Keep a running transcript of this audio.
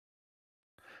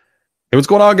Hey, what's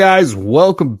going on, guys?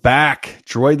 Welcome back.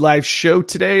 Droid Life Show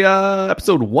today,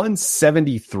 episode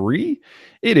 173.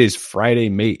 It is Friday,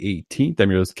 May 18th. I'm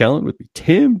your host, Kellen, with me,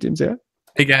 Tim. Tim's here.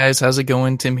 Hey, guys. How's it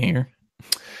going? Tim here.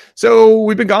 So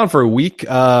we've been gone for a week. We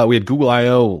had Google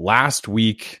I.O. last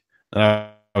week. I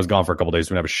was gone for a couple days.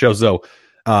 We didn't have a show. So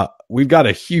we've got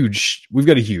a huge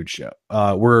show.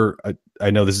 I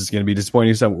know this is going to be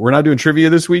disappointing. So we're not doing trivia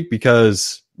this week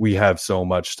because we have so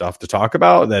much stuff to talk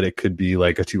about that it could be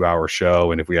like a 2-hour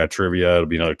show. And if we had trivia, it'll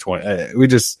be another 20.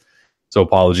 So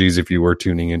apologies if you were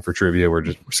tuning in for trivia.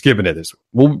 We're skipping it this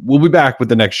week. We'll be back with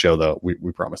the next show though.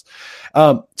 We promise.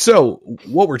 So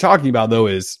what we're talking about though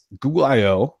is Google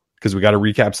I.O. because we got to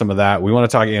recap some of that. We want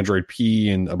to talk Android P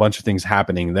and a bunch of things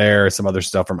happening there. Some other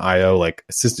stuff from I.O. like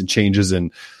assistant changes,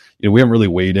 and we haven't really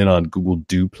weighed in on Google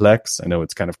Duplex. I know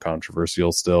it's kind of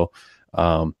controversial still.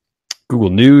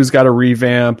 Google News got a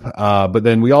revamp, but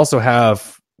then we also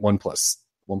have OnePlus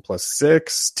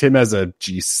 6. Tim has a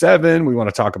G7. We want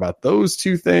to talk about those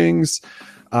two things.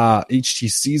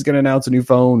 HTC is going to announce a new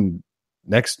phone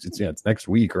it's next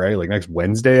week, right? Like next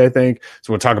Wednesday, I think.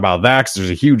 So we'll talk about that because there's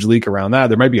a huge leak around that.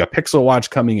 There might be a Pixel Watch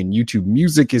coming, and YouTube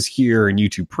Music is here, and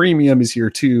YouTube Premium is here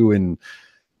too, and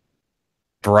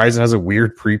Verizon has a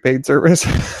weird prepaid service.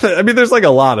 I mean, there's like a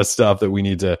lot of stuff that we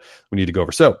need to go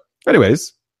over. So,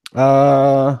 anyways, see,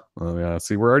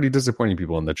 we're already disappointing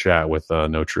people in the chat with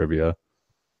no trivia.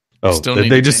 Oh,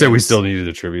 they just said we still needed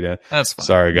a trivia. That's fine.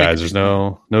 Sorry, guys. There's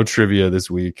no trivia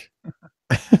this week.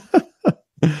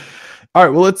 All right,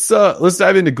 well, let's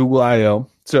dive into Google I.O.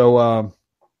 So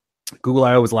Google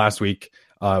I.O. was last week.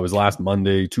 It was last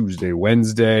Monday, Tuesday,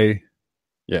 Wednesday.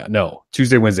 Yeah, no,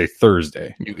 Tuesday, Wednesday,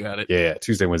 Thursday. You got it. Yeah,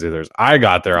 Tuesday, Wednesday, Thursday. I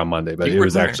got there on Monday, but it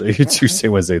was actually Tuesday,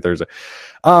 Wednesday, Thursday.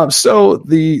 So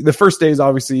the first day is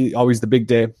obviously always the big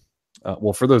day.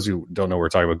 Well, for those who don't know, we're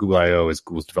talking about Google I.O. is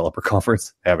Google's developer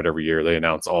conference. They have it every year. They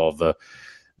announce all of the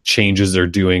changes they're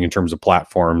doing in terms of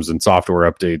platforms and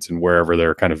software updates and wherever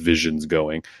their kind of vision's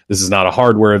going. This is not a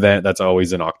hardware event. That's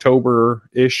always in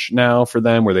October-ish now for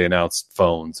them, where they announce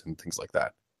phones and things like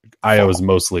that. I.O. is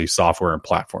mostly software and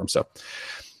platform. So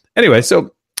anyway,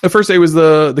 so the first day was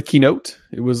the keynote.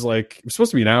 It was supposed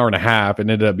to be an hour and a half. It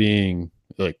ended up being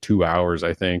like 2 hours,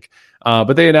 I think.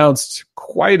 But they announced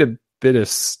quite a bit of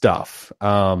stuff.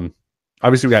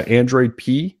 Obviously, we got Android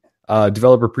P,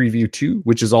 developer preview 2,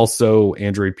 which is also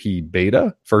Android P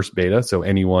beta, first beta. So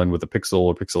anyone with a Pixel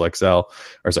or Pixel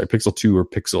Pixel 2 or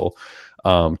Pixel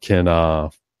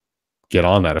can get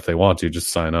on that if they want to.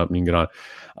 Just sign up and you can get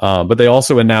on. But they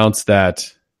also announced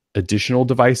that additional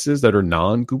devices that are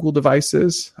non-Google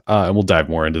devices, and we'll dive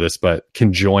more into this, but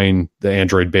can join the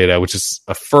Android beta, which is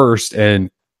a first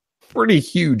and pretty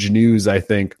huge news, I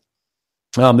think.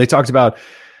 They talked about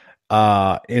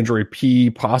Android P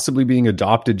possibly being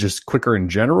adopted just quicker in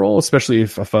general, especially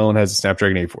if a phone has a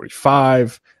Snapdragon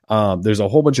 845. There's a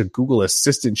whole bunch of Google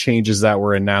Assistant changes that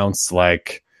were announced,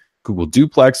 like Google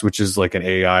Duplex, which is like an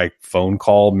AI phone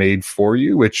call made for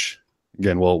you, which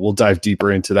again, we'll dive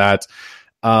deeper into that.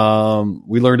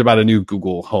 We learned about a new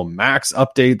Google Home Max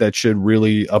update that should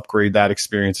really upgrade that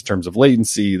experience in terms of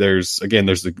latency. There's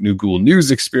the new Google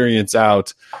News experience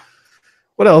out.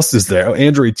 What else is there?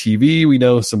 Android TV. We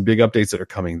know some big updates that are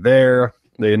coming there.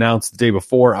 They announced the day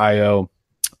before I.O.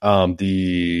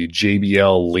 The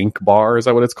JBL Link Bar. Is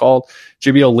that what it's called?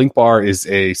 JBL Link Bar is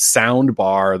a sound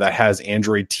bar that has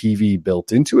Android TV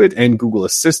built into it and Google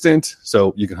Assistant.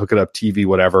 So you can hook it up, TV,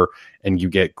 whatever, and you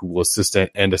get Google Assistant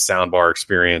and a sound bar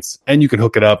experience. And you can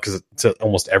hook it up to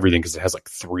almost everything because it has like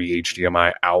 3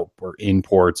 HDMI out or in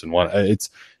ports and one.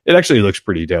 It actually looks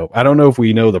pretty dope. I don't know if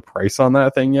we know the price on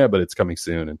that thing yet, but it's coming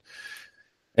soon. And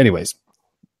anyways,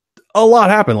 a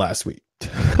lot happened last week.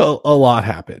 a lot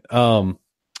happened.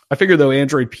 I figure though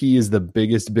Android P is the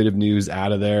biggest bit of news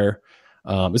out of there,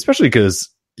 especially because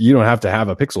you don't have to have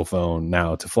a Pixel phone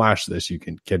now to flash this. You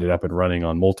can get it up and running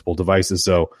on multiple devices.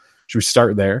 So should we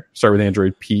start there? Start with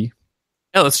Android P?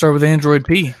 Yeah, let's start with Android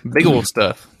P. Big old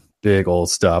stuff. Big old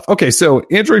stuff. Okay, so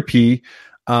Android P.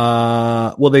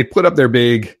 They put up their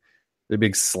big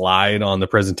slide on the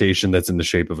presentation that's in the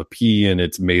shape of a P, and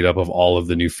it's made up of all of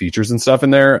the new features and stuff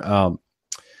in there.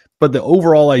 But the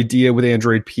overall idea with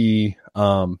Android P,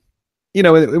 and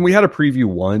we had a preview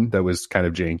 1 that was kind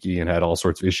of janky and had all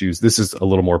sorts of issues. This is a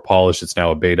little more polished. It's now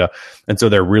a beta. And so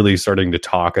they're really starting to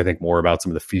talk, I think, more about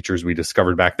some of the features we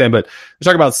discovered back then. But they're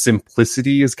talking about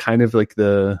simplicity is kind of like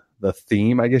the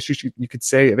theme, I guess you could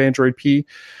say, of Android P.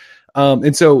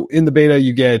 And so in the beta,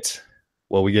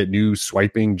 we get new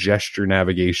swiping gesture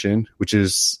navigation, which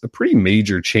is a pretty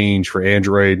major change for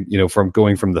Android, from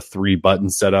going from the 3 button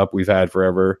setup we've had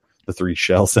forever the 3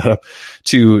 shell setup,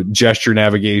 to gesture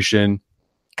navigation.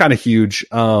 Kind of huge.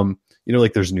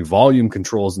 Like there's new volume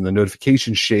controls, and the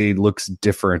notification shade looks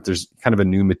different. There's kind of a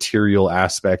new material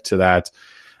aspect to that.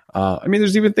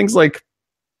 There's even things like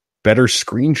better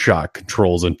screenshot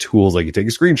controls and tools. Like you take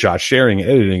a screenshot, sharing,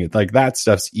 editing it, like that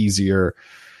stuff's easier.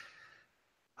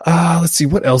 Let's see,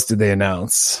 what else did they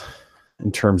announce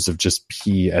in terms of just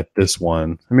P at this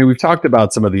one? We've talked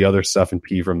about some of the other stuff in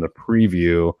P from the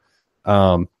preview.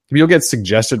 You'll get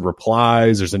suggested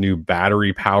replies. There's a new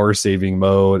battery power saving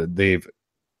mode.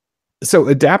 So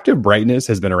adaptive brightness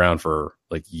has been around for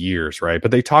like years, right? But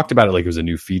they talked about it like it was a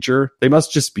new feature. They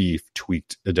must just be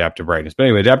tweaked adaptive brightness. But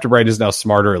anyway, adaptive brightness is now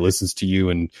smarter. It listens to you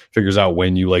and figures out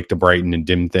when you like to brighten and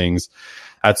dim things,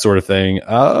 that sort of thing.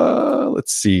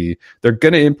 Let's see. They're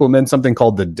going to implement something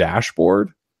called the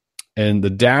dashboard. And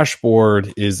the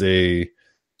dashboard is a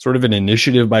sort of an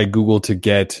initiative by Google to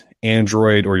get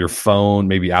Android or your phone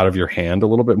maybe out of your hand a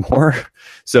little bit more.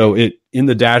 So in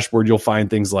the dashboard, you'll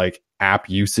find things like app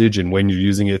usage and when you're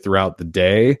using it throughout the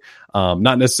day.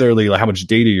 Not necessarily like how much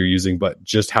data you're using, but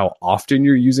just how often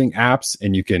you're using apps.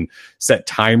 And you can set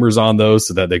timers on those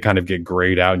so that they kind of get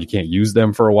grayed out and you can't use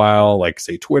them for a while, like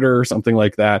say Twitter or something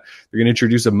like that. They're going to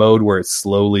introduce a mode where it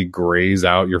slowly grays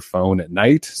out your phone at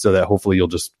night so that hopefully you'll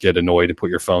just get annoyed and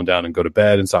put your phone down and go to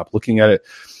bed and stop looking at it.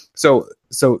 So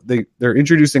they're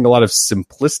introducing a lot of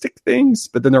simplistic things,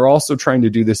 but then they're also trying to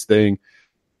do this thing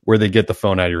where they get the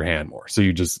phone out of your hand more. So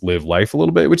you just live life a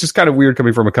little bit, which is kind of weird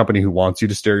coming from a company who wants you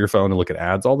to stare at your phone and look at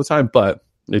ads all the time. But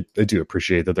I do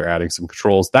appreciate that they're adding some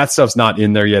controls. That stuff's not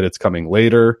in there yet. It's coming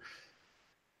later.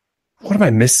 What am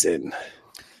I missing?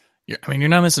 You're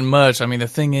not missing much. The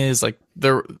thing is, like,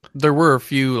 there were a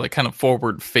few like kind of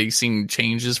forward facing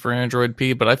changes for Android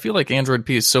P, but I feel like Android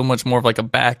P is so much more of like a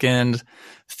back end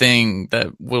thing that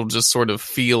will just sort of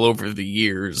feel over the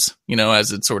years,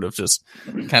 as it sort of just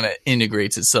kind of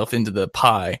integrates itself into the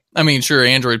pie. Sure,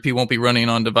 Android P won't be running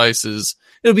on devices.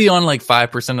 It'll be on like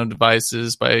 5% of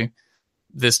devices by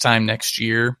this time next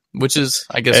year, which is,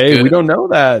 I guess, hey, good. We don't know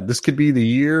that. This could be the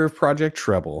year of Project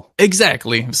Treble.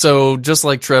 Exactly. So just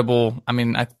like Treble,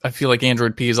 I feel like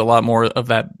Android P is a lot more of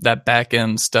that back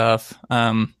end stuff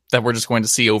that we're just going to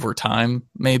see over time,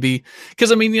 maybe.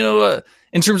 Because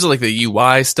in terms of like the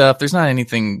UI stuff, there's not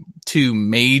anything too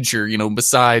major,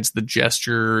 besides the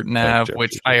gesture nav,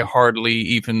 which I hardly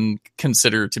even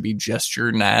consider to be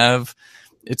gesture nav.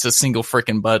 It's a single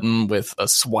freaking button with a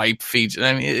swipe feature.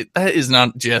 That is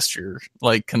not gesture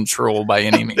like control by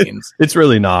any means. It's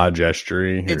really not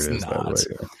gesturing. It's not.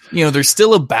 There's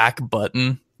still a back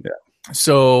button. Yeah.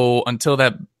 So until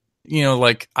that,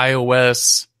 like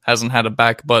iOS hasn't had a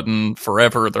back button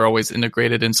forever. They're always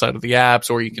integrated inside of the apps,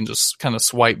 or you can just kind of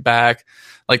swipe back.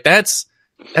 Like that's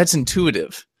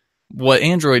intuitive. What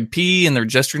Android P and their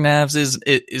gesture navs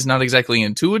is not exactly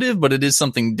intuitive, but it is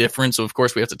something different. So of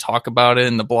course we have to talk about it.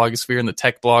 And the blogosphere and the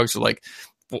tech blogs are like,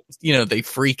 they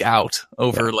freak out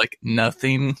over like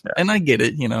nothing. Yeah. And I get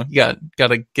it. You got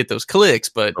to get those clicks,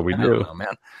 but we do, don't know,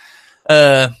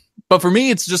 man. But for me,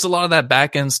 it's just a lot of that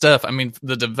back end stuff.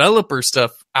 The developer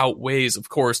stuff outweighs, of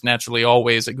course, naturally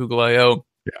always at Google I/O.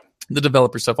 Yeah. The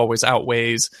developer stuff always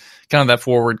outweighs kind of that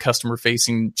forward customer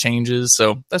facing changes.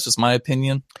 So that's just my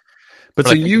opinion. But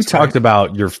so you talked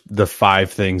about the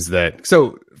 5 things that,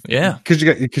 so yeah, because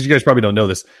you guys probably don't know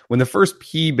this. When the first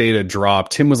P beta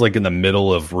dropped, Tim was like in the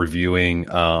middle of reviewing,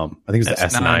 I think it was the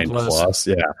S9 Plus.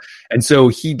 Yeah. And so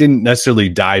he didn't necessarily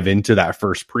dive into that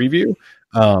first preview.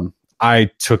 I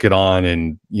took it on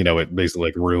and, it basically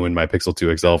like ruined my Pixel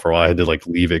 2 XL for a while. I had to like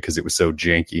leave it because it was so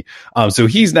janky. So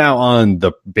he's now on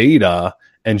the beta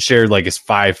and shared like his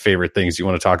 5 favorite things. You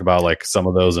want to talk about like some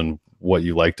of those and what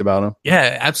you liked about them?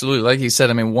 Yeah, absolutely. Like you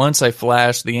said, once I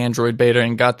flashed the Android beta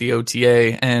and got the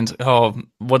OTA, and oh,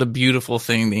 what a beautiful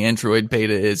thing the Android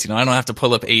beta is. I don't have to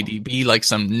pull up ADB like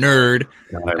some nerd.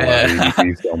 God, I love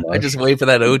ADB so much. I just wait for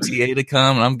that OTA to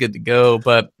come and I'm good to go.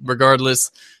 But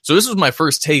regardless, so this was my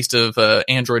first taste of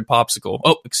Android Popsicle.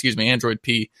 Oh, excuse me, Android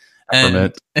P.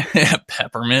 Peppermint. And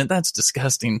peppermint. That's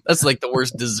disgusting. That's like the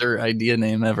worst dessert idea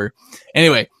name ever.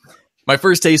 Anyway, my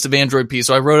first taste of Android P.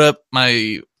 So I wrote up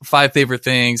my 5 favorite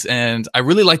things, and I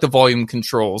really like the volume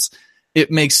controls.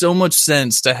 It makes so much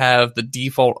sense to have the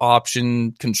default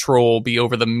option control be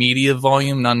over the media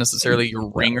volume, not necessarily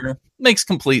your ringer. Makes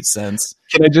complete sense.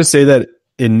 Can I just say that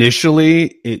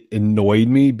initially it annoyed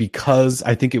me because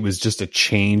I think it was just a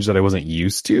change that I wasn't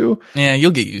used to. Yeah,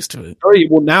 you'll get used to it. Oh,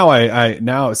 well, now I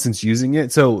now since using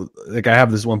it, so like I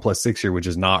have this OnePlus 6 here, which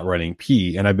is not running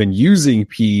P, and I've been using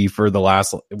P for the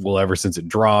last ever since it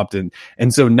dropped, and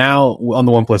so now on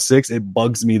the OnePlus 6, it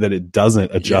bugs me that it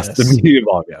doesn't adjust the media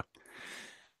volume.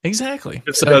 Exactly.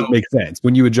 So, it does make sense.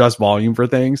 When you adjust volume for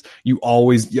things, you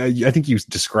always, I think you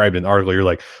described in an article, you're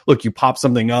like, look, you pop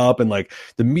something up and like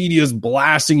the media is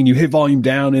blasting and you hit volume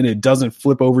down and it doesn't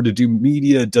flip over to do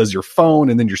media. It does your phone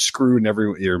and then you're screwed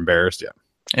and you're embarrassed. Yeah.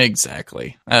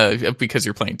 Exactly. Because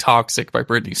you're playing Toxic by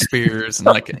Britney Spears. And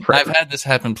like, right. I've had this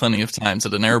happen plenty of times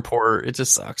at an airport. It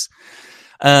just sucks.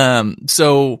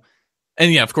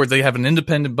 And yeah, of course, they have an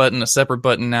independent button, a separate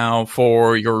button now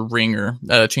for your ringer,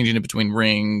 changing it between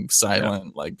ring,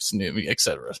 silent, like snooze,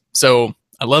 etc. So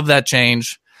I love that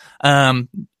change.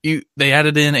 They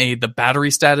added in the battery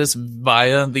status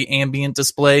via the ambient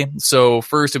display. So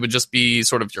first, it would just be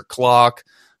sort of your clock,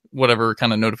 whatever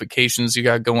kind of notifications you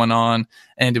got going on,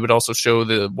 and it would also show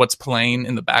what's playing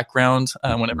in the background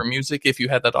whenever music, if you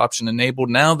had that option enabled.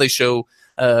 Now they show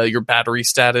your battery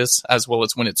status as well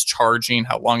as when it's charging,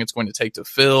 how long it's going to take to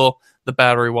fill the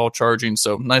battery while charging.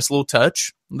 So nice little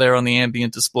touch there on the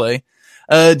ambient display.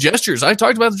 Gestures. I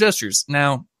talked about the gestures.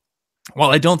 Now,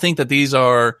 while I don't think that these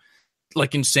are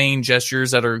like insane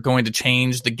gestures that are going to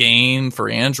change the game for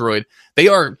Android, they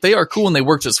are cool and they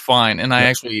work just fine. And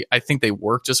I think they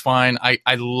work just fine. I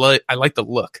like the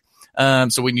look.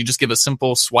 So when you just give a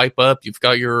simple swipe up, you've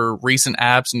got your recent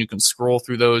apps and you can scroll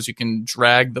through those. You can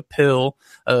drag the pill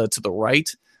to the right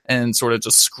and sort of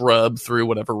just scrub through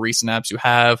whatever recent apps you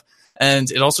have.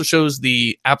 And it also shows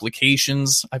the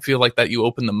applications, I feel like, that you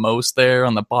open the most there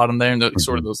on the bottom there, and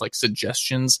sort of those like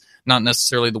suggestions, not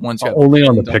necessarily the ones you have. Only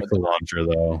on the Pixel launcher,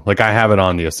 though. Like I have it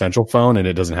on the Essential phone and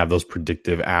it doesn't have those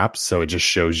predictive apps. So it just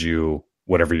shows you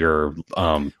whatever your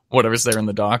whatever's there in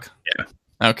the dock.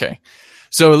 Yeah. Okay.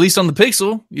 So at least on the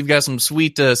Pixel, you've got some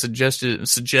sweet suggested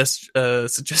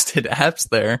apps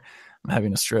there. I'm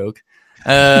having a stroke.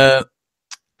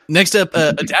 Next up,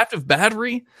 adaptive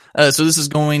battery. So this is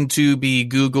going to be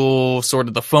Google, sort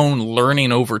of the phone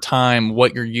learning over time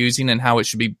what you're using and how it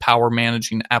should be power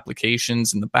managing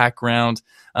applications in the background.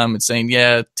 It's saying,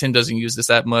 yeah, Tim doesn't use this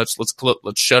that much. Let's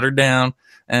shut her down.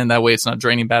 And that way it's not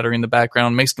draining battery in the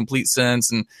background. Makes complete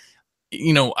sense. And,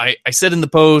 you know, I said in the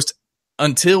post,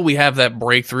 until we have that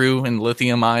breakthrough in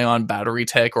lithium ion battery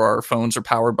tech, or our phones are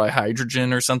powered by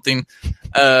hydrogen or something,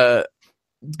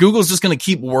 Google's just going to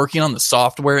keep working on the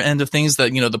software end of things,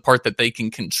 that, you know, the part that they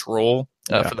can control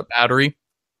for the battery.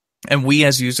 And we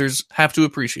as users have to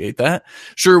appreciate that.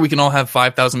 Sure, we can all have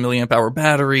 5,000 milliamp hour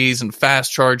batteries and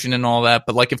fast charging and all that.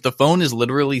 But like, if the phone is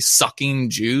literally sucking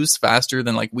juice faster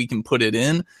than like we can put it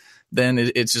in, then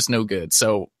it's just no good.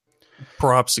 So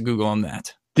props to Google on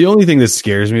that. The only thing that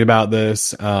scares me about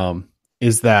this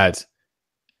is that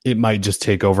it might just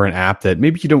take over an app that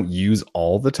maybe you don't use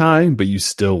all the time, but you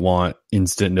still want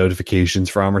instant notifications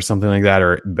from, or something like that,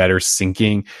 or better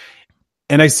syncing.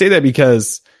 And I say that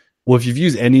because, well, if you've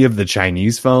used any of the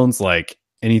Chinese phones, like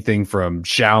anything from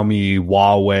Xiaomi,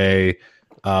 Huawei,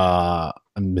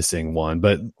 I'm missing one,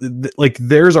 but like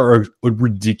theirs are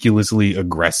ridiculously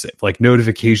aggressive. Like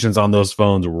notifications on those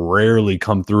phones rarely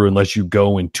come through unless you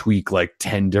go and tweak like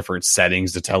 10 different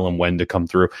settings to tell them when to come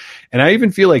through. And I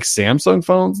even feel like Samsung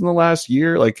phones in the last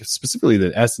year, like specifically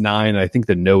the S9, and I think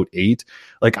the Note 8,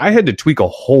 like I had to tweak a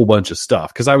whole bunch of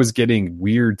stuff because I was getting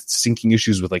weird syncing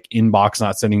issues with like Inbox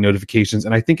not sending notifications.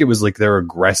 And I think it was like their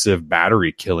aggressive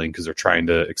battery killing because they're trying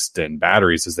to extend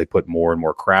batteries as they put more and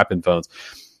more crap in phones.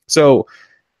 So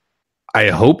I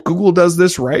hope Google does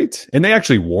this right. And they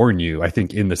actually warn you, I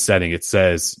think in the setting, it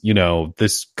says, you know,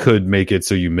 this could make it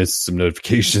so you miss some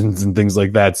notifications and things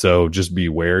like that. So just be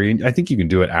wary. I think you can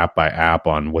do it app by app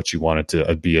on what you want it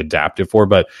to be adaptive for.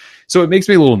 But so it makes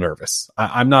me a little nervous.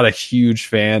 I'm not a huge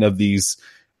fan of these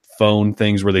phone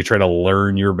things where they try to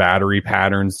learn your battery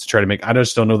patterns to try to make, I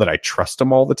just don't know that I trust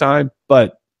them all the time.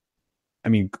 But I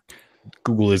mean,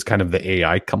 Google is kind of the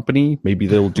AI company. Maybe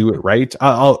they'll do it right.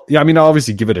 I'll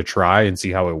obviously give it a try and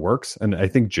see how it works. And I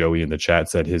think Joey in the chat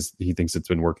said he thinks it's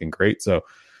been working great. So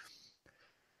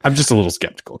I'm just a little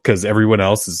skeptical because everyone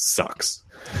else sucks.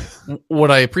 What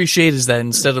I appreciate is that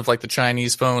instead of like the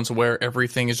Chinese phones where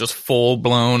everything is just full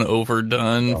blown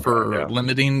overdone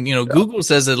limiting, you know, Google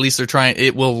says at least they're trying,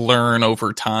 it will learn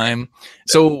over time.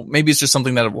 So maybe it's just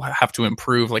something that will have to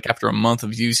improve. Like after a month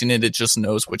of using it, it just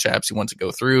knows which apps you want to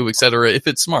go through, etc. If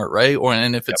it's smart, right?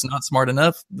 And if it's not smart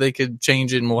enough, they could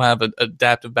change it and we'll have an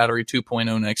adaptive battery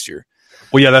 2.0 next year.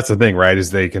 Well, yeah, that's the thing, right?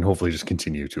 Is they can hopefully just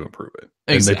continue to improve it.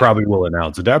 Exactly. And they probably will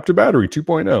announce adaptive battery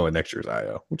 2.0 in next year's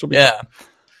I/O, which will be fun.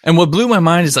 And what blew my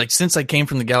mind is like, since I came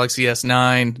from the Galaxy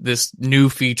S9, this new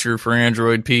feature for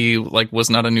Android P like was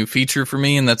not a new feature for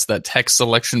me, and that's that text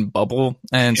selection bubble.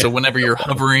 And so whenever you're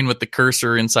hovering with the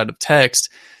cursor inside of text,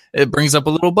 it brings up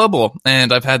a little bubble.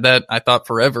 And I've had that, I thought,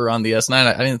 forever on the S9.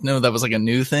 I didn't know that was like a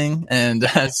new thing. And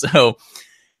so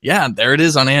yeah, there it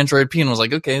is on Android P, and was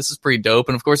like, okay, this is pretty dope.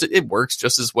 And of course, it works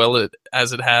just as well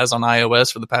as it has on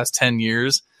iOS for the past 10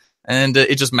 years. And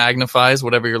it just magnifies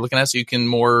whatever you're looking at, so you can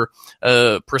more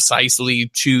precisely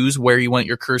choose where you want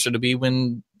your cursor to be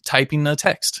when typing a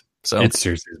text. So it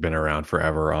seriously has been around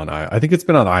forever on I think it's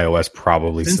been on iOS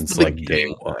probably since like day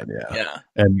one. Yeah.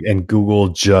 And Google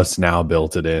just now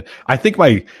built it in. I think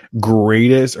my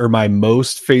greatest or my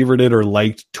most favorited or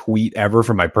liked tweet ever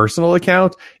from my personal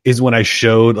account is when I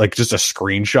showed like just a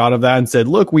screenshot of that and said,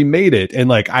 look, we made it. And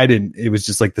like it was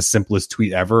just like the simplest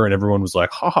tweet ever. And everyone was like,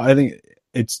 haha, I think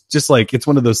it's just like, it's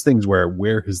one of those things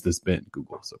where has this been,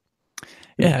 Google? So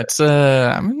yeah, it's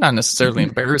I mean, not necessarily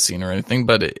embarrassing or anything,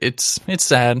 but it's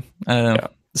sad. The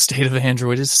state of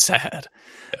Android is sad.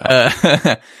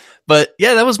 Yeah. But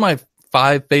yeah, that was my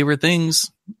 5 favorite things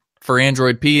for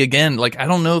Android P. Again, like I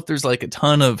don't know if there's like a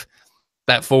ton of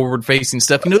that forward facing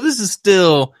stuff. You know, this is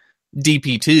still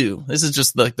DP2. This is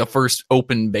just like the first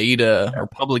open beta or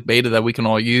public beta that we can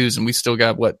all use, and we still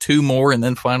got 2 more and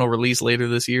then final release later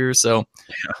this year. So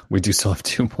yeah, we do still have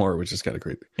 2 more, which is kind of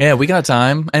crazy. Yeah, we got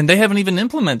time, and they haven't even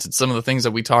implemented some of the things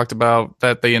that we talked about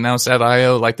that they announced at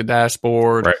I/O, like the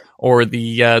dashboard or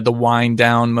the wind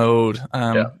down mode.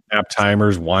 App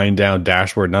timers, wind down,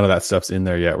 dashboard. None of that stuff's in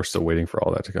there yet. We're still waiting for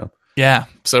all that to come. Yeah,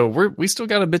 so we still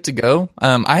got a bit to go.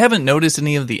 I haven't noticed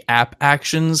any of the app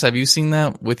actions. Have you seen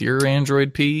that with your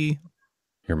Android P?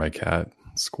 Hear my cat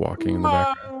squawking in the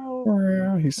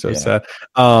background. He's so sad.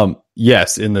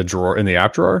 Yes, in the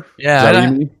app drawer. Yeah,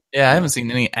 I haven't seen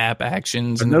any app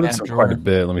actions. I've noticed them quite a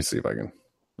bit. Let me see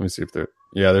if there.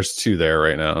 Yeah, there's 2 there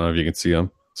right now. I don't know if you can see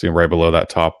them. See them right below that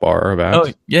top bar of apps.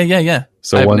 Oh, yeah.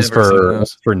 So one's for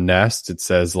Nest. It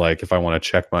says like if I want to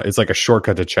check it's like a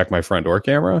shortcut to check my front door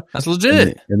camera. That's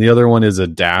legit. And the other one is a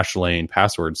dash lane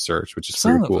password search, which is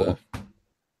pretty cool.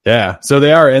 Yeah, so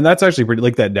they are, and that's actually pretty.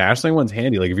 Like that dash lane one's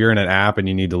handy. Like if you're in an app and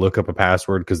you need to look up a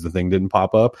password because the thing didn't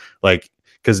pop up, like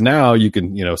because now you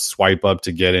can swipe up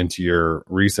to get into your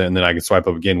recent, and then I can swipe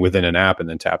up again within an app and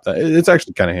then tap that. It's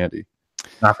actually kind of handy.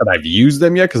 Not that I've used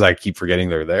them yet because I keep forgetting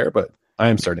they're there, but I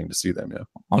am starting to see them. Yeah,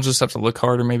 I'll just have to look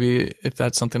harder, maybe if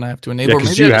that's something I have to enable. Yeah,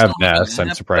 because you have Nest.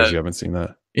 I'm surprised you haven't seen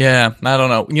that. Yeah, I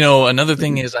don't know. Another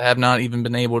thing is I have not even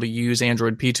been able to use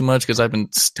Android P too much because I've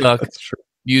been stuck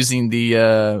using the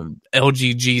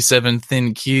LG G7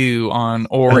 ThinQ on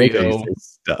Oreo.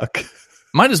 Stuck.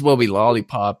 Might as well be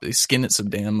Lollipop. They skin it so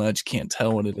damn much, can't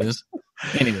tell what it is.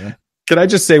 Anyway. Can I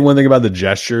just say one thing about the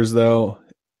gestures, though?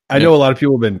 I know a lot of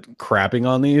people have been crapping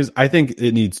on these. I think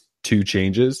it needs 2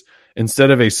 changes.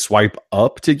 Instead of a swipe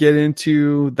up to get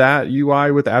into that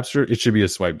UI with App Store, it should be a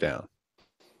swipe down.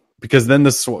 Because then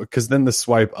the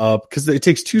swipe up, because it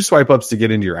takes 2 swipe ups to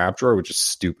get into your app drawer, which is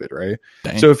stupid, right?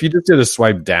 Dang. So if you just did a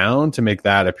swipe down to make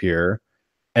that appear,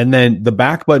 and then the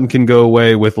back button can go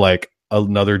away with like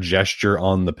another gesture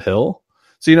on the pill.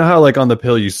 So you know how like on the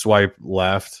pill you swipe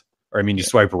left, you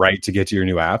swipe right to get to your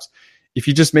new apps. If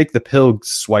you just make the pill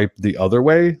swipe the other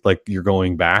way, like you're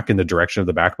going back in the direction of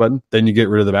the back button, then you get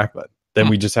rid of the back button. Then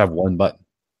we just have 1 button.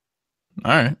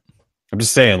 All right. I'm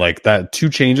just saying like that 2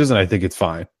 changes and I think it's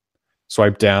fine.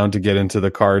 Swipe down to get into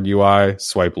the card UI,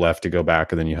 swipe left to go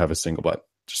back, and then you have a single button.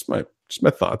 Just my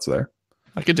thoughts there.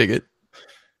 I could dig it.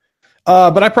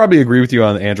 But I probably agree with you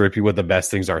on Android P what the best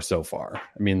things are so far.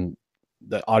 I mean,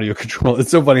 the audio control,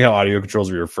 it's so funny how audio controls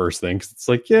are your first thing. It's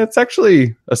like, yeah, it's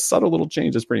actually a subtle little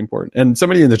change that's pretty important. And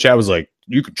somebody in the chat was like,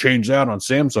 you could change that on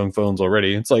Samsung phones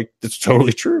already. It's like, it's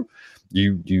totally true.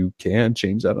 You can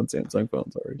change that on Samsung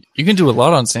phones already. You can do a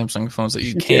lot on Samsung phones that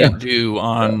you can't do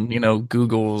on,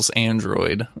 Google's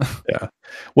Android. Yeah.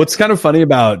 What's kind of funny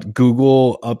about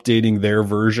Google updating their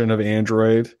version of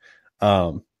Android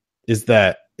is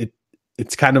that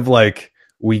it's kind of like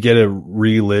we get to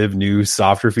relive new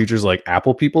software features like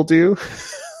Apple people do,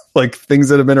 like things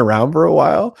that have been around for a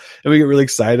while, and we get really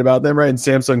excited about them, right? And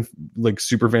Samsung, like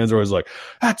super fans are always like,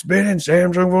 that's been in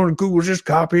Samsung phone, Google's just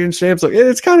copying Samsung.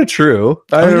 It's kind of true.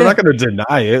 I'm not going to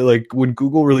deny it. Like when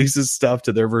Google releases stuff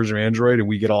to their version of Android and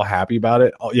we get all happy about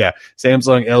it. Oh yeah,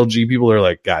 Samsung, LG people are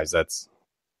like, guys, that's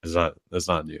not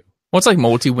new. Well, it's like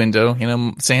multi-window.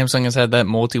 Samsung has had that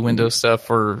multi-window stuff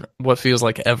for what feels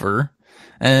like ever.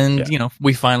 And,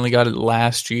 we finally got it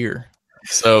last year.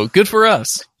 So good for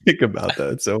us. Think about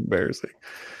that. It's so embarrassing.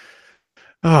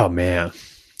 Oh, man.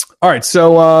 All right.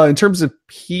 So in terms of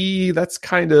P, that's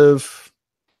probably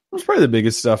the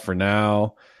biggest stuff for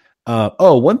now.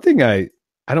 One thing I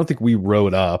don't think we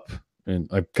wrote up, and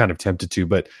I'm kind of tempted to,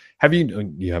 but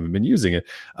you haven't been using it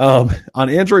on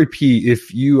Android P.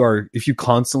 If you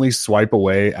constantly swipe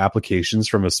away applications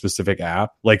from a specific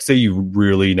app, like say you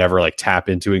really never like tap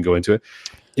into it and go into it,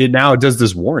 it now does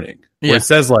this warning where Yeah. it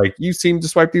says like, you seem to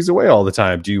swipe these away all the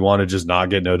time. Do you want to just not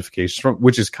get notifications from,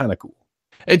 which is kind of cool.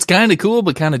 It's kind of cool,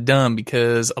 but kind of dumb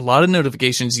because a lot of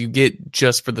notifications you get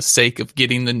just for the sake of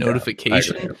getting the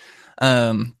notification.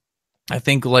 I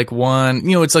think like one,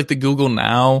 it's like the Google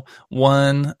Now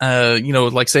one,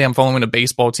 like say I'm following a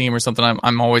baseball team or something.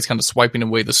 I'm always kind of swiping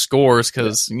away the scores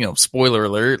because, spoiler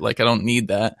alert, like I don't need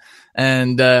that.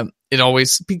 And, it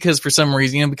always, because for some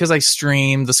reason, because I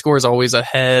stream, the score is always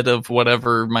ahead of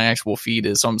whatever my actual feed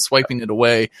is. So I'm swiping it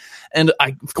away. And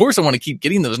of course I want to keep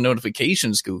getting those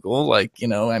notifications, Google. Like,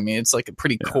 it's like a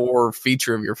pretty core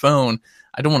feature of your phone.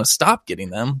 I don't want to stop getting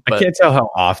them. But I can't tell how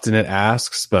often it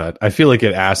asks, but I feel like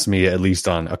it asks me at least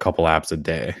on a couple apps a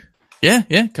day. Yeah,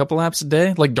 a couple apps a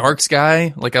day. Like Dark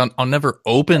Sky, like I'll never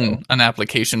open an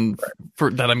application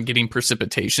for that I'm getting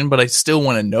precipitation, but I still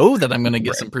want to know that I'm going to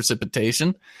get some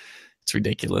precipitation. It's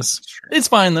ridiculous. It's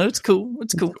fine though. It's cool.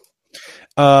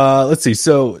 Let's see.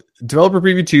 So Developer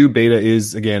Preview 2 beta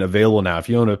is again available now. If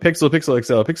you own a Pixel, Pixel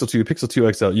XL, Pixel 2, Pixel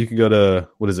 2 XL, you can go to,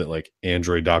 what is it, like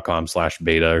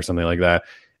android.com/beta or something like that.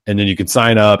 And then you can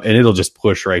sign up and it'll just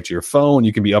push right to your phone.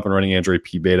 You can be up and running Android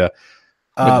P beta.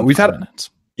 We've had minutes.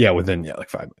 Within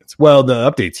like 5 minutes. Well, the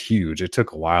update's huge. It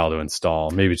took a while to install.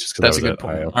 Maybe it's just because that's a good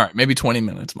point. All right, maybe 20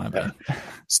 minutes. My bad.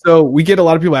 So we get a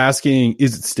lot of people asking,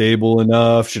 is it stable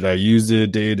enough? Should I use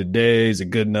it day to day? Is it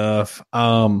good enough?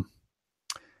 I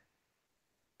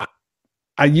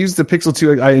used the Pixel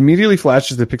 2. I immediately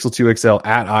flashed the Pixel 2 XL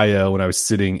at I/O when I was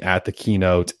sitting at the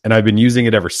keynote, and I've been using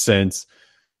it ever since.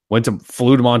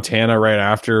 Flew to Montana right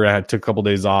after. I took a couple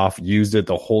days off, used it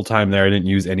the whole time there. I didn't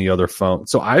use any other phone.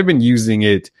 So I've been using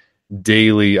it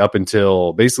daily up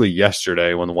until basically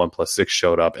yesterday when the OnePlus 6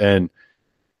 showed up. And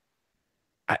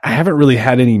I haven't really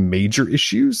had any major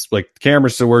issues. Like the camera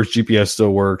still works, GPS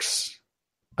still works.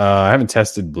 I haven't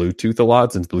tested Bluetooth a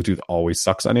lot since Bluetooth always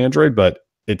sucks on Android, but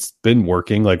it's been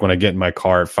working. Like when I get in my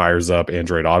car, it fires up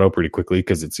Android Auto pretty quickly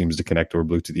because it seems to connect over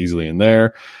Bluetooth easily in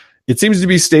there. It seems to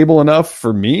be stable enough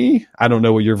for me. I don't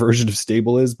know what your version of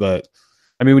stable is, but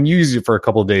I mean, when you use it for a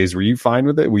couple of days, were you fine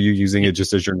with it? Were you using it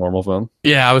just as your normal phone?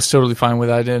 Yeah, I was totally fine with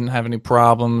it. I didn't have any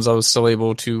problems. I was still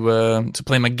able to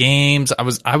play my games. I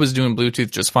was doing Bluetooth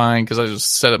just fine because I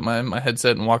just set up my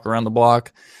headset and walk around the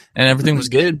block, and everything was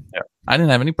good. Yeah. I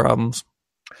didn't have any problems.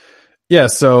 Yeah,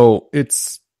 so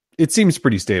it seems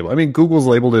pretty stable. I mean, Google's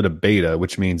labeled it a beta,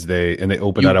 which means they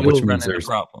open that up, which means there's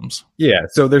problems. Yeah,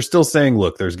 so they're still saying,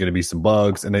 look, there's going to be some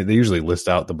bugs, and they usually list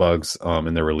out the bugs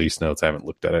in their release notes. I haven't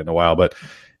looked at it in a while, but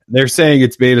they're saying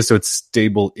it's beta, so it's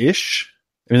stable-ish.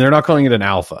 I mean, they're not calling it an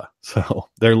alpha, so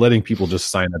they're letting people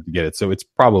just sign up to get it. So it's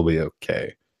probably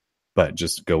okay, but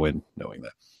just go in knowing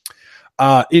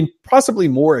that. In possibly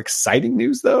more exciting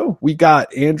news, though, we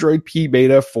got Android P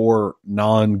beta for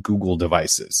non-Google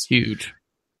devices. Huge.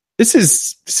 This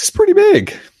is pretty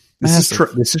big. This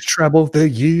is treble, the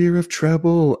year of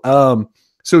treble.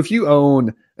 So if you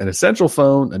own an Essential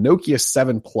phone, a Nokia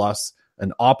 7 Plus,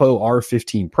 an Oppo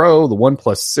R15 Pro, the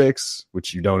OnePlus 6,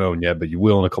 which you don't own yet, but you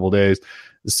will in a couple days,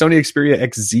 the Sony Xperia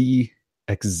XZ,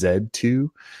 XZ2,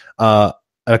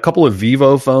 a couple of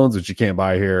Vivo phones, which you can't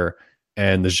buy here,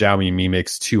 and the Xiaomi Mi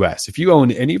Mix 2S. If you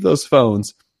own any of those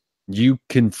phones, you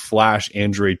can flash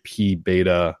Android P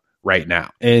beta right now.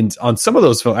 And on some of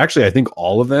those phones, actually, I think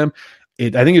all of them, I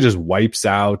think it just wipes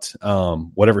out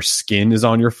whatever skin is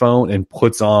on your phone and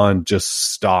puts on just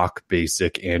stock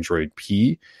basic Android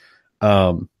P,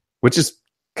 which is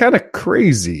kind of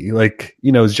crazy. Like,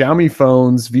 Xiaomi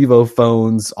phones, Vivo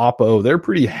phones, Oppo, they're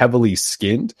pretty heavily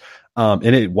skinned.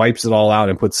 And it wipes it all out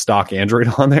and puts stock Android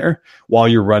on there while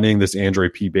you're running this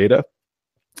Android P beta.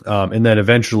 And then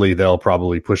eventually they'll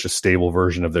probably push a stable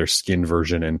version of their skin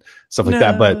version and stuff like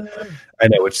that. But I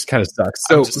know, which kind of sucks.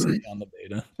 So on the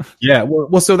beta. Yeah.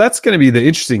 Well, so that's going to be the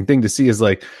interesting thing to see is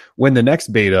like when the next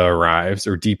beta arrives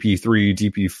or DP3,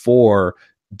 DP4,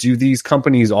 do these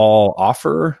companies all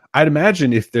offer? I'd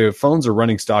imagine if their phones are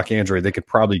running stock Android, they could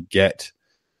probably get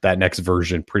that next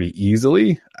version pretty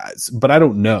easily, but I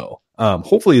don't know.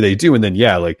 Hopefully they do. And then,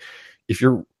 like if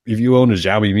you own a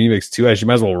Xiaomi Mi Mix 2S, you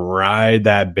might as well ride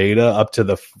that beta up to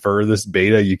the furthest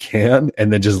beta you can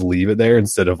and then just leave it there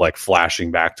instead of like flashing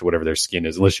back to whatever their skin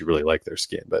is, unless you really like their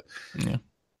skin. But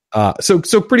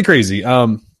so pretty crazy.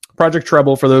 Project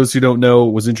Treble, for those who don't know,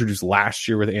 was introduced last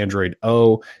year with Android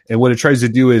O. And what it tries to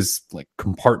do is like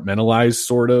compartmentalize,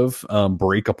 sort of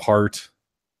break apart,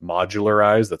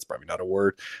 modularize, that's probably not a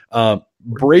word,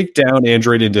 break down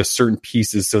Android into certain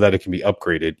pieces so that it can be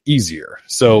upgraded easier.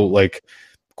 So like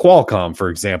Qualcomm, for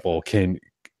example, can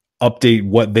update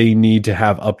what they need to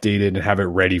have updated and have it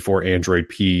ready for Android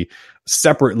P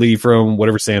separately from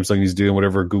whatever Samsung needs to do and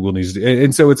whatever Google needs to do.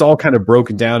 And so it's all kind of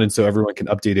broken down. And so everyone can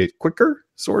update it quicker,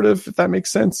 sort of, if that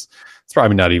makes sense. It's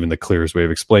probably not even the clearest way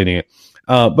of explaining it.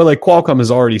 But like Qualcomm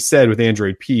has already said with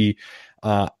Android P,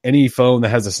 any phone that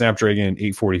has a Snapdragon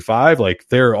 845, like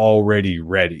they're already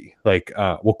ready. Like,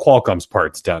 Qualcomm's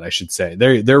part's done, I should say.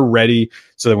 They're ready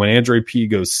so that when Android P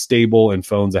goes stable and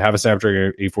phones that have a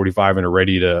Snapdragon 845 and are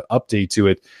ready to update to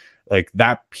it, like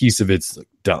that piece of it's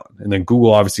done. And then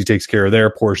Google obviously takes care of their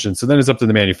portion. So then it's up to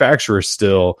the manufacturer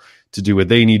still to do what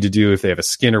they need to do if they have a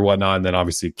skin or whatnot, and then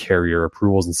obviously carrier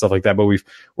approvals and stuff like that. But we're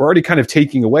already kind of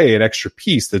taking away an extra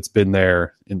piece that's been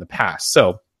there in the past.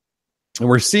 So, and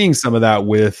we're seeing some of that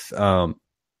with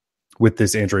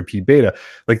this Android P beta.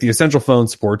 Like the Essential phone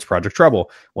supports Project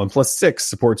Treble. OnePlus 6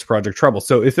 supports Project Treble.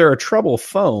 So if they're a Treble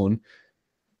phone,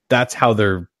 that's how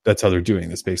they're doing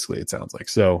this, basically, it sounds like.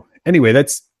 So anyway,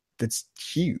 that's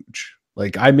huge.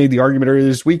 Like I made the argument earlier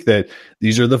this week that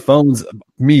these are the phones,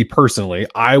 me personally,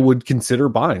 I would consider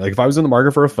buying. Like if I was in the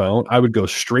market for a phone, I would go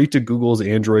straight to Google's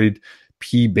Android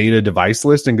P beta device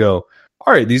list and go,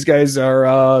 all right, these guys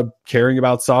are caring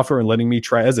about software and letting me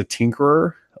try as a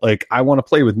tinkerer. Like I want to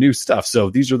play with new stuff. So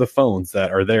these are the phones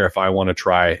that are there if I want to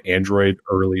try Android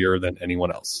earlier than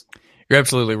anyone else. You're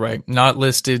absolutely right. Not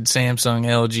listed Samsung,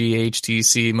 LG,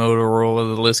 HTC,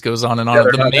 Motorola. The list goes on and on. Yeah,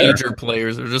 the major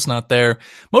players are just not there.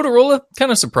 Motorola, kind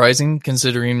of surprising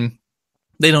considering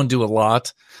they don't do a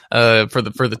lot for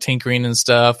the tinkering and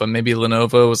stuff. But maybe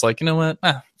Lenovo was like, you know what?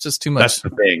 It's just too much. That's the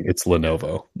thing. It's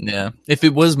Lenovo. Yeah. If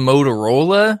it was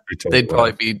Motorola,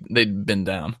 they'd been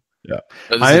down. Yeah,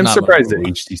 I am surprised that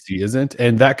HTC isn't,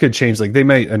 and that could change. Like they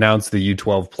might announce the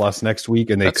U12 Plus next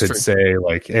week, and they could say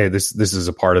like, "Hey, this is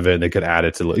a part of it." And they could add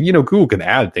it to, Google can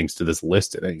add things to this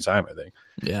list at any time. I think.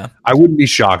 Yeah, I wouldn't be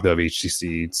shocked though if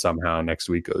HTC somehow next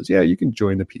week goes, "Yeah, you can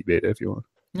join the P beta if you want."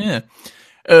 Yeah,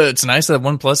 it's nice that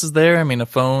OnePlus is there. I mean, a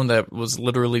phone that was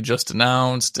literally just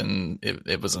announced, and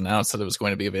it was announced that it was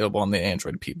going to be available on the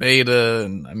Android P beta,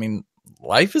 and I mean,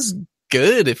 life is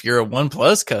good if you're a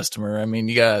OnePlus customer. I mean,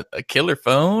 you got a killer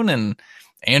phone and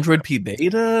Android P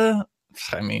beta.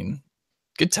 I mean,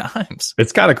 good times.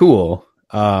 It's kind of cool.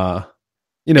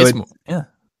 It's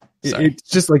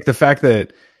just like the fact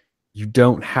that you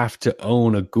don't have to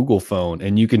own a Google phone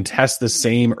and you can test the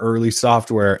same early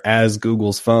software as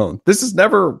Google's phone. This has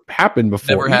never happened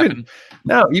before. Even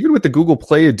with the Google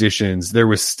Play editions, there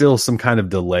was still some kind of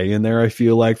delay in there. I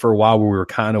feel like for a while we were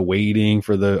kind of waiting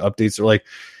for the updates. Or like,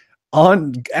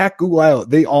 at Google I/O,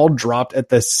 they all dropped at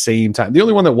the same time. The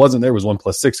only one that wasn't there was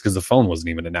OnePlus 6 because the phone wasn't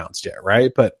even announced yet,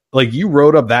 right? But like you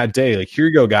wrote up that day, like here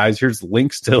you go, guys. Here's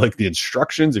links to like the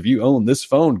instructions. If you own this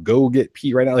phone, go get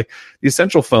P right now. Like the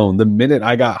Essential phone, the minute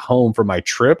I got home from my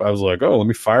trip, I was like, oh, let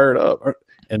me fire it up,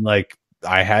 and like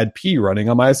I had P running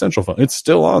on my Essential phone. It's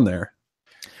still on there.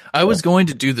 I was going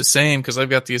to do the same because I've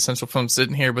got the Essential phone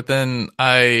sitting here, but then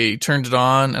I turned it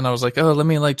on and I was like, oh, let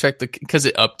me like check because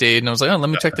it updated, and I was like, oh, let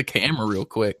me check the camera real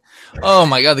quick. Oh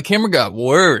my God, the camera got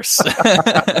worse.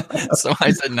 So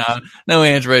I said, no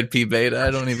Android P beta. I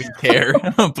don't even care.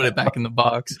 I'll put it back in the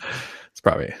box. It's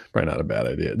probably not a bad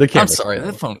idea. I'm sorry,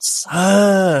 that phone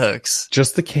sucks.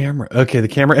 Just the camera. Okay, the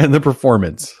camera and the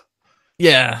performance.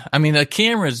 Yeah, I mean, a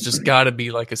camera's just got to be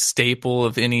like a staple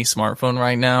of any smartphone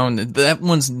right now, and that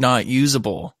one's not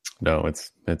usable. No,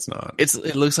 it's not.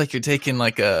 It looks like you're taking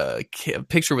like a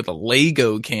picture with a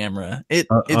Lego camera. It's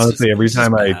honestly, every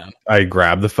time I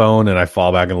grab the phone and I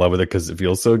fall back in love with it because it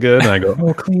feels so good, and I go,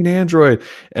 oh, clean Android,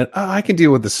 and I can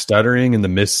deal with the stuttering and the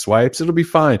missed swipes. It'll be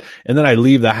fine. And then I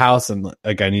leave the house and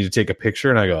like I need to take a picture,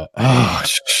 and I go, oh,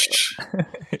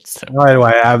 why do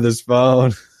I have this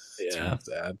phone? Yeah, it's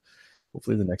sad.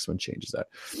 Hopefully the next one changes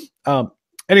that.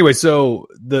 Anyway, so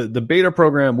the beta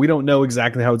program, we don't know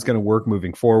exactly how it's going to work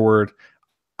moving forward.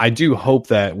 I do hope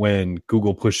that when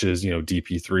Google pushes,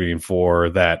 DP3 and 4,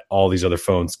 that all these other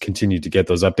phones continue to get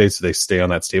those updates so they stay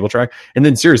on that stable track. And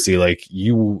then seriously, like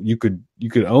you could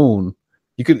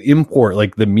import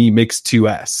like the Mi Mix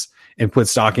 2S and put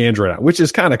stock Android on, which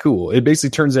is kind of cool. It basically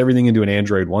turns everything into an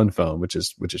Android One phone, which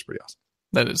is pretty awesome.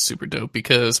 That is super dope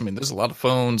because, I mean, there's a lot of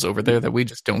phones over there that we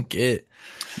just don't get.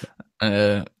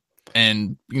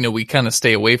 And, we kind of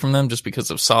stay away from them just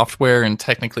because of software and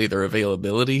technically their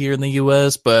availability here in the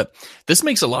US. But this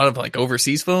makes a lot of like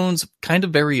overseas phones kind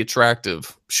of very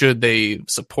attractive. Should they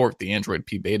support the Android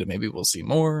P beta, maybe we'll see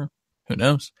more. Who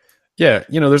knows? Yeah,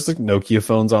 there's like Nokia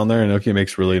phones on there, and Nokia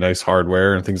makes really nice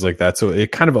hardware and things like that. So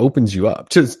it kind of opens you up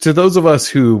to those of us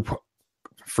who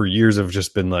for years have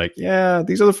just been like, yeah,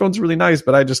 these other phones are really nice,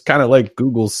 but I just kind of like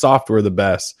Google's software the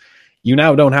best. You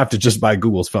now don't have to just buy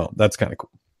Google's phone. That's kind of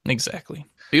cool. Exactly.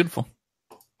 Beautiful.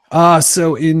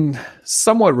 So in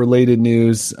somewhat related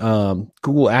news,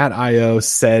 Google at I/O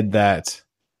said that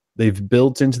they've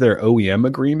built into their OEM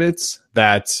agreements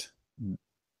that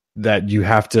you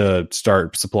have to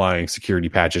start supplying security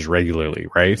patches regularly,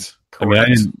 right?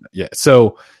 Correct. Yeah.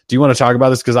 So do you want to talk about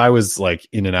this? Because I was like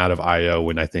in and out of I/O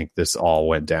when I think this all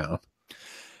went down.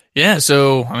 Yeah,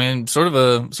 so I mean, sort of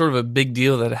a big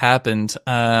deal that happened.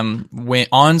 When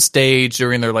on stage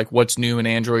during their like "What's New in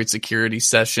Android" security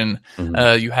session,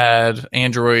 you had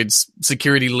Android's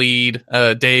security lead,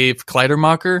 Dave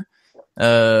Kleidermacher,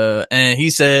 and he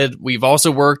said, "We've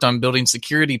also worked on building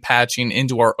security patching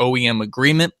into our OEM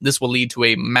agreement. This will lead to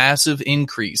a massive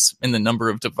increase in the number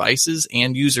of devices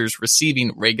and users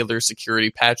receiving regular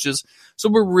security patches. So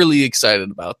we're really excited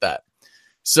about that."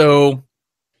 So.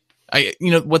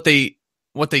 What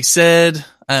they said is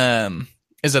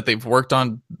that they've worked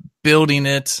on building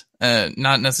it,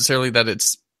 not necessarily that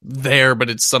it's there, but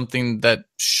it's something that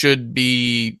should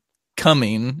be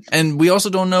coming. And we also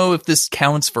don't know if this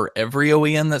counts for every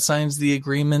OEM that signs the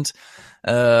agreement.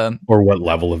 Or what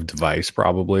level of device,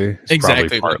 probably. It's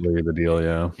exactly. Probably partly the deal,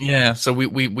 yeah. Yeah, so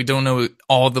we don't know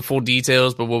all the full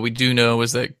details, but what we do know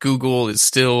is that Google is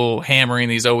still hammering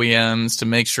these OEMs to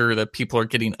make sure that people are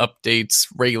getting updates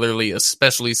regularly,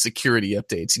 especially security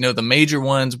updates. The major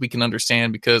ones we can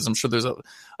understand because I'm sure there's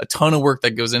a ton of work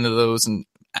that goes into those and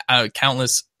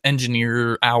countless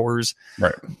engineer hours.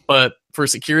 Right. But for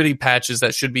security patches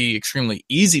that should be extremely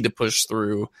easy to push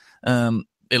through,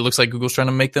 it looks like Google's trying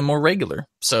to make them more regular.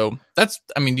 So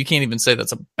you can't even say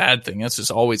that's a bad thing. That's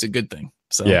just always a good thing.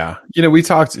 So yeah, we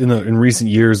talked in recent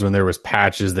years when there was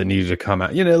patches that needed to come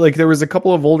out, like there was a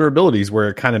couple of vulnerabilities where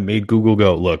it kind of made Google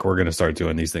go, look, we're going to start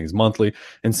doing these things monthly.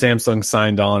 And Samsung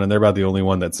signed on, and they're about the only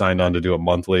one that signed on to do it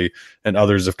monthly. And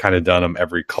others have kind of done them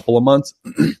every couple of months.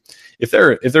 If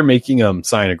they're making them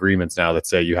sign agreements now that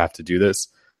say you have to do this,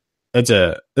 that's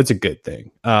a good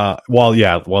thing. While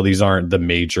these aren't the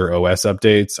major OS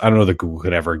updates, I don't know that Google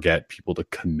could ever get people to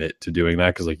commit to doing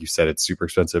that because, like you said, it's super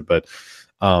expensive. But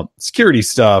security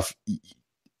stuff,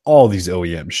 all these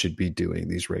OEMs should be doing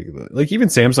these regularly. Like even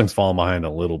Samsung's falling behind a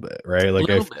little bit, right? Like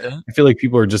I feel like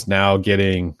people are just now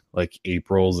getting like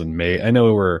April's and May. I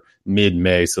know we're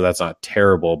mid-May, so that's not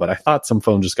terrible. But I thought some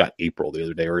phone just got April the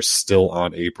other day, or is still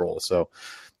on April. So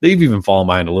they've even fallen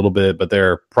behind a little bit, but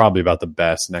they're probably about the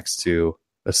best next to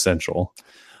Essential.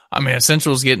 I mean,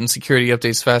 Essential's getting security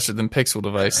updates faster than Pixel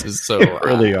devices, so they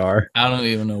really are. I don't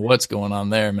even know what's going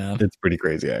on there, man. It's pretty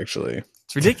crazy, actually.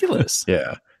 It's ridiculous.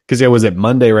 Yeah, because was it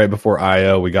Monday right before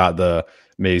I/O? We got the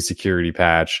May security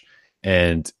patch,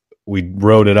 and we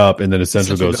wrote it up, and then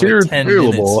Essential goes here, like 10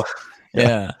 available.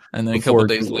 Yeah, and then a couple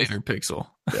days later, Pixel.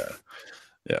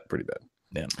 Yeah, pretty bad.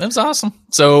 Yeah, that's awesome.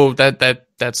 So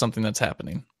that's something that's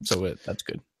happening. So that's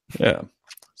good. Yeah.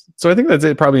 So I think that's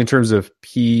it probably in terms of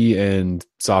P and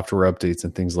software updates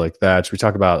and things like that. Should we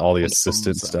talk about all the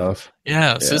assistant stuff?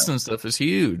 Yeah, assistant stuff is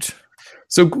huge.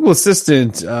 So Google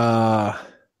Assistant, it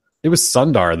was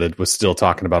Sundar that was still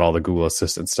talking about all the Google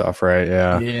Assistant stuff, right?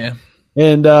 Yeah. Yeah.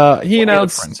 And he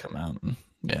announced... come out.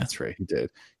 Yeah, that's right. He did.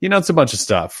 He announced a bunch of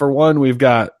stuff. For one, we've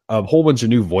got a whole bunch of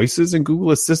new voices in Google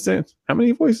Assistant. How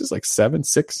many voices? Like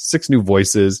six new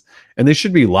voices, and they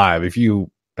should be live. If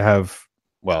you have,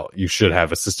 you should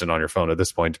have Assistant on your phone at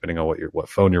this point, depending on what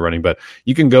phone you're running. But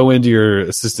you can go into your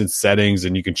Assistant settings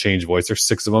and you can change voice. There's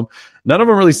 6 of them. None of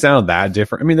them really sound that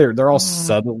different. I mean, they're all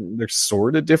subtle. They're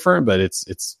sort of different, but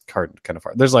it's kind of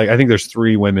far. There's I think there's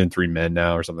 3 women, 3 men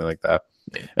now, or something like that.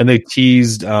 Yeah. And they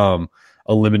teased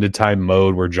a limited time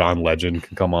mode where John Legend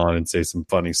can come on and say some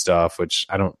funny stuff, which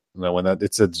I don't know when that,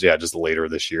 it said, just later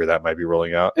this year that might be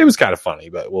rolling out. It was kind of funny,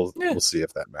 but we'll see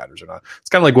if that matters or not. It's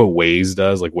kind of like what Waze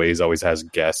does. Like Waze always has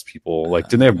guest people. Like,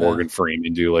 didn't they have Morgan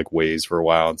Freeman do like Waze for a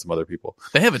while and some other people?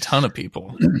 They have a ton of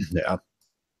people. Yeah.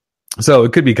 So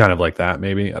it could be kind of like that,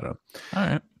 maybe. I don't know. All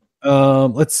right.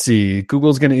 Let's see.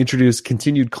 Google's going to introduce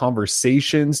continued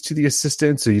conversations to the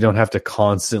assistant, so you don't have to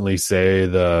constantly say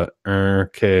the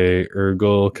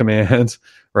ergo command,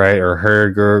 right? Or her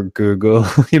Google.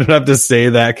 You don't have to say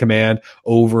that command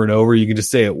over and over. You can just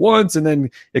say it once, and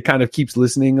then it kind of keeps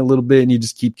listening a little bit, and you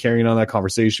just keep carrying on that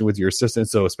conversation with your assistant.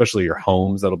 So especially your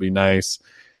homes, that'll be nice.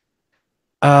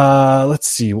 Let's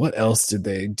see. What else did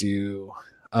they do?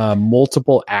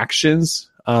 Multiple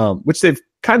actions, which they've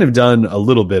kind of done a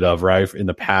little bit of, right? In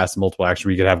the past, multiple action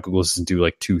where you could have Google Assistant do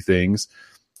like 2 things.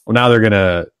 Well, now they're going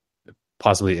to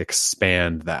possibly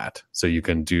expand that. So you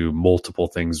can do multiple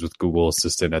things with Google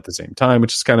Assistant at the same time,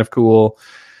 which is kind of cool.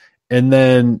 And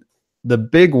then the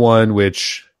big one,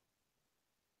 which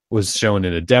was shown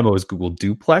in a demo, is Google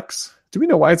Duplex. Do we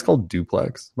know why it's called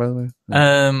Duplex, by the way?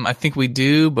 I think we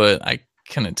do, but I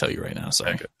couldn't tell you right now.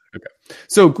 Sorry. Okay.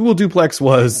 So Google Duplex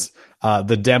was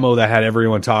the demo that had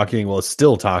everyone talking. Well, it's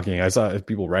still talking. I saw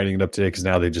people writing it up today because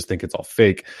now they just think it's all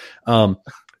fake.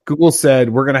 Google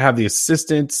said, we're going to have the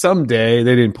assistant someday.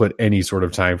 They didn't put any sort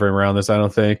of time frame around this, I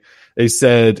don't think. They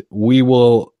said, we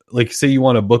will, like, say you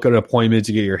want to book an appointment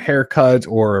to get your hair cut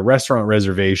or a restaurant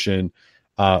reservation.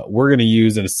 We're going to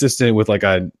use an assistant with like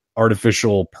an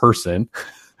artificial person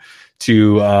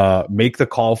to make the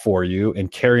call for you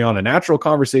and carry on a natural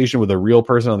conversation with a real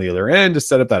person on the other end to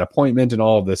set up that appointment and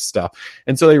all of this stuff.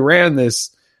 And so they ran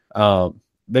this,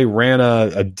 they ran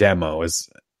a demo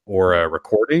or a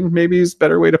recording, maybe is a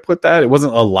better way to put that. It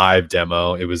wasn't a live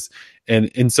demo. It was,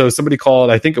 and so somebody called,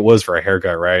 I think it was for a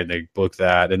haircut, right? And they booked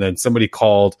that. And then somebody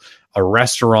called a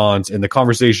restaurant and the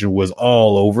conversation was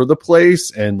all over the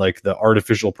place. And like the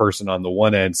artificial person on the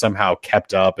one end somehow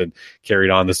kept up and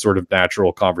carried on this sort of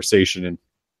natural conversation. And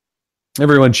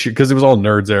everyone cheered because it was all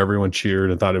nerds there. Everyone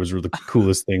cheered and thought it was really the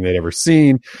coolest thing they'd ever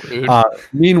seen.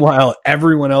 Meanwhile,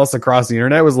 everyone else across the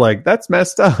internet was like, that's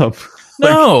messed up.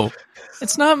 No.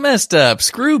 It's not messed up.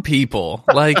 Screw people.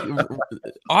 Like,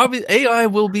 AI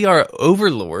will be our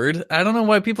overlord. I don't know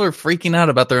why people are freaking out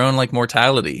about their own like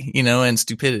mortality, and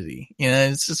stupidity.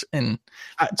 It's just, and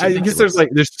I guess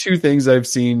there's two things I've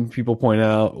seen people point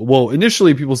out. Well,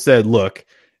 initially people said, look,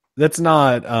 that's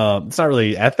not, it's not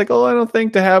really ethical, I don't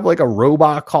think, to have like a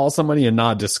robot call somebody and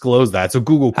not disclose that. So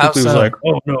Google quickly was like,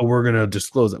 oh no, we're going to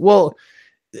disclose it. Well,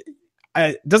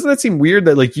 doesn't that seem weird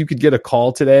that like you could get a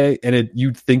call today and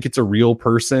you'd think it's a real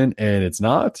person and it's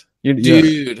not?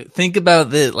 Dude, think about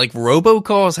this. Like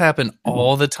robocalls happen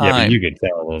all the time. Yeah, but you can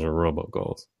tell those are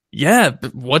robocalls. Yeah,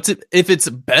 but if it's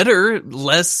better,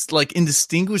 less like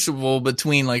indistinguishable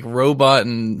between like robot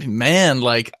and man,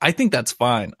 like I think that's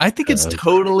fine. I think it's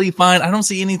totally fine. I don't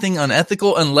see anything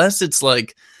unethical unless it's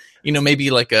like, maybe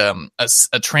like a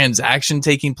transaction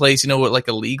taking place, like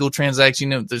a legal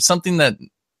transaction, there's something that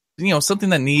something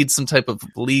that needs some type of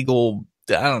legal,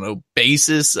 I don't know,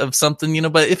 basis of something,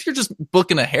 but if you're just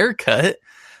booking a haircut,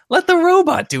 let the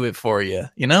robot do it for you.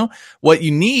 What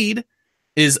you need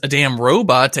is a damn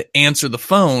robot to answer the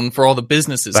phone for all the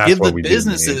businesses. Give the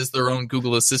businesses their own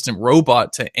Google Assistant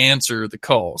robot to answer the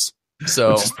calls.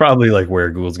 So which is probably like where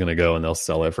Google's going to go and they'll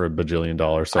sell it for $1 billion.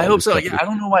 I hope so. Yeah, I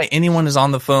don't know why anyone is on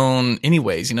the phone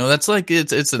anyways. That's like,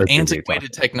 it's an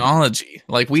antiquated technology.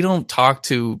 Like we don't talk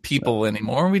to people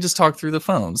anymore. We just talk through the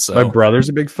phone. So my brother's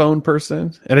a big phone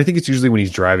person. And I think it's usually when he's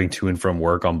driving to and from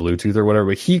work on Bluetooth or whatever,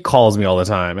 but he calls me all the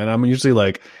time. And I'm usually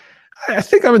like, I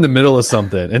think I'm in the middle of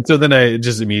something. And so then I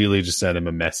just immediately just send him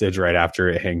a message right after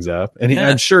it hangs up. And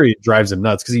I'm sure he drives him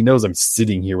nuts because he knows I'm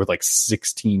sitting here with like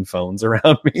 16 phones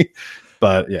around me.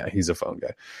 But yeah, he's a phone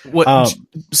guy.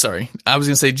 Sorry. I was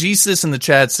going to say, G7 in the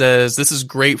chat says, this is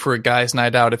great for a guy's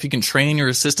night out. If you can train your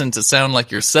assistant to sound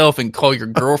like yourself and call your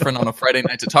girlfriend on a Friday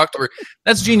night to talk to her,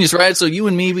 that's genius, right? So you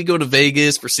and me, we go to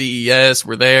Vegas for CES.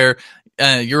 We're there.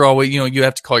 You're always, you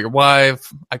have to call your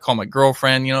wife. I call my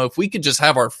girlfriend. If we could just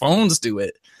have our phones do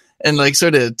it and like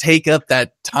sort of take up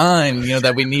that time,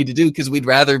 that we need to do because we'd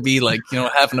rather be like,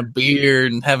 having a beer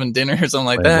and having dinner or something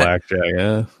like that. Blackjack,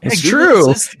 yeah. It's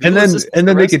true. And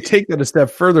then they could take that a step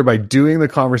further by doing the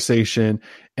conversation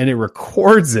and it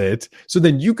records it. So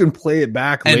then you can play it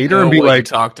back later and be like,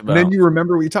 talked about. Then you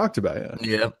remember what you talked about.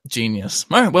 Yeah. Genius.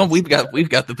 All right. Well, we've got the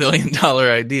 $1 billion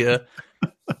idea.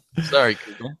 Sorry,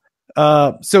 Google.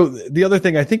 So the other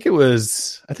thing, I think it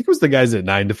was the guys at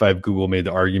 9 to 5 Google made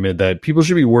the argument that people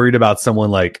should be worried about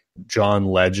someone like John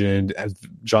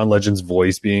Legend's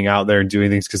voice being out there and doing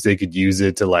things because they could use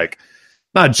it to like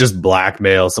not just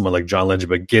blackmail someone like John Legend,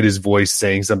 but get his voice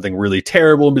saying something really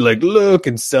terrible and be like, look,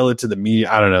 and sell it to the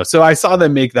media. I don't know. So I saw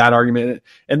them make that argument.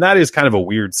 And that is kind of a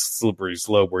weird slippery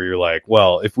slope where you're like,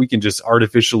 well, if we can just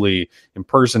artificially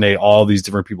impersonate all these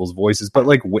different people's voices, but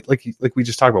like we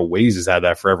just talked about, Waze has had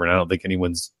that forever. And I don't think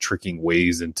anyone's tricking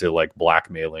Waze into like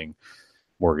blackmailing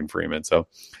Morgan Freeman. So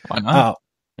why not?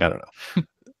 I don't know.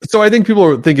 So I think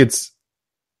people think it's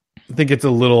a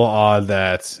little odd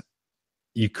that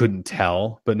you couldn't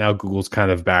tell, but now Google's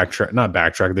kind of not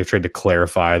backtrack. They've tried to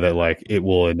clarify that like it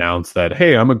will announce that,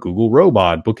 hey, I'm a Google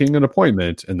robot booking an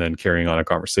appointment and then carrying on a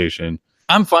conversation.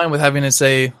 I'm fine with having to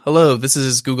say, hello, this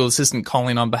is Google Assistant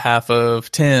calling on behalf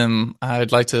of Tim.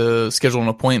 I'd like to schedule an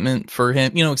appointment for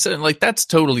him. Like that's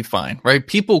totally fine, right?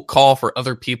 People call for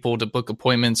other people to book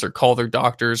appointments or call their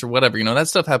doctors or whatever. That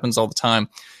stuff happens all the time.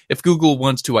 If Google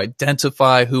wants to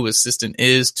identify who Assistant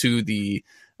is to the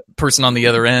person on the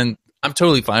other end, I'm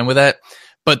totally fine with that,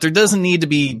 but there doesn't need to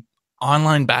be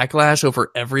online backlash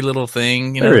over every little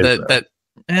thing,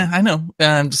 I know.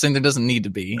 I'm just saying there doesn't need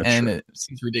to be, and it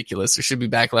seems ridiculous. There should be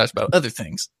backlash about other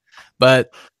things.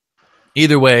 But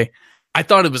either way, I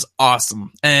thought it was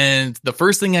awesome. And the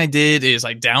first thing I did is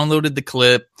I downloaded the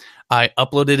clip. I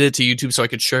uploaded it to YouTube so I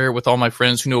could share it with all my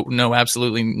friends who know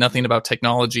absolutely nothing about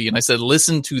technology. And I said,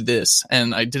 listen to this.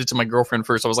 And I did it to my girlfriend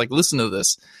first. I was like, listen to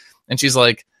this. And she's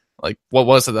like, what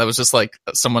was it? That was just like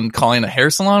someone calling a hair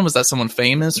salon? Was that someone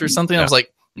famous or something? Yeah. I was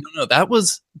like, no, that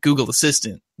was Google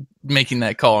Assistant making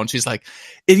that call. And she's like,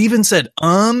 it even said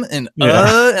and and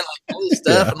like all this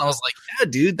stuff. Yeah. And I was like, yeah,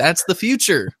 dude, that's the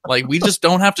future. Like, we just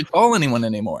don't have to call anyone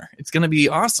anymore. It's going to be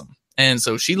awesome. And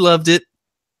so she loved it.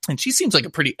 And she seems like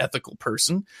a pretty ethical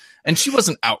person. And she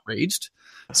wasn't outraged.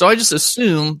 So I just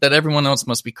assumed that everyone else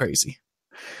must be crazy.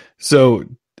 So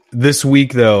this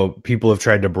week, though, people have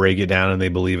tried to break it down and they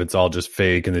believe it's all just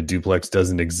fake and the duplex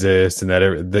doesn't exist and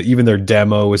that even their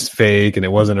demo was fake and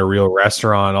it wasn't a real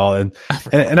restaurant.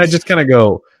 And I just kind of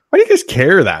go, why do you guys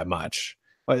care that much?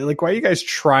 Like, why are you guys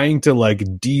trying to like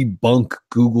debunk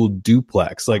Google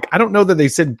Duplex? Like, I don't know that they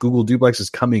said Google Duplex is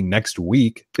coming next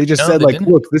week. They just said like,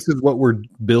 look, this is what we're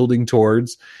building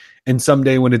towards. And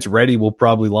someday when it's ready, we'll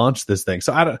probably launch this thing.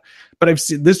 So but I've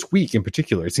seen this week in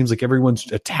particular, it seems like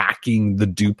everyone's attacking the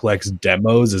duplex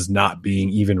demos as not being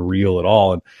even real at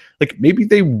all. And like, maybe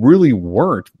they really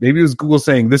weren't. Maybe it was Google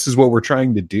saying, this is what we're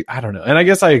trying to do. I don't know. And I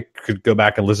guess I could go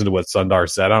back and listen to what Sundar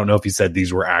said. I don't know if he said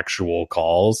these were actual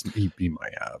calls. He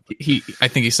might have. I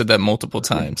think he said that multiple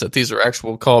times, that these are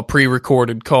actual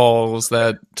pre-recorded calls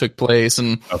that took place.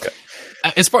 And okay.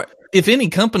 As far, if any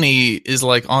company is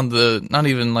like on the, not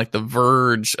even like the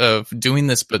verge of doing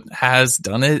this, but has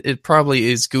done it, it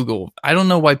probably is Google. I don't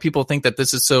know why people think that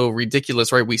this is so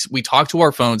ridiculous, right? We talk to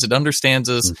our phones. It understands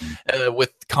us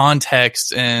with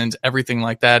context and everything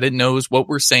like that. It knows what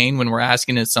we're saying when we're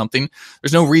asking it something.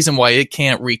 There's no reason why it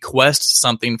can't request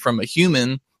something from a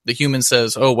human. The human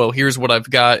says, oh, well, here's what I've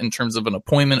got in terms of an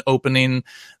appointment opening.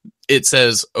 It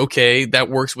says, okay, that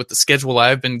works with the schedule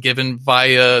I've been given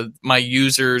via my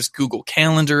user's Google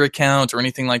Calendar account or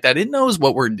anything like that. It knows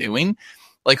what we're doing.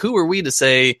 Like, who are we to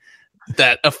say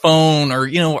that a phone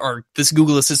or this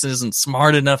Google Assistant isn't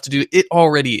smart enough to do? It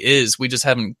already is. We just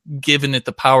haven't given it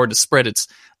the power to spread its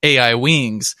AI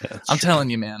wings. Yeah, I'm telling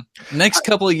you, man, next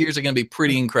couple of years are going to be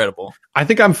pretty incredible. I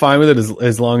think I'm fine with it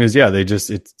as long as,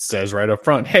 it says right up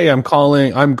front, hey, I'm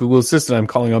Google Assistant. I'm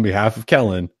calling on behalf of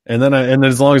Kellen. And then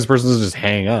as long as the person doesn't just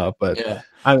hang up, but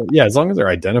as long as they're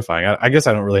identifying, I guess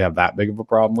I don't really have that big of a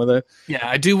problem with it. Yeah,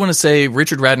 I do want to say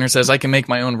Richard Radner says I can make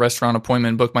my own restaurant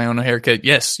appointment, book my own haircut.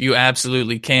 Yes, you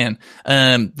absolutely can.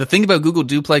 The thing about Google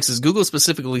Duplex is Google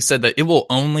specifically said that it will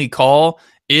only call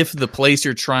if the place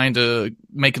you're trying to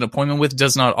make an appointment with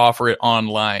does not offer it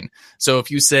online. So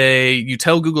if you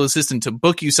tell Google Assistant to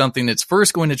book you something, it's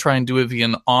first going to try and do it via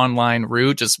an online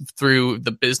route, just through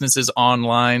the business's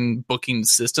online booking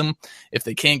system. If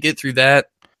they can't get through that,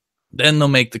 then they'll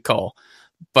make the call.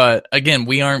 But again,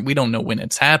 we don't know when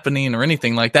it's happening or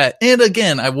anything like that. And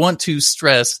again, I want to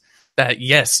stress that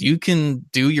yes, you can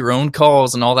do your own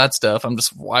calls and all that stuff.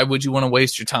 Why would you want to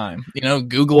waste your time?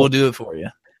 Google will do it for you.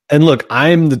 And look,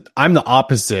 I'm the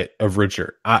opposite of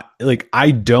Richard.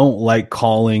 I don't like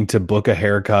calling to book a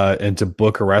haircut and to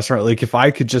book a restaurant. Like, if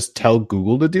I could just tell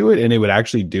Google to do it and it would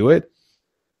actually do it,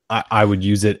 I would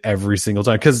use it every single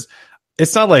time. Because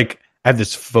it's not like I have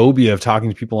this phobia of talking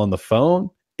to people on the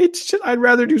phone. It's just, I'd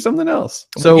rather do something else.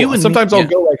 So sometimes I'll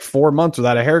go like 4 months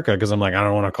without a haircut because I'm like, I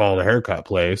don't want to call the haircut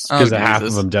place because half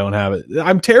of them don't have it.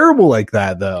 I'm terrible like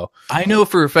that, though. I know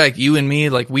for a fact you and me,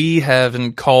 like, we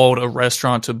haven't called a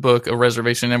restaurant to book a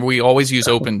reservation, and we always use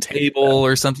Open Table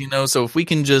or something, So if we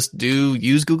can just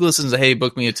use Google Assistant, hey,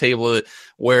 book me a table at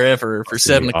wherever for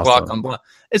 7 o'clock on blah,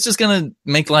 it's just gonna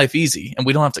make life easy, and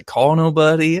we don't have to call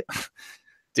nobody,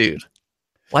 dude.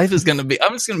 Life is going to be,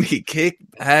 I'm just going to be kick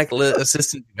back,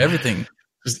 assistant, everything.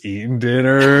 Just eating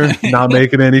dinner, not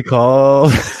making any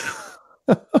calls.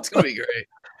 It's going to be great.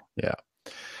 Yeah.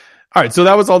 All right. So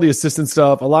that was all the assistant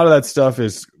stuff. A lot of that stuff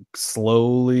is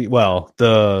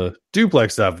the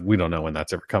duplex stuff, we don't know when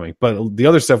that's ever coming. But the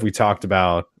other stuff we talked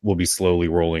about will be slowly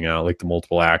rolling out, like the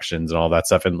multiple actions and all that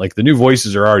stuff. And like the new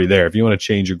voices are already there. If you want to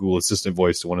change your Google Assistant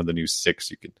voice to one of the new 6,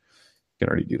 you can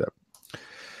already do that.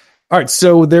 All right,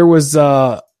 so there was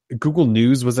Google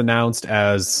News was announced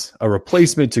as a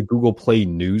replacement to Google Play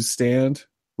Newsstand,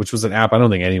 which was an app I don't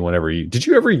think anyone ever used. Did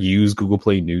you ever use Google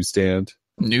Play Newsstand?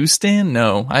 Newsstand?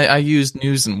 No, I used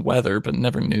News and Weather, but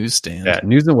never Newsstand. Yeah,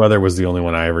 News and Weather was the only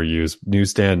one I ever used.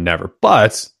 Newsstand, never.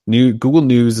 But Google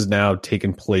News is now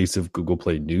taken place of Google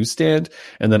Play Newsstand,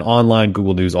 and then online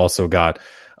Google News also got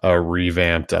a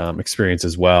revamped experience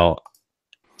as well.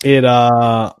 It's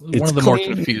one of the more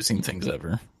confusing things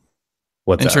ever.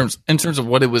 What's in terms of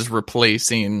what it was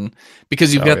replacing,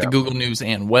 because you've got the Google News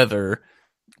and weather,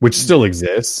 which still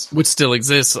exists,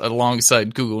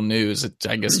 alongside Google News. It,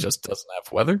 I guess, just doesn't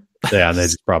have weather. Yeah, and they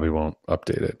just probably won't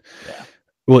update it. Yeah.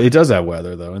 Well, it does have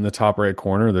weather though. In the top right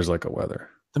corner, there's like a weather.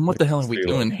 Then what the hell are we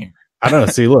doing here? I don't know.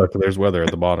 See, look, there's weather at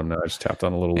the bottom now. I just tapped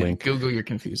on a little link. Google, you're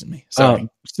confusing me. Sorry.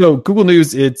 So Google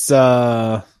News, it's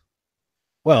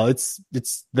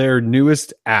it's their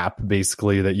newest app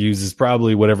basically that uses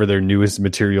probably whatever their newest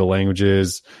material language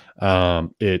is.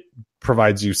 It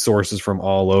provides you sources from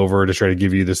all over to try to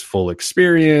give you this full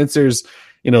experience. There's,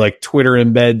 like Twitter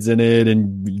embeds in it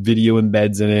and video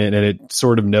embeds in it, and it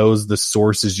sort of knows the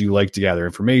sources you like to gather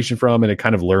information from, and it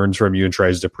kind of learns from you and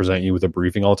tries to present you with a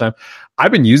briefing all the time.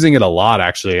 I've been using it a lot,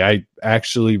 actually. I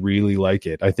actually really like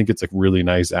it. I think it's a really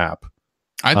nice app.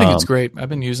 I think it's great. I've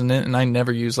been using it, and I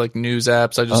never use like news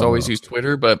apps. I just always use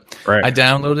Twitter, but I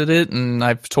downloaded it and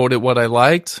I've told it what I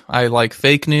liked. I like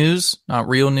fake news, not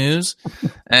real news.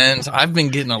 And I've been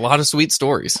getting a lot of sweet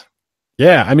stories.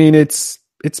 Yeah. I mean, it's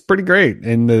pretty great.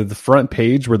 And the front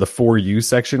page where the For You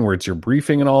section, where it's your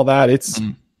briefing and all that, it's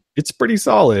pretty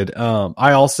solid.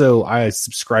 I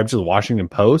subscribe to the Washington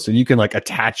Post, and you can like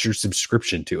attach your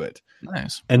subscription to it.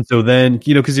 Nice. And so then,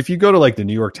 because if you go to like the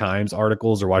New York Times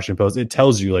articles or Washington Post, it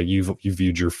tells you like you've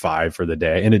viewed your 5 for the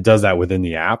day, and it does that within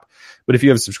the app. But if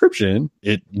you have a subscription,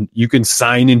 you can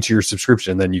sign into your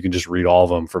subscription, then you can just read all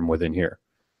of them from within here,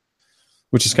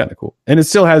 which is kind of cool. And it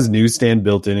still has newsstand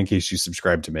built in case you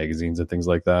subscribe to magazines and things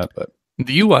like that. But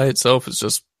the UI itself is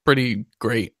just pretty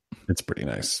great. It's pretty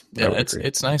nice. Yeah,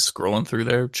 it's nice scrolling through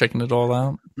there, checking it all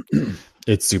out.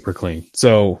 It's super clean.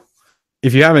 So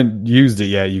if you haven't used it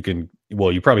yet, you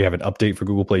probably have an update for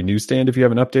Google Play Newsstand if you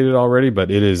haven't updated already,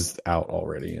 but it is out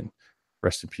already. And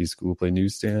rest in peace, Google Play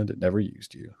Newsstand. It never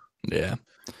used you. Yeah.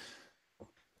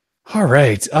 All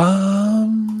right.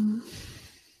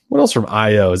 What else from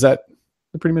I/O? Is that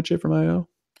pretty much it from I/O?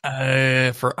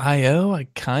 For I/O, I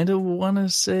kind of want to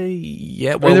say,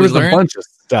 yeah. Well, there was a bunch of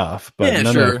stuff, but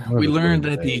yeah, sure. We learned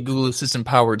that the Google Assistant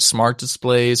powered smart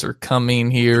displays are coming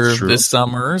here this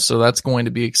summer, so that's going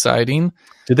to be exciting.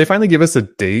 Did they finally give us a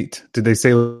date? Did they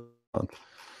say? I'm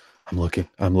looking.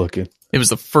 It was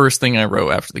the first thing I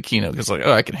wrote after the keynote because,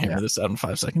 I can hammer this out in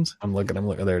 5 seconds. I'm looking.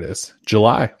 There it is.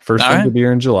 July. First one to be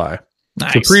here in July.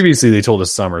 Nice. So previously they told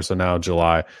us summer, so now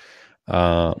July.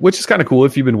 Which is kind of cool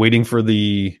if you've been waiting for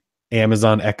the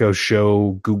Amazon Echo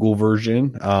Show Google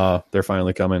version. They're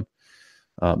finally coming.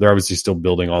 They're obviously still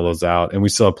building all those out, and we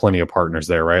still have plenty of partners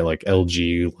there, right? Like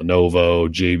LG, Lenovo,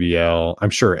 JBL. I'm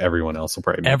sure everyone else will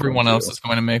probably. Everyone else is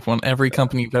going to make one. Every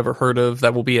company you've ever heard of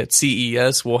that will be at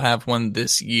CES will have one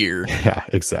this year. Yeah,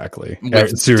 exactly.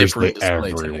 Seriously,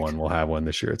 everyone will have one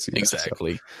this year at CES.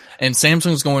 Exactly. So. And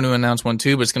Samsung's going to announce one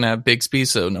too, but it's going to have Bixby,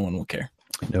 so no one will care.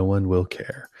 No one will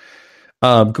care.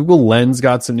 Google Lens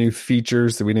got some new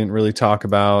features that we didn't really talk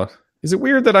about. Is it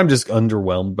weird that I'm just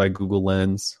underwhelmed by Google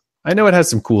Lens? I know it has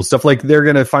some cool stuff. Like they're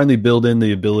going to finally build in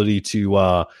the ability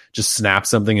to just snap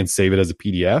something and save it as a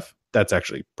PDF. That's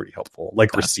actually pretty helpful.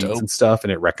 Like that's receipts and stuff,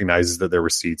 and it recognizes that they're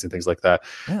receipts and things like that.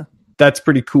 Yeah. That's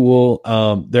pretty cool.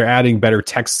 They're adding better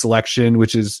text selection,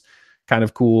 which is kind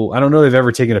of cool. I don't know if they've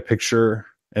ever taken a picture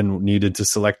and needed to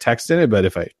select text in it, but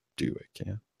if I do, I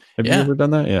can. Have you ever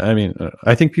done that? Yeah, I mean,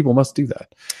 I think people must do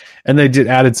that. And they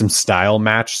added some style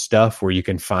match stuff where you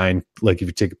can find, like, if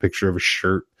you take a picture of a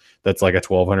shirt that's like a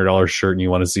 $1,200 shirt and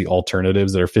you want to see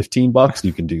alternatives that are $15,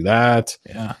 you can do that.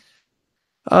 Yeah.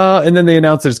 And then they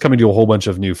announced that it's coming to a whole bunch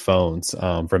of new phones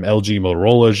from LG,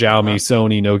 Motorola, Xiaomi,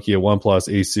 Sony, Nokia, OnePlus,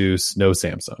 Asus, no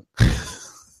Samsung.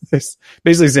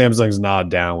 Basically, Samsung's not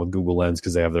down with Google Lens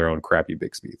because they have their own crappy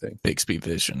Bixby thing. Bixby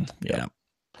Vision. Yeah.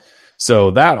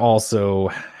 So that also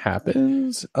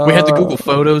happens. We had the Google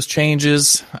Photos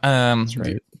changes,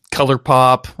 color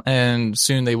pop, and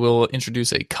soon they will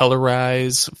introduce a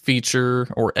colorize feature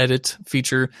or edit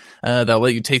feature that'll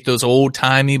let you take those old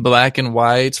timey black and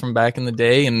whites from back in the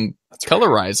day and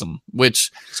colorize them, which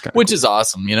is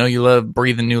awesome. You know, you love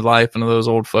breathing new life into those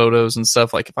old photos and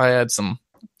stuff. Like if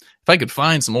I could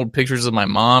find some old pictures of my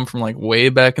mom from like way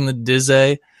back in the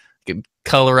day, I could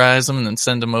colorize them and then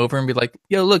send them over and be like,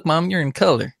 yo, look, Mom, you're in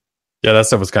color. Yeah, that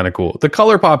stuff was kind of cool. The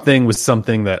color pop thing was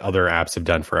something that other apps have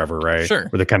done forever, right? Sure.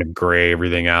 Where they kind of gray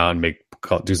everything out and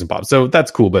do some pop. So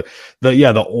that's cool. But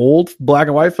the old black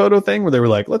and white photo thing where they were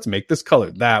like, let's make this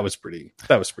color. That was pretty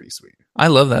sweet. I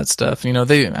love that stuff. You know,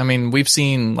 we've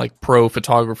seen like pro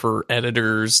photographer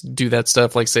editors do that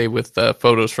stuff, like say with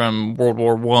photos from World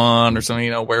War I or something,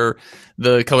 you know, where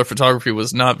the color photography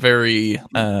was not very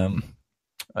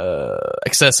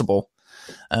accessible,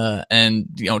 and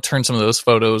you know, turn some of those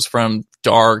photos from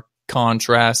dark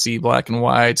contrasty black and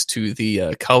whites to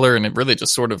the color, and it really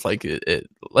just sort of like it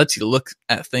lets you look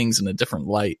at things in a different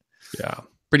light. Yeah,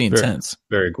 pretty intense.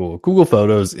 Very cool. Google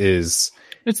Photos is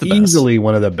it's easily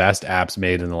one of the best apps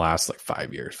made in the last like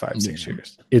 6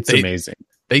 years. It's amazing.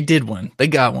 They did one. They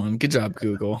got one. Good job,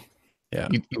 Google. Yeah,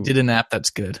 you did an app that's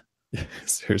good.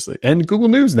 Seriously. And Google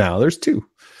News now. There's 2.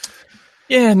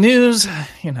 Yeah, news,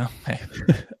 hey.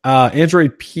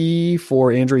 Android P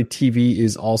for Android TV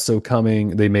is also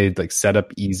coming. They made like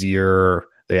setup easier.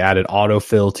 They added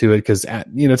autofill to it because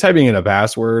typing in a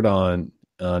password on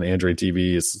Android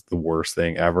TV is the worst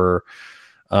thing ever.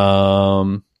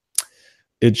 It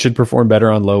should perform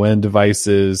better on low end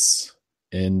devices,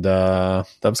 and that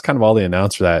was kind of all they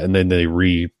announced for that. And then they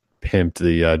re-pimped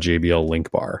the JBL Link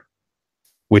Bar,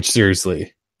 which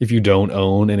seriously, if you don't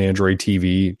own an Android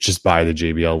TV, just buy the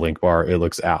JBL Link Bar. It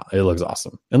looks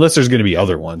awesome. Unless there's going to be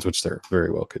other ones, which there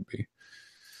very well could be.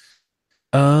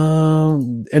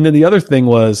 And then the other thing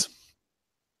was,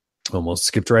 almost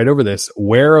skipped right over this.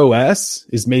 Wear OS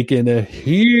is making a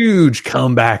huge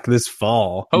comeback this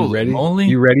fall. Oh, ready? Moly?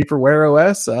 You ready for Wear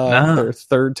OS?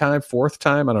 Third time, fourth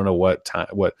time? I don't know what time.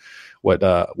 What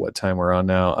time we're on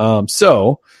now.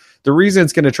 So the reason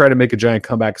it's going to try to make a giant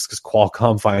comeback is because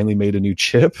Qualcomm finally made a new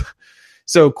chip.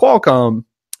 So Qualcomm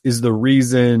is the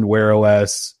reason Wear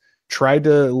OS tried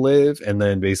to live and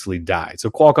then basically died. So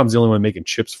Qualcomm's the only one making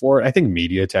chips for it. I think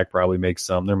MediaTek probably makes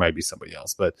some. There might be somebody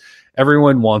else, but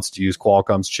everyone wants to use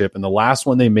Qualcomm's chip. And the last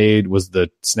one they made was the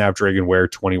Snapdragon Wear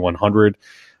 2100.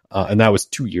 And that was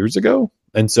 2 years ago.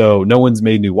 And so no one's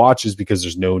made new watches because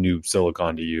there's no new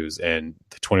silicon to use. And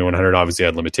the 2100 obviously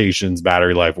had limitations,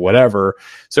 battery life, whatever.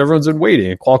 So everyone's been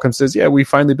waiting. And Qualcomm says, yeah, we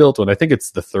finally built one. I think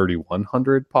it's the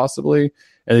 3100 possibly.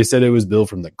 And they said it was built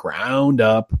from the ground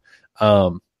up.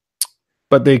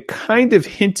 But they kind of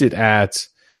hinted at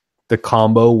the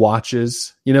combo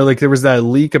watches. Like there was that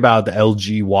leak about the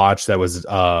LG watch that was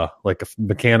like a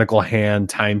mechanical hand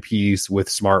timepiece with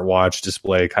smartwatch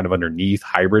display kind of underneath,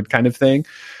 hybrid kind of thing.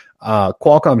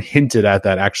 Qualcomm hinted at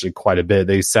that actually quite a bit.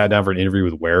 They sat down for an interview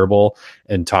with Wearable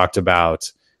and talked about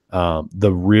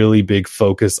the really big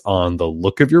focus on the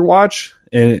look of your watch.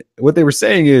 And what they were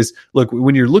saying is, look,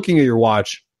 when you're looking at your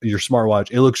watch, your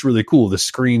smartwatch, it looks really cool. The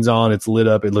screen's on, it's lit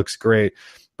up, it looks great.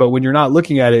 But when you're not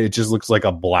looking at it, it just looks like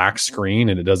a black screen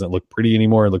and it doesn't look pretty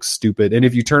anymore. It looks stupid. And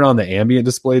if you turn on the ambient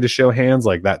display to show hands,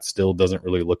 like that still doesn't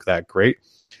really look that great.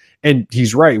 And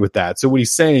he's right with that. So what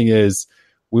he's saying is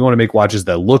we want to make watches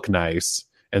that look nice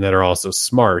and that are also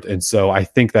smart. And so I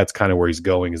think that's kind of where he's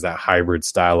going, is that hybrid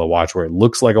style of watch where it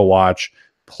looks like a watch,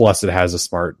 plus it has a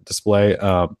smart display.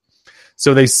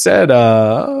 So they said,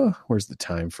 where's the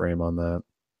time frame on that?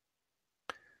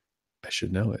 I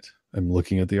should know it. I'm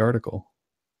looking at the article.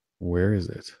 Where is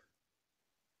it?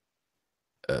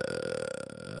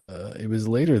 It was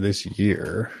later this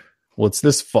year. Well, it's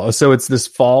this fall. So it's this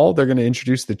fall. They're going to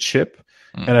introduce the chip.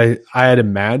 And I had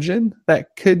imagined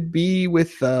that could be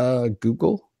with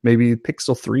Google. Maybe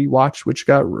Pixel 3 watch, which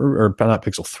got, or not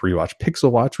Pixel 3 watch,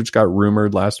 Pixel watch, which got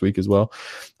rumored last week as well.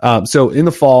 So in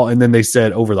the fall, and then they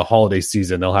said over the holiday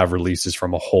season, they'll have releases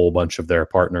from a whole bunch of their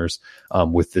partners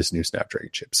with this new Snapdragon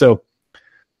chip. So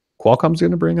Qualcomm's going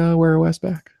to bring Wear OS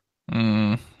back.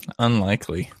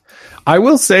 Unlikely. I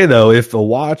will say though, if a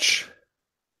watch,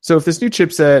 so if this new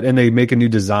chipset and they make a new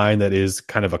design that is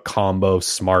kind of a combo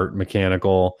smart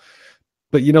mechanical,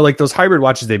 but like those hybrid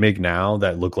watches they make now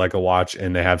that look like a watch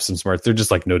and they have some smarts, they're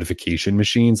just like notification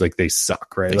machines. Like they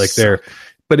suck, right?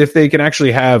 But if they can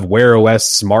actually have Wear OS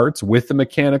smarts with the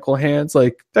mechanical hands,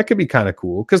 like that could be kind of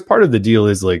cool. Because part of the deal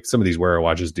is like some of these Wear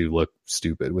watches do look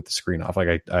stupid with the screen off.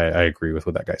 Like I agree with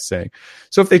what that guy's saying.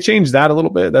 So if they change that a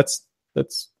little bit, that's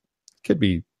could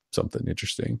be something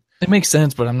interesting. It makes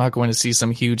sense, but I'm not going to see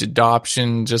some huge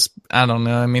adoption. Just I don't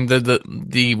know. I mean,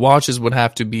 the watches would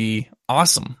have to be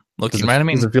awesome looking, right? I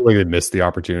mean, does it feel like they missed the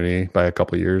opportunity by a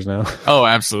couple of years now? Oh,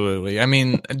 absolutely. I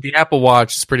mean, the Apple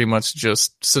Watch is pretty much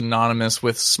just synonymous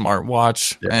with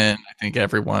smartwatch, and I think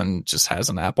everyone just has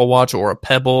an Apple Watch or a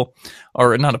Pebble,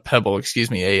 or not a Pebble,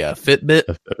 excuse me, a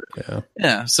Fitbit.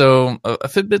 Yeah. So a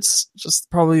Fitbit's just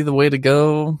probably the way to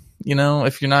go.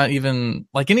 If you're not even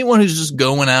like anyone who's just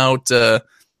going out.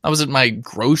 I was at my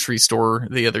grocery store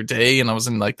the other day, and I was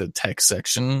in like the tech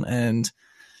section, and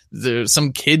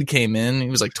some kid came in.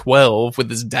 He was like 12 with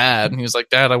his dad, and he was like,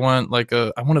 "Dad, I want a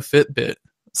Fitbit."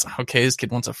 It's like, okay, this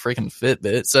kid wants a freaking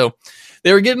Fitbit. So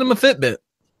they were getting him a Fitbit.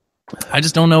 I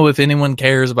just don't know if anyone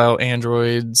cares about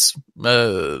Android's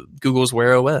Google's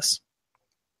Wear OS.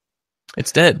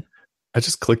 It's dead. I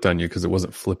just clicked on you because it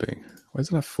wasn't flipping. Why is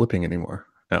it not flipping anymore?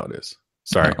 Now it is.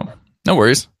 Sorry. No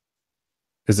worries.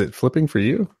 Is it flipping for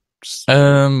you? Just,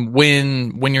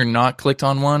 when you're not clicked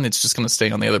on one, it's just going to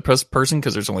stay on the other person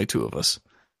because there's only two of us.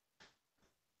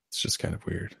 It's just kind of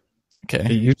weird. Okay.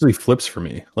 It usually flips for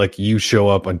me. Like you show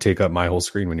up and take up my whole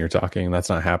screen when you're talking. And that's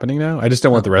not happening now. I just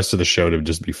don't want the rest of the show to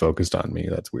just be focused on me.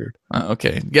 That's weird.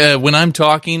 Okay. Yeah. When I'm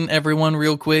talking, everyone,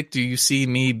 real quick, do you see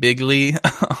me bigly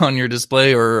on your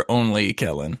display or only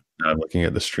Kellen? I'm looking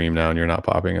at the stream now and you're not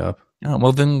popping up. Oh,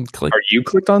 well then click. Are you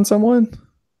clicked on someone?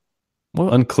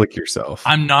 Well, unclick yourself.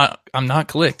 I'm not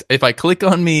clicked. If I click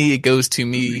on me, it goes to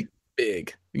me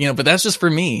big. But that's just for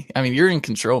me. I mean, you're in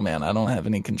control, man. I don't have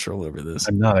any control over this.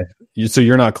 I'm not. So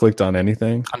you're not clicked on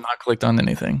anything? I'm not clicked on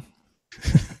anything.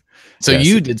 So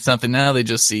you did something. Now they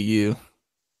just see you.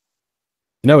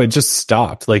 No, it just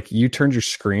stopped. Like you turned your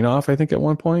screen off, I think, at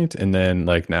one point, and then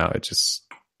like now it just.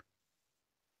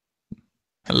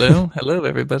 Hello,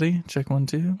 everybody. Check 1,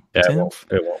 2. Yeah, it won't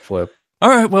flip. All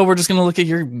right. Well, we're just gonna look at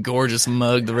your gorgeous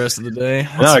mug the rest of the day.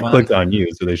 Now I clicked on you,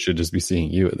 so they should just be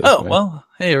seeing you at this point. Well,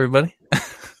 hey everybody.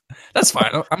 That's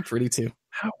fine. I'm pretty too.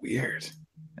 How weird.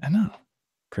 I know.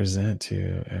 Present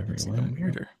to everyone. It's even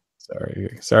weirder.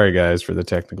 Sorry, guys, for the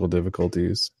technical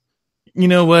difficulties. You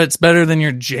know what? It's better than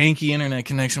your janky internet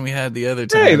connection we had the other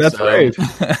time. Hey, that's right.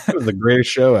 That was the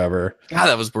greatest show ever. God,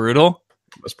 that was brutal.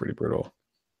 It was pretty brutal.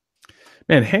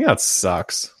 Man, Hangout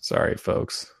sucks. Sorry,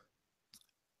 folks.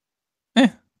 All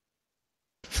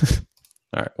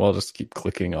right. Well, I'll just keep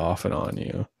clicking off and on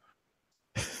you.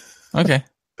 Okay.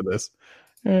 For this.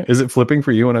 Is it flipping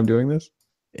for you when I'm doing this?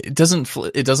 It doesn't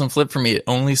flip for me. It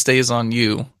only stays on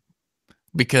you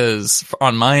because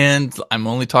on my end, I'm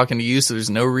only talking to you. So there's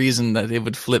no reason that it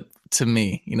would flip to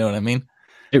me. You know what I mean?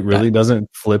 It really doesn't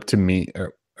flip to me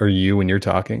or you when you're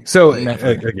talking. So again,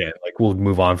 like we'll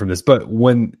move on from this, but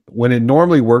when it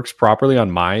normally works properly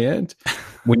on my end,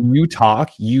 when you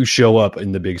talk, you show up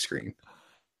in the big screen.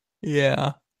 Yeah.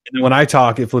 And then when I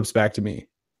talk, it flips back to me.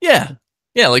 Yeah.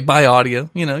 Yeah, like by audio,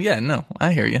 yeah, no,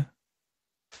 I hear you.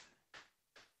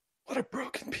 What a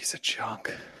broken piece of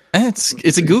junk.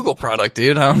 It's a Google product,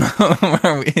 dude. I don't know.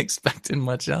 Are we expecting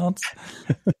much else?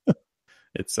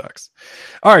 It sucks.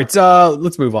 All right,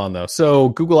 let's move on though. So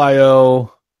Google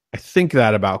I/O, I think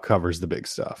that about covers the big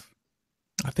stuff.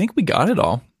 I think we got it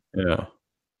all. Yeah.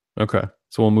 Okay.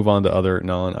 So we'll move on to other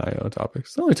non-I/O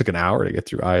topics. It only took an hour to get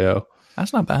through I/O.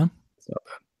 That's not bad. It's not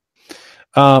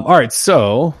bad. All right,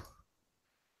 so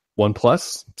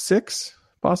OnePlus 6,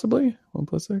 possibly?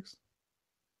 OnePlus 6?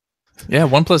 Yeah,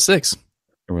 OnePlus 6.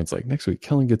 Everyone's like, next week,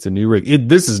 Kellen gets a new rig.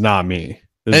 This is not me.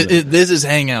 This is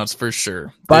Hangouts for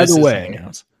sure. By the way,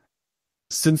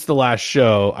 since the last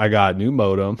show, I got new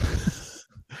modem,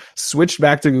 switched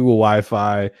back to Google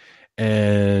Wi-Fi,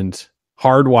 and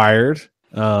hardwired.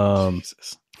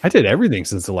 I did everything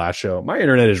since the last show. My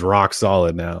internet is rock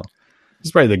solid now. This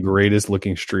is probably the greatest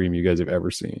looking stream you guys have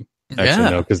ever seen.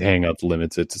 Actually, no, because Hangouts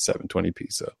limits it to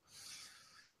 720p. So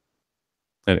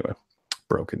anyway,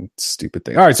 broken, stupid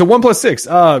thing. All right, so OnePlus 6.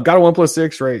 Got a OnePlus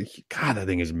 6, right? God, that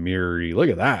thing is mirrory. Look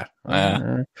at that.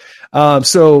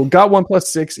 So got OnePlus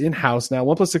 6 in-house now.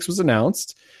 OnePlus 6 was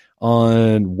announced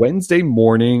on Wednesday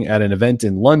morning at an event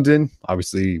in London.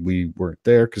 Obviously, we weren't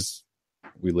there because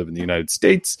we live in the United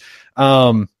States.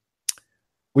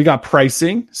 We got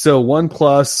pricing. So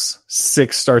OnePlus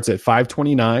 6 starts at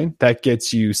 $529. That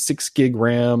gets you 6 gig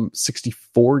RAM,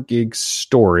 64 gig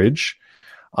storage.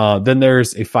 Then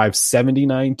there's a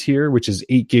 $579 tier, which is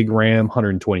 8 gig RAM,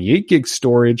 128 gig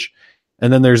storage.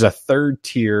 And then there's a third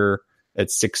tier at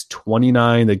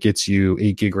 $629 that gets you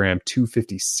 8 gig RAM,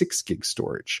 256 gig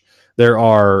storage. There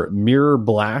are Mirror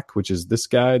Black, which is this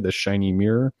guy, the shiny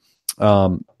mirror.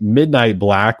 Midnight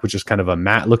Black, which is kind of a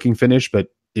matte looking finish, but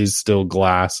is still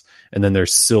glass. And then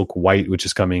there's Silk White, which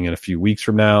is coming in a few weeks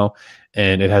from now.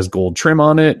 And it has gold trim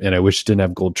on it. And I wish it didn't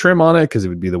have gold trim on it because it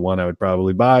would be the one I would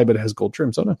probably buy, but it has gold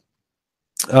trim. So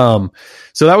no.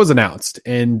 So that was announced.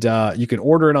 And you can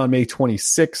order it on May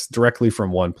 26th directly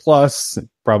from OnePlus. It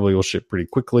probably will ship pretty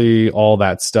quickly, all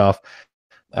that stuff.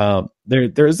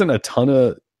 There isn't a ton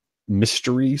of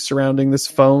mystery surrounding this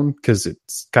phone because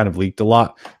it's kind of leaked a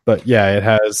lot. But yeah, it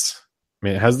has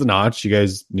the notch. You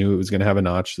guys knew it was going to have a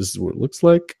notch. This is what it looks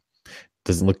like.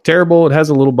 Doesn't look terrible. It has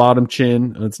a little bottom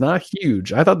chin. It's not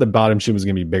huge. I thought the bottom chin was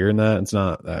going to be bigger than that. It's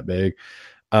not that big.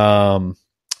 Runs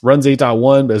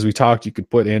 8.1, but as we talked, you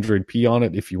could put Android P on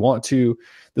it if you want to.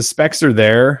 The specs are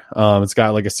there. It's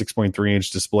got like a 6.3 inch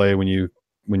display when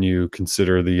you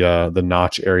consider the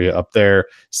notch area up there.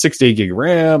 6 to 8 gig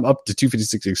RAM, up to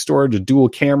 256 gig storage, a dual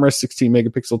camera, 16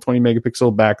 megapixel, 20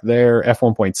 megapixel back there,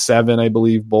 f1.7, I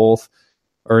believe both.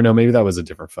 Or no, maybe that was a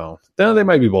different phone. No, they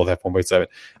might be both f1.7.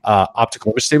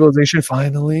 Optical image stabilization,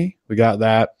 finally. We got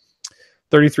that.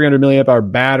 3,300 milliamp hour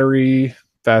battery,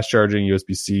 fast charging,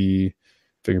 USB-C,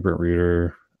 fingerprint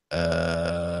reader.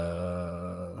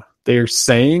 They're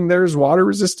saying there's water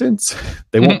resistance.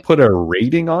 They won't put a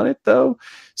rating on it though.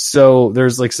 So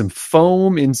there's like some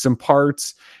foam in some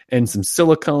parts and some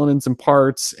silicone in some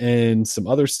parts and some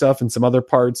other stuff in some other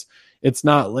parts. It's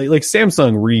not like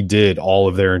Samsung redid all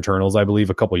of their internals, I believe,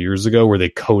 a couple years ago, where they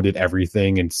coated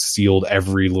everything and sealed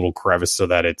every little crevice so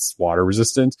that it's water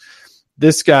resistant.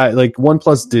 This guy, like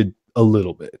OnePlus, did a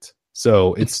little bit.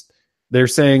 So they're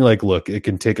saying like, look, it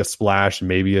can take a splash,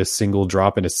 maybe a single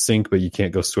drop in a sink, but you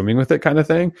can't go swimming with it, kind of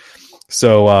thing.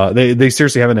 So they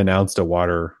seriously haven't announced a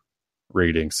water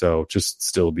rating. So just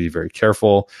still be very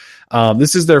careful.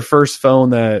 This is their first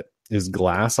phone that is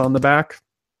glass on the back,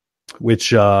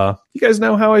 which you guys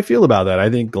know how I feel about that. I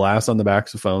think glass on the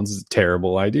backs of phones is a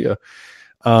terrible idea.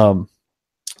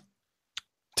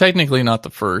 Technically not the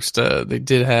first. They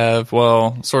did have,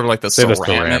 sort of like the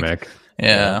ceramic.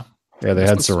 Yeah. Yeah, they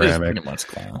had ceramic.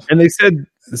 And they said,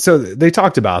 so they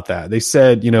talked about that. They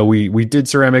said, we did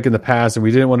ceramic in the past and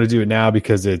we didn't want to do it now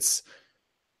because it's,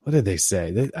 what did they say?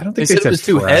 I don't think they said it was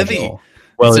too heavy.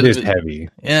 Well, it is heavy.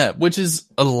 Yeah, which is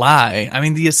a lie. I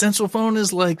mean, the Essential phone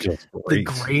is like the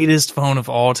greatest phone of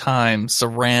all time.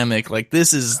 Ceramic. Like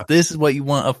this is what you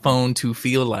want a phone to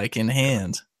feel like in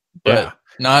hand. But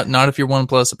not if you're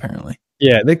OnePlus, apparently.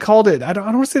 Yeah, they called it, I don't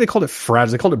want to say they called it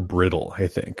fragile. They called it brittle, I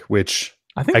think, which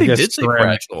I think they did say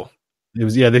fragile. It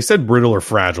was, they said brittle or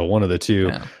fragile, one of the two.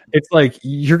 Yeah. It's like,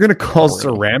 you're going to call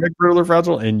ceramic brittle or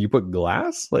fragile and you put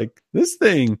glass? Like this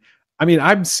thing, I mean,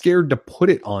 I'm scared to put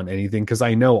it on anything because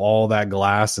I know all that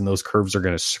glass and those curves are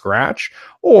going to scratch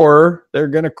or they're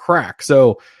going to crack.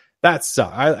 So that's,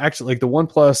 I actually like the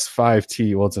OnePlus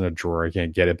 5T. Well, it's in a drawer. I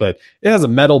can't get it, but it has a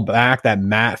metal back, that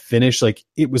matte finish. Like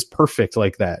it was perfect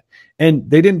like that. And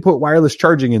they didn't put wireless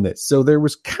charging in this. So there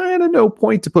was kind of no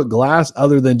point to put glass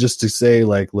other than just to say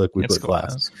like, look, we put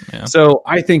glass. Yeah. So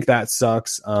I think that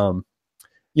sucks.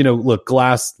 Look,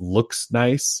 glass looks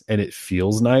nice and it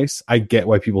feels nice. I get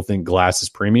why people think glass is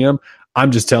premium. I'm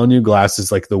just telling you, glass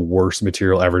is like the worst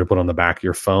material ever to put on the back of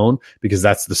your phone because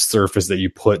that's the surface that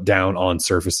you put down on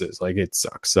surfaces. Like it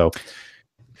sucks. So,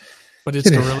 but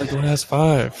it's Gorilla Glass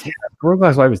 5. Yeah, Gorilla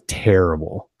Glass 5 is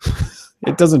terrible.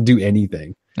 It doesn't do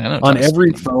anything. On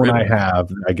every phone I have,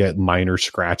 I get minor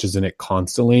scratches in it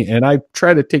constantly, and I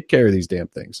try to take care of these damn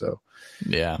things. So,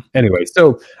 yeah. Anyway,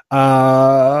 so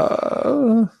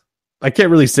I can't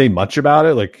really say much about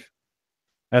it. Like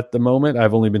at the moment,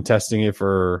 I've only been testing it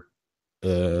for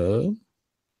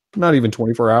not even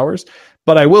 24 hours,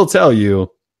 but I will tell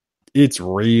you, it's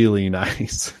really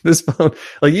nice. This phone,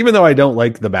 like even though I don't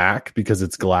like the back because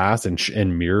it's glass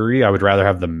and mirrory, I would rather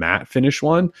have the matte finish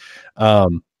one.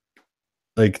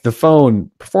 Like the phone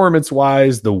performance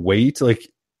wise, the weight, like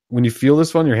when you feel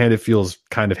this phone in your hand, it feels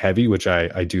kind of heavy, which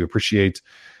I do appreciate.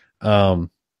 But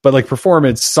like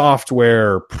performance,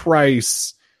 software,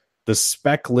 price, the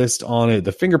spec list on it,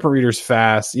 the fingerprint reader's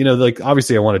fast. Like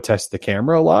obviously I want to test the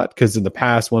camera a lot because in the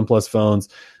past OnePlus phones,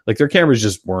 like their cameras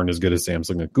just weren't as good as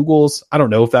Samsung and Google's. I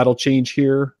don't know if that'll change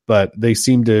here, but they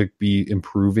seem to be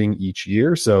improving each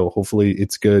year. So hopefully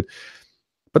it's good.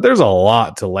 But there's a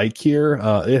lot to like here.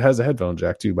 It has a headphone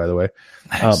jack too, by the way.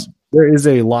 Nice. There is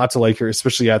a lot to like here,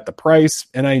 especially at the price.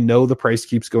 And I know the price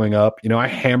keeps going up. I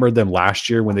hammered them last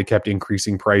year when they kept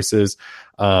increasing prices.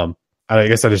 I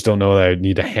guess I just don't know that I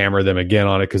need to hammer them again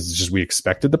on it because it's just we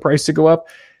expected the price to go up.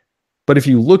 But if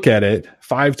you look at it,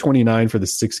 $529 for the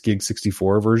 6 gig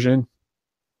 64 version,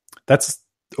 that's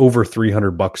over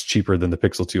 $300 cheaper than the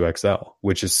Pixel 2 XL,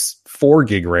 which is 4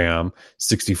 gig RAM,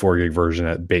 64 gig version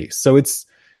at base. So it's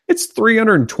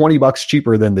 $320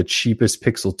 cheaper than the cheapest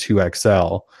Pixel 2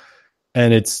 XL.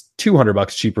 And it's $200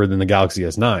 cheaper than the Galaxy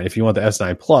S9. If you want the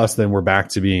S9 Plus, then we're back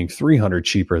to being $300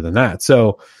 cheaper than that.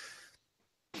 So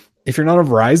if you're not a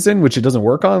Verizon, which it doesn't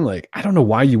work on, like, I don't know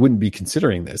why you wouldn't be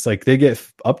considering this. Like they get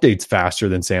updates faster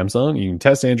than Samsung. You can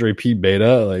test Android P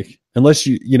beta, like unless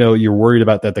you're worried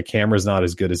about that the camera's not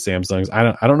as good as Samsung's.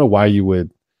 I don't know why you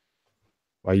would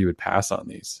pass on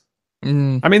these. I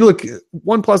mean, look,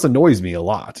 OnePlus annoys me a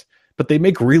lot, but they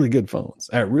make really good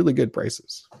phones at really good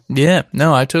prices. Yeah,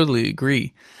 no, I totally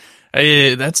agree.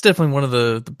 That's definitely one of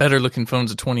the better looking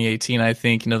phones of 2018. I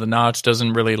think, the notch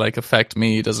doesn't really like affect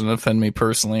me. It doesn't offend me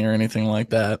personally or anything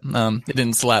like that. It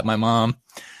didn't slap my mom,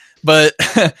 but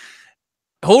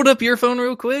hold up your phone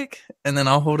real quick and then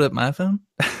I'll hold up my phone.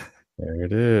 There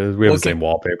it is. We have the same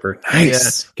wallpaper.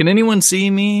 Nice. Yeah. Can anyone see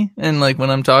me and like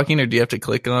when I'm talking, or do you have to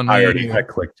click on me? I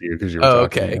clicked you because you were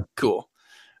talking. Okay, cool.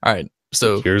 All right.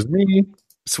 So here's me.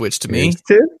 Switch to me.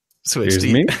 Tim. Switch here's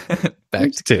to me.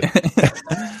 Back to Tim.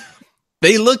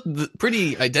 They look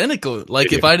pretty identical.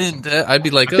 Like if I didn't, I'd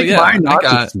be like, I think my notch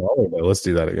I is smaller though. Let's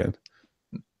do that again.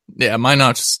 Yeah, my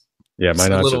notch. Yeah, my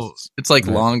notch it's like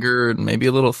longer and maybe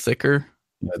a little thicker.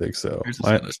 I think so. Yours is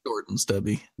kind of short and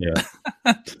stubby. Yeah.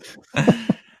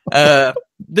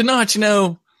 The notch,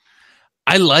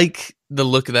 I like the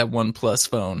look of that OnePlus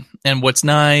phone. And what's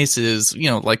nice is,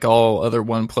 like all other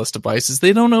OnePlus devices,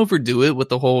 they don't overdo it with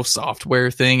the whole software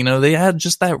thing. They add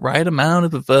just that right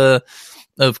amount of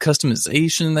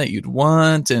customization that you'd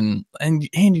want, and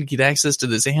you get access to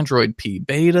this Android P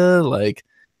beta. Like,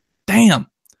 damn.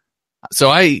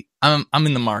 So I'm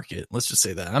in the market. Let's just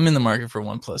say that I'm in the market for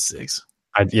OnePlus 6.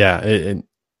 And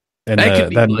that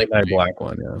midnight black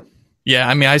one. Yeah,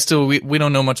 I mean, we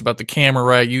don't know much about the camera,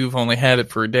 right? You've only had it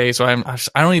for a day, so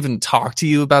I don't even talk to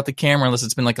you about the camera unless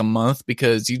it's been like a month,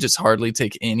 because you just hardly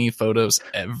take any photos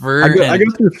ever. I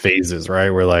go through phases, right?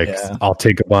 Where I'll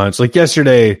take a bunch. Like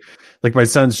yesterday, like my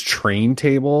son's train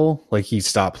table, like he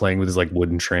stopped playing with his like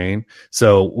wooden train.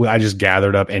 So I just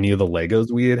gathered up any of the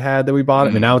Legos we had that we bought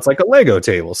him, and now it's like a Lego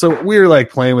table. So we were like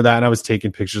playing with that, and I was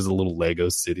taking pictures of the little Lego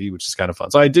city, which is kind of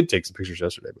fun. So I did take some pictures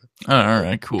yesterday. But all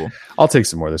right, cool. I'll take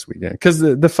some more this weekend because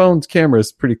the phone's camera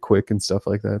is pretty quick and stuff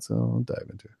like that. So I'll dive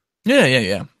into it.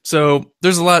 Yeah. So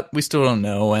there's a lot we still don't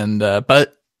know, and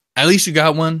but at least you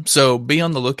got one. So be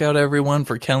on the lookout, everyone,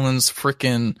 for Kellen's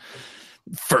freaking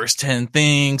first 10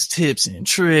 things, tips and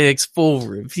tricks, full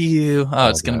review.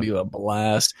 It's going to be a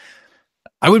blast.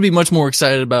 I would be much more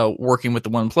excited about working with the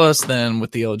OnePlus than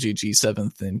with the LG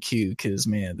G7 ThinQ, because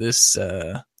man,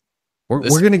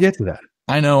 we're going to get to that.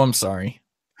 I know. I'm sorry.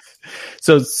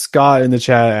 So Scott in the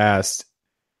chat asked,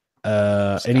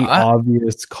 any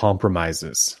obvious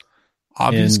compromises?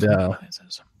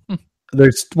 Compromises.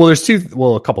 There's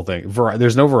a couple things.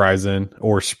 There's no Verizon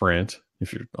or Sprint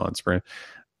if you're on Sprint.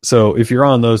 So if you're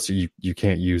on those, you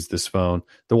can't use this phone.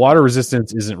 The water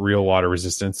resistance isn't real water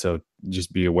resistance, so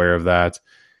just be aware of that.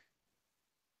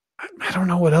 I don't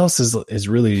know what else is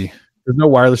really. There's no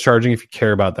wireless charging if you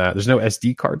care about that. There's no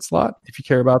SD card slot if you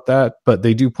care about that, but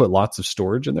they do put lots of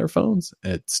storage in their phones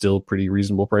at still pretty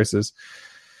reasonable prices.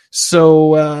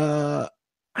 So,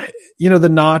 the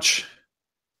notch,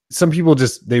 some people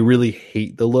they really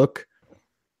hate the look.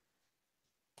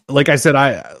 Like I said,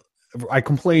 I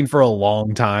complained for a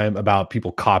long time about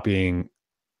people copying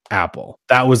Apple.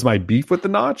 That was my beef with the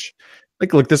notch.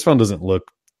 Like, look, this phone doesn't look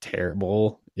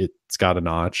terrible. It's got a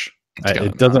notch.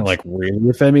 It doesn't like really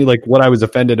offend me. Like what I was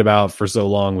offended about for so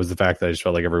long was the fact that I just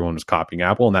felt like everyone was copying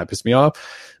Apple, and that pissed me off.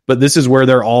 But this is where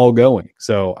they're all going.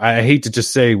 So I hate to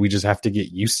just say we just have to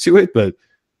get used to it, but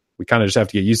we kind of just have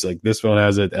to get used to it. Like this phone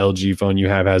has it, the LG phone you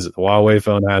have has it, the Huawei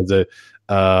phone has it.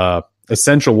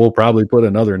 Essential will probably put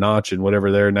another notch in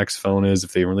whatever their next phone is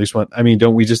if they release one. I mean,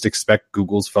 don't we just expect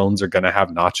Google's phones are going to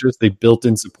have notches? They built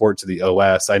in support to the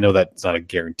OS. I know that's not a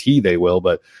guarantee they will,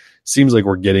 but seems like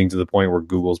we're getting to the point where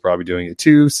Google's probably doing it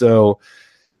too. So,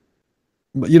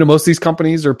 most of these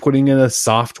companies are putting in a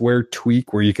software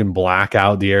tweak where you can black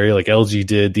out the area, like LG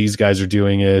did. These guys are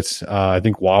doing it. I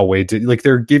think Huawei did. Like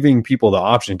they're giving people the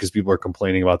option because people are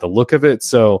complaining about the look of it.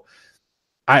 So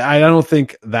I don't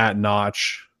think that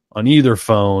notch on either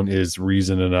phone is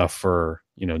reason enough for,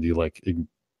 you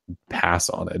pass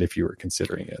on it if you were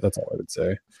considering it. That's all I would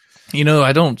say.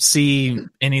 I don't see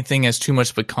anything as too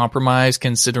much of a compromise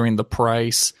considering the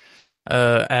price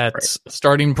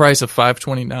starting price of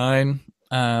 $529.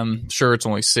 Sure, it's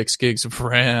only 6 gigs of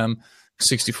RAM,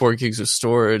 64 gigs of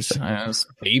storage. It's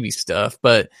baby stuff.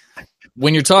 But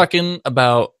when you're talking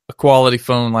about a quality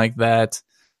phone like that,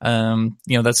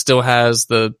 that still has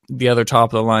the other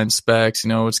top of the line specs.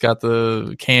 It's got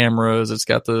the cameras, it's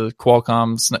got the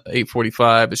Qualcomm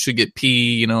 845. It should get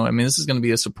P. This is going to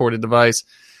be a supported device.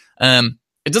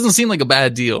 It doesn't seem like a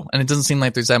bad deal, and it doesn't seem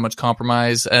like there's that much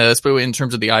compromise, especially in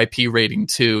terms of the IP rating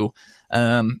too.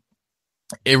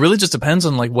 It really just depends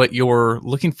on like what you're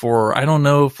looking for. I don't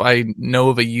know if I know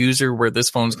of a user where this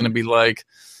phone's going to be like,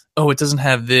 oh, it doesn't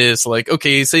have this. Like,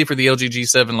 okay, say for the LG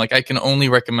G7, like I can only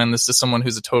recommend this to someone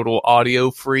who's a total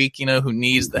audio freak, who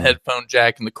needs the headphone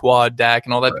jack and the quad DAC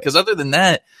and all that. Right. Because other than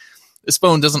that, this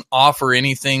phone doesn't offer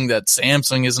anything that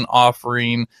Samsung isn't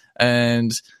offering.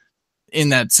 And in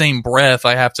that same breath,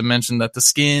 I have to mention that the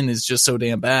skin is just so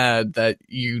damn bad that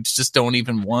you just don't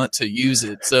even want to use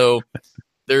it. So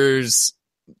there's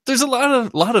a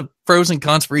lot of pros and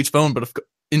cons for each phone, but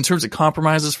in terms of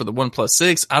compromises for the OnePlus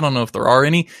 6, I don't know if there are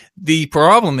any. The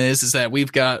problem is that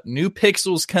we've got new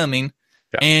Pixels coming,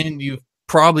 and you've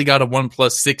probably got a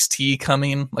OnePlus 6T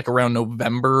coming like around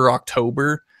November,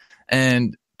 October,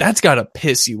 and that's got to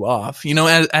piss you off.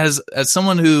 As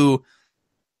someone who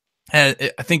I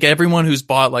think everyone who's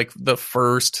bought like the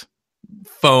first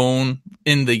phone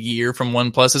in the year from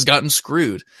OnePlus has gotten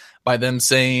screwed by them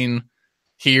saying,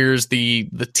 here's the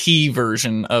T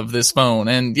version of this phone.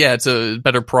 And yeah, it's a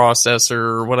better processor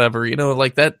or whatever,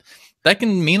 like that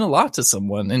can mean a lot to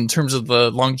someone in terms of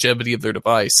the longevity of their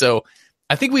device. So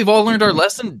I think we've all learned our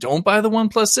lesson. Don't buy the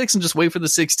OnePlus 6 and just wait for the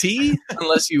 6T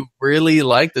unless you really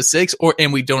like the 6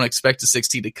 and we don't expect the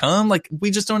 6T to come. Like,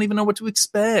 we just don't even know what to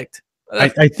expect.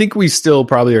 I think we still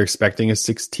probably are expecting a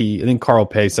 6T. I think Carl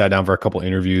Pei sat down for a couple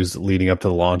interviews leading up to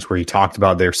the launch where he talked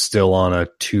about they're still on a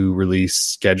 2 release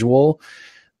schedule.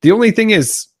 The only thing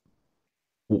is,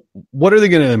 what are they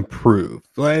going to improve?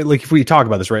 Like if we talk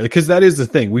about this, right? Because that is the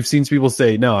thing. We've seen people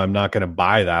say, no, I'm not going to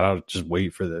buy that. I'll just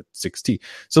wait for the 6T.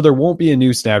 So there won't be a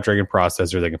new Snapdragon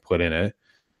processor they can put in it.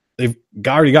 They've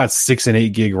already got 6 and 8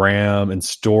 gig RAM and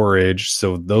storage.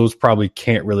 So those probably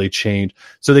can't really change.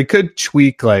 So they could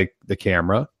tweak like the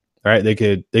camera, right? They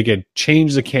could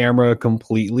change the camera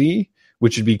completely,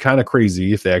 which would be kind of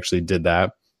crazy if they actually did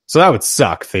that. So that would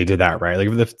suck if they did that, right? Like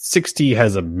if the 6T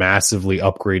has a massively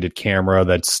upgraded camera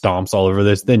that stomps all over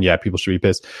this, then yeah, people should be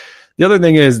pissed. The other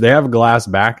thing is they have a glass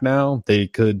back now. They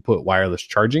could put wireless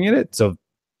charging in it. So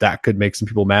that could make some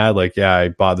people mad. Like, yeah, I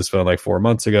bought this phone like 4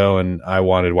 months ago and I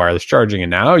wanted wireless charging and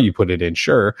now you put it in,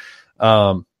 sure.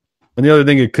 And the other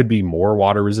thing, it could be more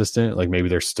water resistant. Like maybe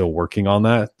they're still working on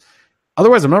that.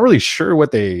 Otherwise, I'm not really sure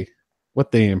what they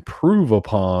improve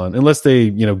upon, unless they,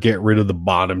 get rid of the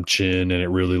bottom chin and it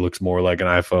really looks more like an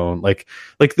iPhone. Like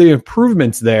the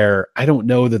improvements there, I don't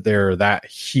know that they're that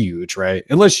huge, right?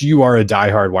 Unless you are a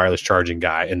diehard wireless charging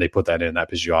guy and they put that in,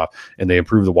 that pisses you off, and they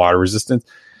improve the water resistance.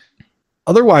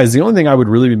 Otherwise, the only thing I would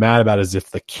really be mad about is if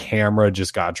the camera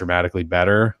just got dramatically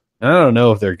better. And I don't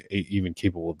know if they're even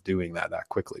capable of doing that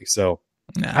quickly. So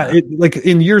like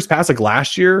in years past, like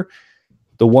last year,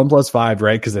 the OnePlus 5,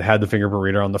 right? Because it had the fingerprint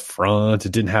reader on the front.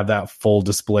 It didn't have that full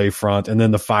display front. And then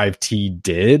the 5T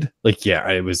did. Like, yeah,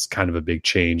 it was kind of a big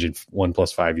change. And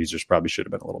OnePlus 5 users probably should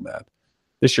have been a little mad.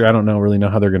 This year, I don't really know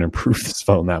how they're going to improve this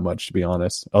phone that much, to be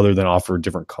honest, other than offer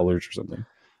different colors or something.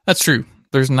 That's true.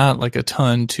 There's not like a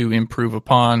ton to improve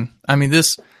upon. I mean,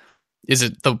 is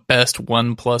it the best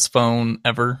OnePlus phone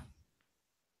ever?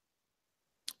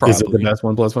 Probably. Is it the best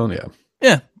OnePlus phone? Yeah.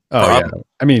 Yeah. Oh, probably. Yeah.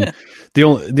 I mean,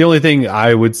 the only thing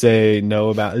I would say no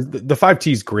about is the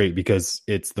 5T is great because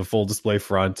it's the full display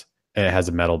front and it has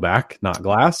a metal back, not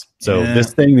glass. So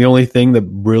this thing, the only thing that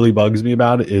really bugs me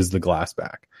about it is the glass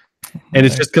back. And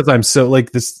it's just because I'm so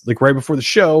like right before the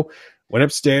show, went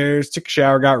upstairs, took a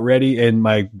shower, got ready, and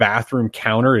my bathroom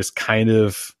counter is kind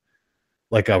of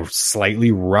like a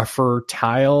slightly rougher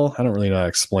tile. I don't really know how to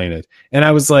explain it. And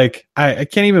I was like, I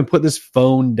can't even put this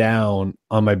phone down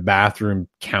on my bathroom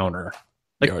counter.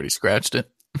 Like, you already scratched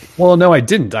it? Well, no, I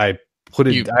didn't. I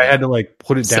had to like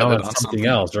put it down on something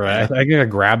else, right? I gotta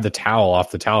grab the towel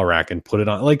off the towel rack and put it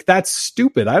on. Like, that's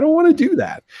stupid. I don't want to do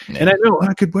that. Yeah. And I know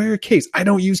I could wear a case. I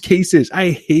don't use cases. I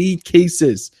hate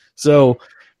cases. So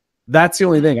that's the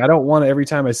only thing. I don't want to, every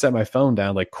time I set my phone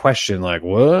down, like question, like,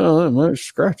 well, I'm gonna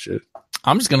scratch it.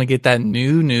 I'm just gonna get that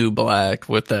new black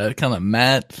with that kind of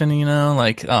matte fin,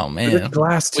 like, oh man,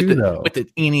 glass too, though, with the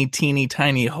teeny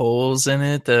tiny holes in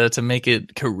it to make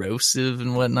it corrosive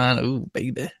and whatnot. Ooh,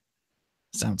 baby,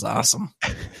 sounds awesome.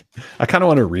 I kind of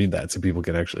want to read that so people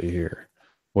can actually hear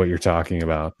what you're talking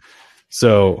about.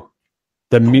 So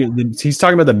he's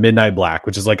talking about the midnight black,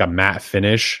 which is like a matte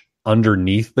finish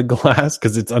underneath the glass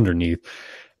because it's underneath.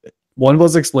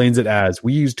 OnePlus explains it as,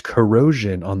 we used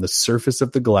corrosion on the surface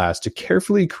of the glass to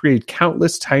carefully create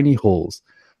countless tiny holes,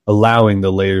 allowing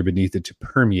the layer beneath it to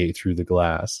permeate through the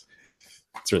glass.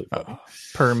 It's really funny.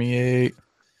 Permeate.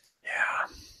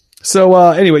 Yeah. So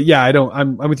anyway, yeah,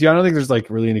 I'm with you. I don't think there's like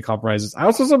really any compromises. I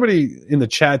also, somebody in the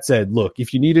chat said, look,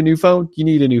 if you need a new phone, you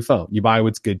need a new phone. You buy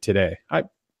what's good today. I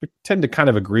tend to kind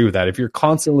of agree with that. If you're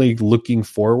constantly looking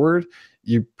forward,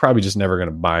 you're probably just never going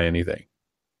to buy anything.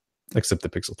 Except the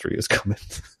Pixel 3 is coming.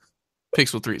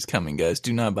 Pixel 3 is coming, guys.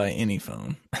 Do not buy any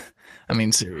phone. I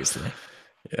mean, seriously.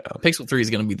 Yeah. Pixel 3 is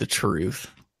going to be the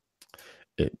truth.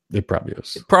 It probably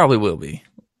is. It probably will be.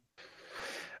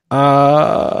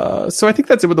 So I think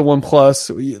that's it with the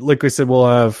OnePlus. Like I said, we'll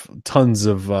have tons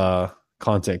of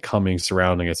content coming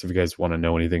surrounding us. If you guys want to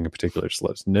know anything in particular, just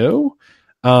let us know.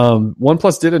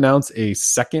 OnePlus did announce a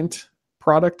second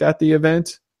product at the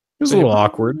event. It was a little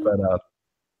awkward, but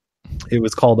it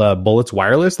was called Bullets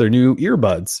Wireless, their new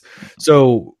earbuds.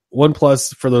 So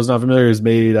OnePlus, for those not familiar, has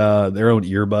made their own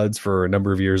earbuds for a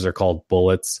number of years. They're called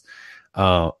Bullets.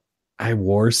 I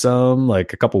wore some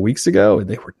like a couple weeks ago and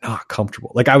they were not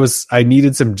comfortable. Like I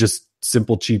needed some just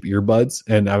simple, cheap earbuds.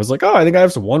 And I was like, oh, I think I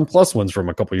have some OnePlus ones from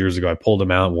a couple years ago. I pulled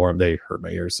them out and wore them. They hurt my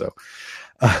ears. So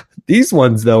These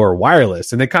ones though are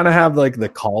wireless, and they kind of have like the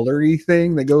collar-y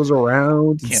thing that goes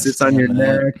around and sits on your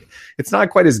neck. It's not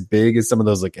quite as big as some of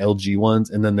those like LG ones,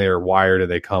 and then they're wired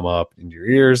and they come up into your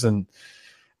ears. And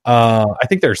I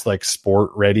think they're like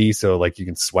sport ready, so like you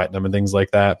can sweat them and things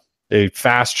like that. They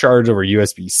fast charge over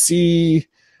USB-C.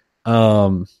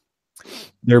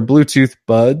 They're Bluetooth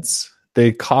buds.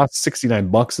 They cost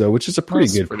 $69 though, which is a pretty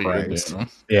good price. Good,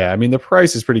 yeah, I mean the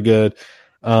price is pretty good.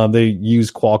 They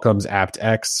use Qualcomm's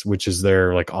aptX, which is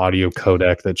their like audio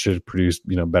codec that should produce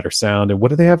better sound. And what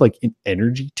do they have, like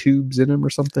energy tubes in them or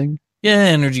something? Yeah,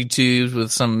 energy tubes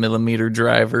with some millimeter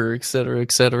driver, et cetera,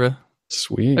 et cetera.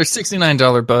 Sweet. They're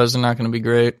 $69 buds. They're not going to be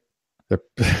great.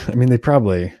 They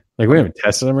probably. Like, we haven't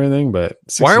tested them or anything, but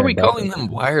why are we calling them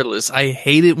wireless? I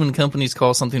hate it when companies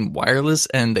call something wireless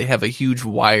and they have a huge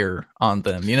wire on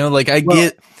them.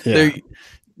 Get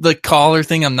the collar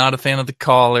thing. I'm not a fan of the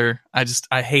collar.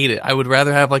 I hate it. I would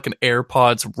rather have like an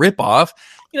AirPods rip off.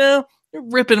 You're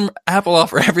ripping Apple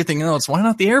off for everything else. Why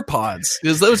not the AirPods?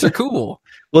 Because those are cool.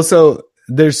 Well, so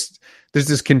there's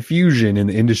this confusion in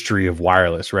the industry of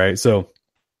wireless, right? So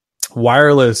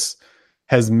wireless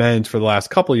has meant for the last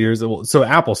couple of years, so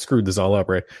Apple screwed this all up,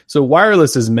 right? So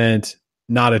wireless is meant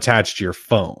not attached to your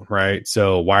phone, right?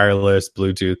 So wireless,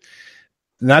 Bluetooth.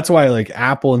 And that's why like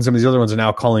Apple and some of these other ones are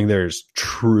now calling theirs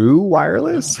true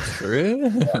wireless. True?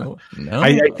 No.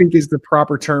 I think is the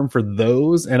proper term for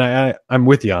those. And I'm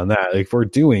with you on that. Like if we're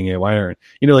doing it, why aren't,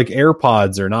 like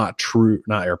AirPods are not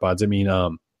AirPods. I mean,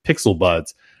 Pixel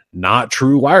Buds, not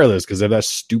true wireless because they have that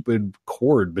stupid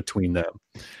cord between them.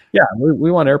 Yeah, we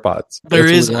want AirPods. There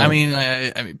is, I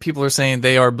mean, people are saying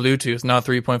they are Bluetooth, not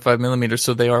 3.5 millimeters,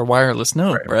 so they are wireless.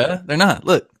 No, right. Bruh, they're not.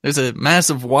 Look, there's a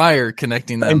massive wire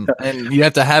connecting them, and you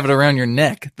have to have it around your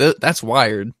neck. That's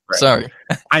wired. Right. Sorry.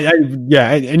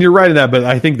 And you're right in that, but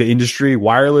I think the industry,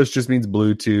 wireless just means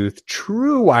Bluetooth.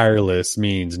 True wireless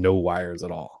means no wires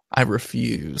at all. I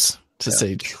refuse to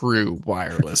say true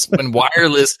wireless. When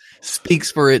wireless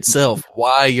speaks for itself,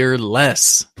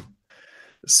 wireless.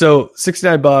 So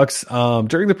 $69.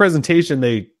 During the presentation,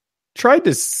 they tried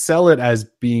to sell it as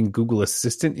being Google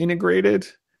Assistant integrated.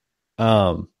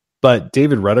 But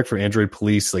David Ruddock from Android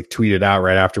Police like tweeted out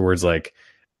right afterwards, like,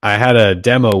 I had a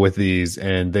demo with these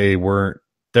and they don't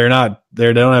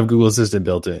have Google Assistant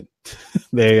built in.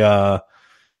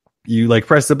 You like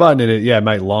press the button and it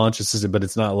might launch Assistant, but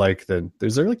it's not like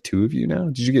is there like two of you now?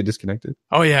 Did you get disconnected?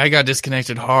 Oh yeah, I got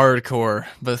disconnected hardcore,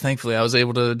 but thankfully I was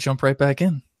able to jump right back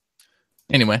in.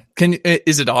 Anyway,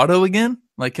 is it auto again?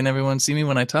 Like, can everyone see me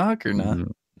when I talk or not?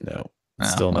 No,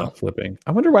 it's still not flipping.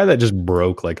 I wonder why that just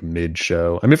broke like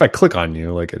mid-show. I mean, if I click on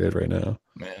you like I did right now.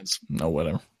 Man, it's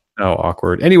whatever. Oh,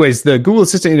 awkward. Anyways, the Google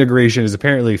Assistant integration is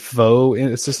apparently faux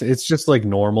assistant. It's just like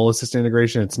normal assistant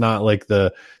integration. It's not like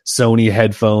the Sony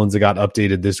headphones that got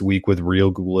updated this week with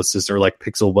real Google Assistant or like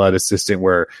Pixel Bud Assistant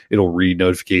where it'll read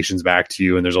notifications back to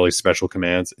you and there's all these special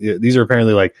commands. These are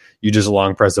apparently like you just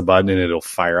long press a button and it'll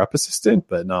fire up Assistant,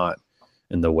 but not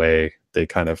in the way they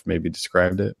kind of maybe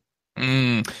described it.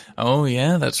 Oh,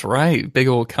 yeah, that's right. Big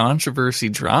old controversy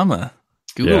drama.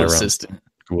 Google Assistant.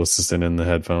 Google Assistant in the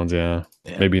headphones, yeah.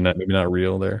 Maybe not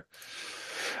real there.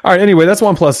 All right, anyway, that's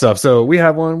OnePlus stuff. So we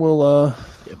have one. We'll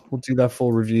do that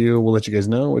full review. We'll let you guys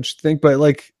know what you think. But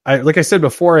like I said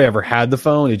before, I ever had the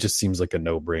phone, it just seems like a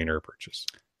no-brainer purchase.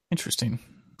 Interesting.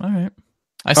 All right.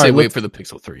 I say wait for the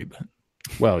Pixel 3, but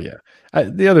well, yeah.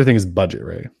 The other thing is budget,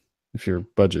 right? If your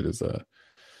budget is $500,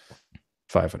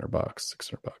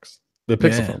 $600, the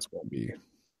Pixel phones won't be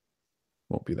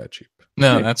that cheap.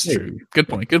 No, that's true. Good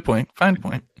point. Fine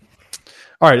point.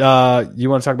 All right. You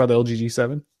want to talk about the LG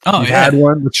G7? Oh, you had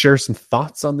one. Let's share some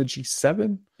thoughts on the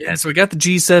G7. Yeah, so we got the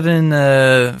G7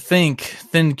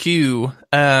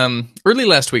 ThinQ early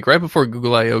last week, right before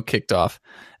Google I/O kicked off.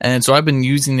 And so I've been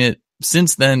using it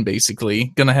since then,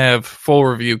 basically. Going to have full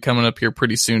review coming up here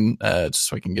pretty soon, just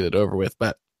so I can get it over with.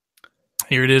 But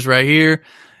here it is right here.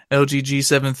 LG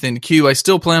G7 ThinQ. I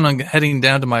still plan on heading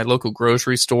down to my local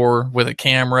grocery store with a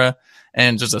camera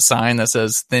and just a sign that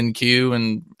says ThinQ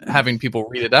and having people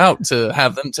read it out to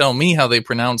have them tell me how they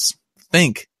pronounce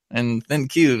think and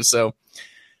ThinQ. So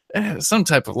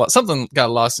something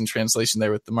got lost in translation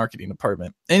there with the marketing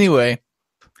department. Anyway,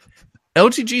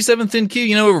 LG G7 ThinQ,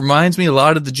 it reminds me a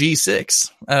lot of the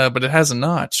G6, but it has a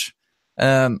notch.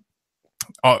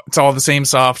 It's all the same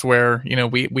software.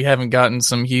 We haven't gotten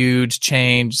some huge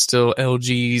change. Still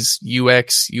LG's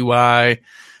UX, UI.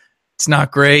 It's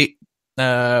not great.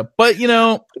 But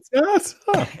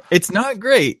it's not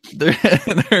great.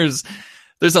 There's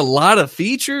a lot of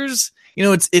features.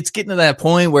 It's getting to that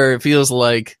point where it feels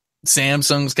like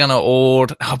Samsung's kind of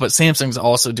old. Oh, but Samsung's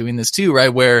also doing this too,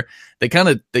 right? Where they cut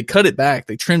it back,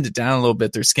 they trimmed it down a little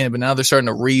bit, their skin, but now they're starting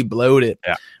to re-bloat it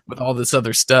with all this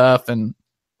other stuff. And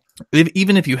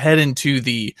even if you head into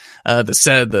the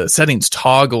settings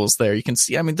toggles there, you can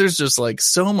see, I mean, there's just like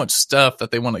so much stuff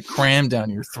that they want to cram down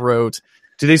your throat.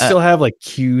 Do they still have like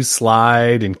Q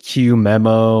slide and Q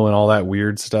memo and all that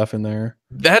weird stuff in there?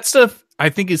 That stuff I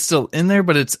think is still in there,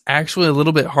 but it's actually a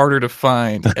little bit harder to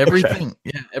find. Everything,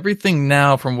 everything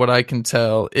now, from what I can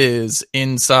tell, is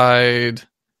inside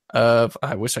of.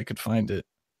 I wish I could find it.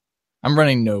 I'm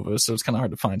running Nova, so it's kind of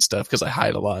hard to find stuff because I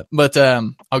hide a lot. But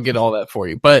I'll get all that for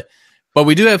you. But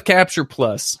we do have Capture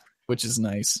Plus, which is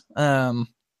nice.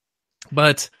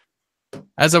 But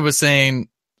as I was saying,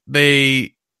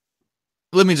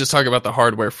 let me just talk about the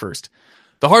hardware first.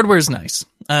 The hardware is nice.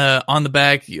 On the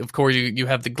back, of course, you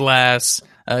have the glass.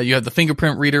 You have the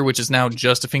fingerprint reader, which is now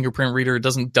just a fingerprint reader. It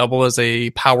doesn't double as a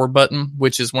power button,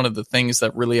 which is one of the things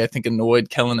that really, I think, annoyed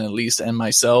Kellen, at least, and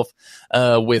myself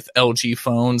with LG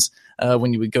phones.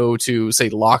 When you would go to, say,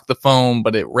 lock the phone,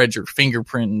 but it read your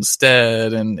fingerprint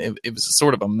instead, and it was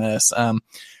sort of a mess.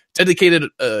 Dedicated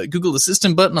Google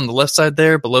Assistant button on the left side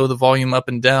there, below the volume up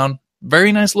and down.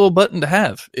 Very nice little button to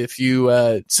have if you,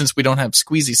 since we don't have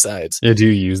squeezy sides. Yeah, do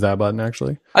you use that button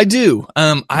actually? I do.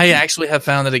 I actually have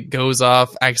found that it goes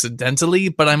off accidentally,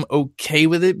 but I'm okay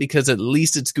with it because at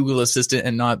least it's Google Assistant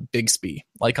and not Bixby,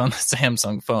 like on the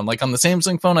Samsung phone. Like on the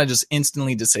Samsung phone, I just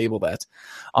instantly disable that.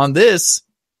 On this,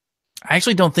 I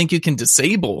actually don't think you can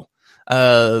disable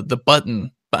the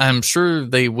button. I'm sure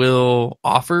they will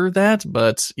offer that,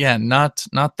 but yeah, not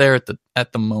there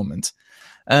at the moment.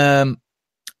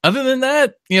 Other than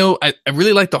that, I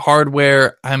really like the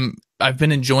hardware. I've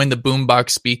been enjoying the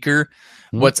boombox speaker.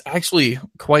 What's actually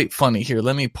quite funny here,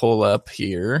 let me pull up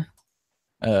here.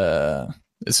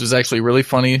 This was actually really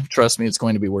funny. Trust me, it's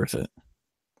going to be worth it.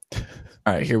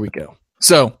 All right, here we go.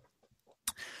 So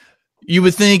you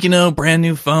would think, brand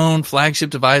new phone, flagship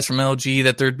device from LG,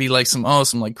 that there'd be like some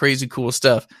like crazy cool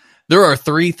stuff. There are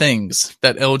 3 things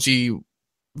that LG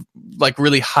like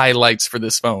really highlights for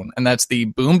this phone, and that's the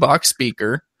boombox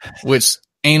speaker, which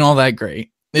ain't all that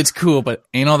great. It's cool, but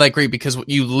ain't all that great because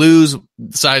you lose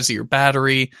the size of your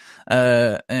battery,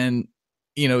 and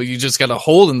you just got a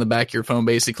hole in the back of your phone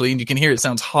basically, and you can hear it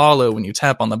sounds hollow when you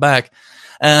tap on the back.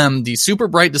 The super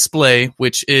bright display,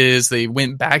 which is they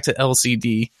went back to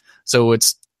LCD, so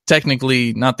it's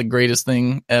technically not the greatest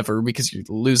thing ever because you're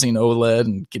losing OLED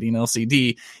and getting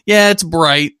LCD. Yeah, it's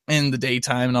bright in the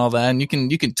daytime and all that, and you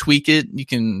can tweak it. You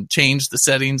can change the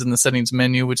settings in the settings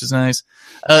menu, which is nice.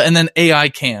 And then AI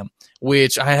cam,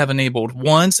 which I have enabled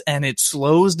once, and it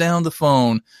slows down the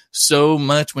phone so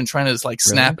much when trying to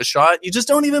snap a shot. You just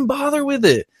don't even bother with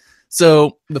it.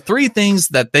 So the 3 things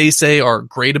that they say are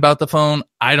great about the phone,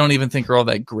 I don't even think are all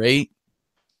that great.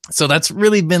 So that's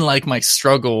really been like my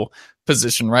struggle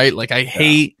position, right? Like I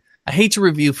hate to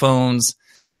review phones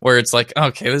where it's like,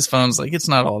 okay, this phone's like, it's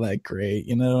not all that great.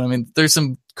 I mean, there's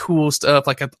some cool stuff.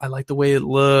 Like I like the way it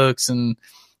looks, and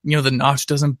the notch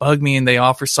doesn't bug me, and they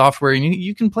offer software, and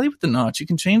you can play with the notch. You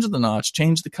can change the notch,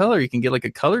 change the color. You can get like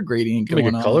a color gradient going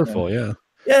on. Make it colorful. Yeah.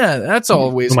 Yeah. That's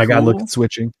always Oh my cool. God, look at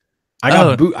switching.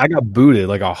 I got booted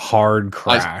like a hard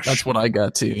crash. That's what I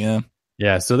got too. Yeah.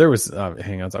 Yeah. So there was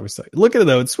Hangouts. Obviously, look at it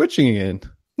though. It's switching again.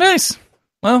 Nice.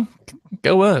 Well,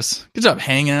 go us. Good job,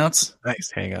 Hangouts.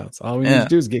 Nice Hangouts. All we need to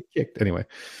do is get kicked. Anyway.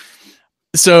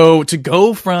 So to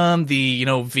go from the,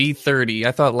 V30,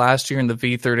 I thought last year in the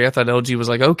V30, I thought LG was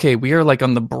like, okay, we are like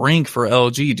on the brink for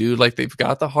LG, dude. Like they've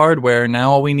got the hardware.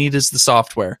 Now all we need is the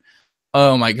software.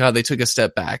 Oh my God. They took a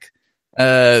step back.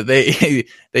 They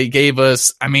gave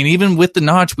us, I mean, even with the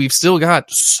notch, we've still got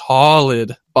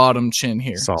solid bottom chin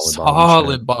here.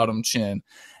 Solid bottom chin.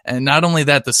 And not only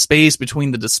that, the space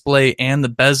between the display and the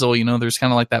bezel, there's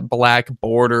kind of like that black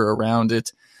border around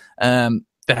it,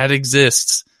 that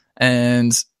exists.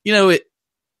 And,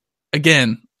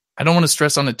 again, I don't want to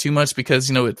stress on it too much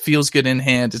because, it feels good in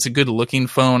hand. It's a good looking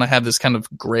phone. I have this kind of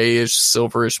grayish,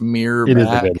 silverish mirror back. It is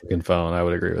a good looking phone. I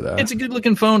would agree with that. It's a good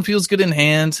looking phone. Feels good in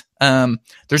hand. There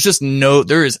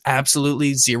is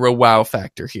absolutely zero wow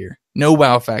factor here. No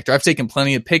wow factor. I've taken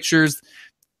plenty of pictures.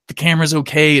 The camera's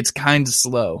okay. It's kind of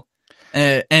slow.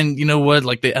 And you know what?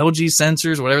 Like the LG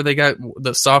sensors, whatever they got,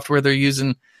 the software they're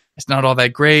using, it's not all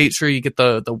that great. Sure, you get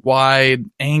the wide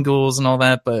angles and all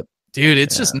that, but dude,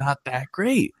 it's just not that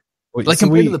great. Like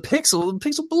compared to the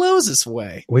Pixel blows this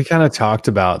way. We kind of talked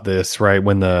about this, right?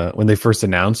 When they first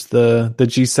announced the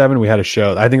G7, we had a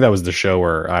show. I think that was the show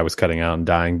where I was cutting out and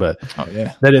dying. But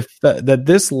that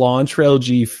this launch for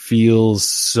LG feels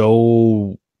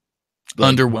so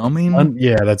underwhelming.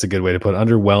 Yeah, that's a good way to put it.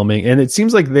 Underwhelming. And it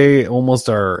seems like they almost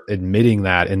are admitting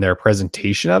that in their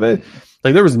presentation of it.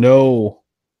 Like there was no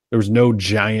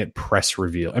giant press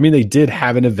reveal. I mean, they did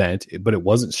have an event, but it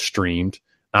wasn't streamed.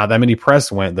 Not that many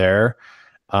press went there.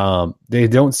 They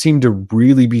don't seem to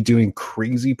really be doing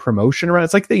crazy promotion around.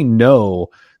 It's like they know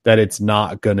that it's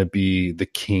not going to be the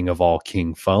king of all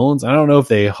king phones. I don't know if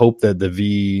they hope that the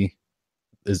V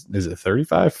is it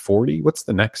 35, 40? What's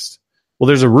the next? Well,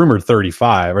 there's a rumored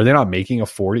 35. Are they not making a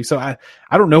 40? So I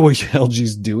don't know what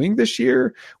LG's doing this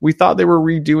year. We thought they were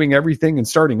redoing everything and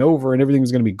starting over and everything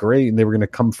was going to be great and they were going to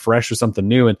come fresh with something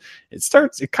new. And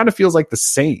it kind of feels like the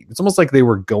same. It's almost like they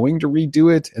were going to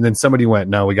redo it. And then somebody went,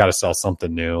 no, we got to sell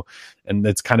something new. And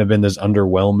it's kind of been this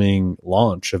underwhelming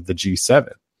launch of the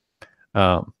G7.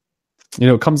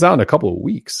 It comes out in a couple of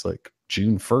weeks, like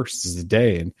June 1st is the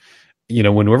day. And,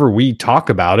 whenever we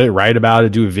talk about it, write about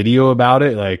it, do a video about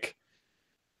it, like,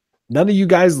 none of you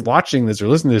guys watching this or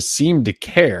listening to this seem to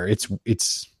care. It's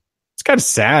kind of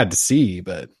sad to see,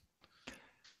 but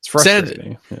it's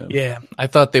frustrating. Yeah, I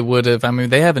thought they would have. I mean,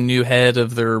 they have a new head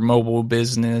of their mobile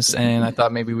business, and I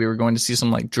thought maybe we were going to see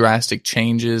some like drastic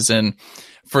changes. And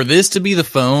for this to be the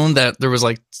phone that there was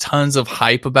like tons of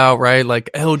hype about, right? Like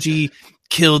LG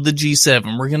killed the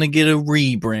G7. We're gonna get a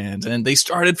rebrand, and they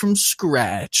started from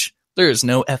scratch. There is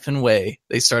no effing way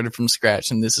they started from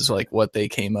scratch, and this is like what they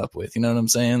came up with. You know what I'm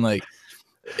saying? Like,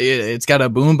 it's got a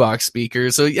boombox speaker,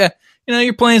 so yeah,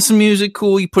 you're playing some music,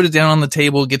 cool. You put it down on the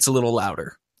table, it gets a little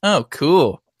louder. Oh,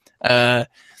 cool. The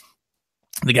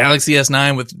Galaxy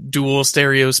S9 with dual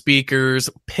stereo speakers,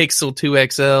 Pixel 2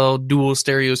 XL, dual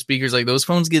stereo speakers, like those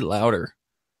phones get louder,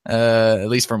 at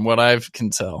least from what I can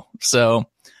tell. So,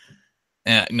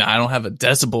 no, I don't have a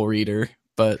decibel reader,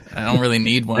 but I don't really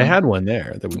need one. They had one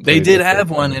there. They did have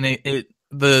one, and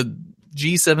the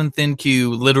G7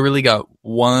 ThinQ literally got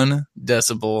 1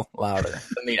 decibel louder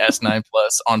than the S9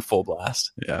 Plus on full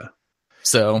blast. Yeah.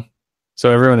 So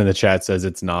everyone in the chat says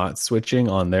it's not switching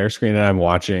on their screen, and I'm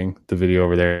watching the video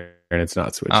over there, and it's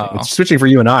not switching. It's switching for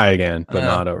you and I again, but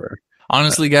not over.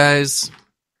 Honestly, guys,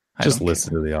 just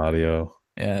listen to the audio.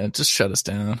 Yeah, just shut us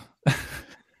down.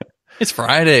 It's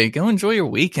Friday. Go enjoy your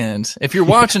weekend. If you're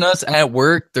watching us at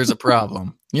work, there's a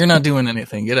problem. You're not doing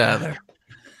anything. Get out of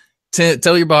there.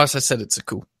 Tell your boss I said it's a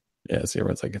cool. Yeah, so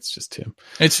everyone's like, it's just Tim.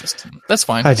 It's just Tim. That's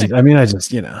fine. I just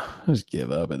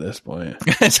give up at this point.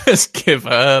 Just give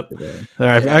up. All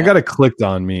right, I got it clicked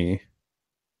on me.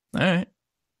 All right.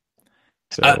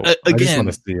 So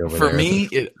again, for me,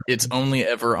 it's only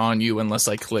ever on you unless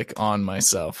I click on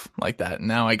myself like that.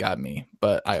 Now I got me,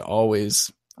 but I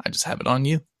just have it on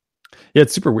you. Yeah,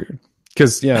 it's super weird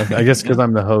because I guess because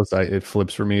I'm the host, it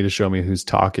flips for me to show me who's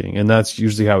talking, and that's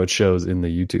usually how it shows in the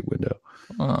YouTube window.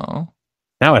 Oh,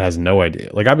 now it has no idea.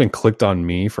 Like I've been clicked on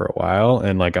me for a while,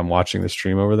 and like I'm watching the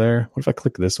stream over there. What if I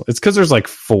click this one? It's because there's like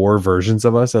 4 versions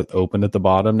of us that open at the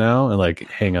bottom now, and like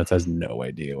Hangouts has no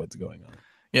idea what's going on.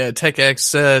 Yeah,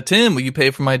 TechX, Tim, will you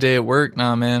pay for my day at work?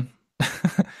 Nah, man.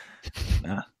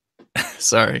 Nah,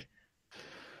 sorry.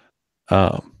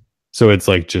 So it's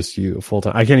like just you full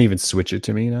time. I can't even switch it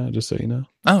to me now, just so you know.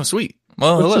 Oh, sweet.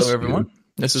 Well, hello everyone. You.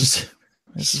 This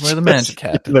is where the magic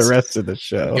happens. The rest of the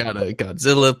show. I got a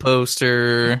Godzilla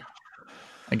poster.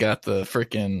 I got the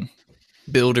freaking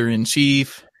Builder in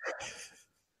Chief.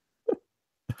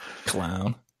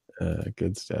 Clown.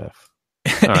 Good stuff.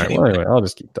 All right. Well, anyway, I'll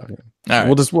just keep talking.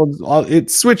 All right.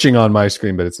 It's switching on my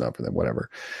screen, but it's not for them. Whatever.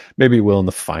 Maybe it will in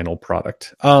the final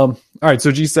product. All right.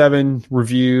 So G7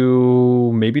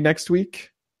 review maybe next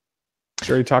week.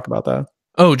 Should we talk about that?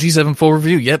 Oh, G7 full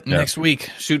review. Yep. Yeah. Next week.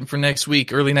 Shooting for next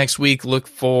week. Early next week. Look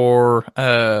for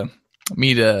for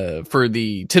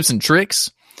the tips and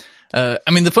tricks. I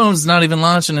mean, the phone's not even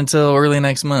launching until early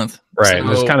next month. Right. So,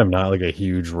 there's kind of not like a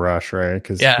huge rush, right?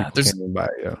 Because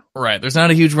right. There's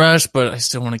not a huge rush, but I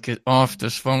still want to get off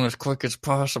this phone as quick as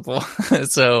possible.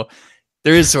 So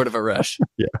there is sort of a rush.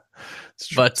 Yeah.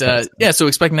 But so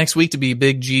expect next week to be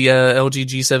big LG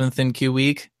G7 ThinQ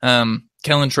week.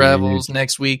 Kellen travels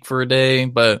next week for a day,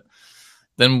 but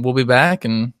then we'll be back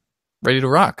and ready to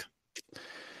rock.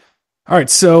 All right.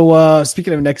 So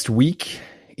speaking of next week,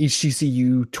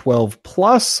 HTC U12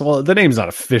 Plus. Well, the name's not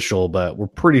official, but we're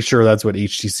pretty sure that's what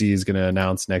HTC is going to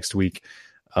announce next week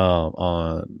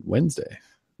on Wednesday.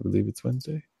 I believe it's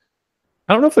Wednesday.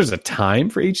 I don't know if there's a time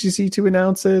for HTC to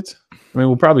announce it. I mean,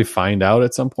 we'll probably find out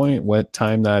at some point what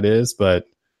time that is, but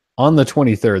on the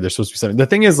 23rd, there's supposed to be something. The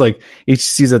thing is, like,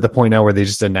 HTC is at the point now where they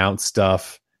just announce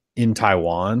stuff in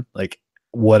Taiwan, like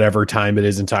whatever time it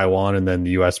is in Taiwan, and then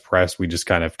the US press, we just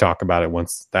kind of talk about it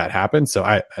once that happens. So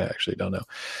I actually don't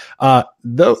know.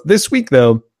 Though this week,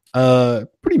 though,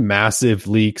 Pretty massive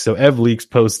leak. So EvLeaks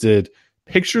posted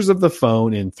pictures of the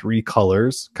phone in 3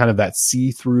 colors, kind of that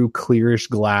see-through clearish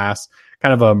glass,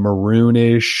 kind of a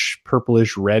maroonish,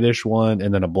 purplish, reddish one,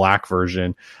 and then a black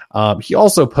version. He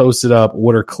also posted up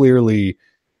what are clearly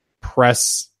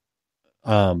press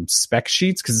spec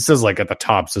sheets, because it says like at the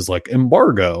top says like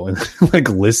embargo and like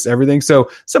lists everything. So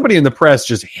somebody in the press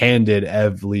just handed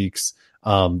EvLeaks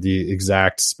the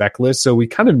exact spec list. So we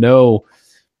kind of know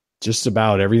just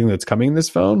about everything that's coming in this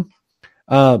phone.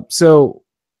 So,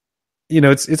 you know,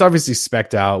 it's obviously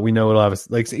spec'd out. We know it'll have,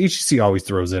 like, HTC always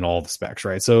throws in all the specs,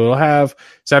 right? So it'll have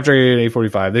Snapdragon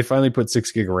 845. They finally put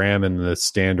 6 gig RAM in the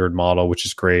standard model, which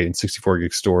is great, and 64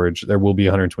 gig storage. There will be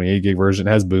a 128 gig version.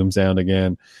 It has boom sound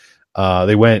again.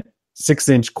 They went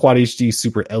 6-inch Quad HD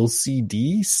Super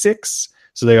LCD 6.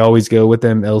 So they always go with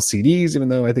them LCDs, even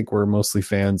though I think we're mostly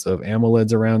fans of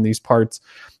AMOLEDs around these parts.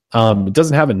 It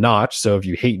doesn't have a notch, so if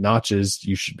you hate notches,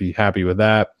 you should be happy with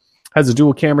that. Has a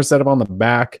dual camera setup on the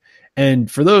back.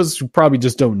 And for those who probably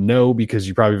just don't know, because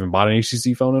you probably haven't bought an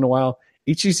HTC phone in a while,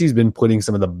 HTC's been putting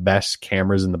some of the best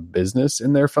cameras in the business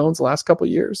in their phones the last couple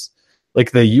of years.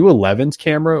 Like the U11's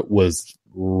camera was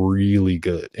really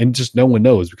good, and just no one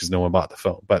knows because no one bought the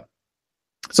phone. But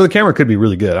so the camera could be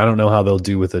really good. I don't know how they'll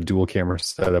do with a dual camera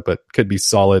setup, but could be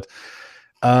solid.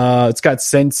 It's got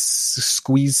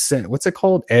what's it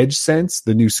called? Edge Sense,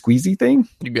 the new squeezy thing.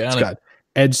 You got it's it. Got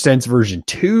Edge Sense version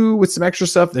 2 with some extra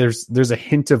stuff. There's a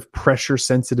hint of pressure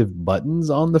sensitive buttons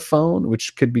on the phone,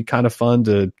 which could be kind of fun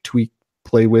to tweak,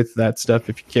 play with that stuff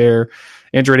if you care.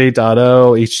 Android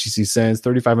 8.0, HTC Sense,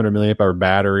 3500 milliamp hour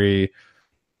battery.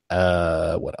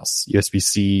 What else?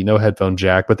 USB-C, no headphone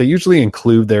jack, but they usually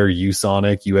include their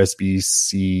Usonic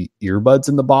USB-C earbuds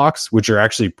in the box, which are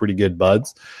actually pretty good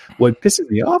buds. What pisses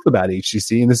me off about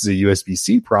HTC, and this is a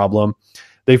USB-C problem,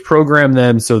 they've programmed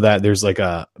them so that there's like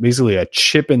basically a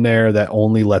chip in there that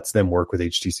only lets them work with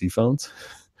HTC phones.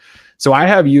 So I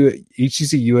have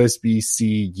HTC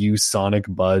USB-C Usonic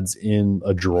buds in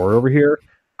a drawer over here.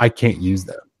 I can't use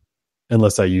them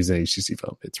unless I use an HTC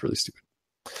phone. It's really stupid.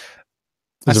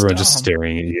 Is everyone just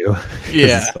staring at you?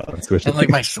 Yeah. And like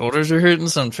my shoulders are hurting,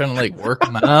 so I'm trying to like work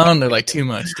them out, and they're like too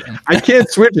much. I can't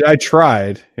switch it. I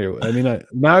tried. Here, I mean,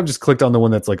 now I've just clicked on the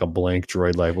one that's like a blank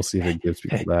Droid Life. We'll see if it gives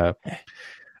people that. It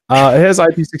has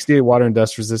IP68 water and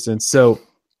dust resistance. So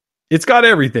it's got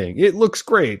everything. It looks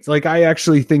great. Like, I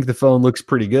actually think the phone looks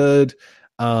pretty good.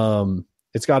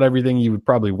 It's got everything you would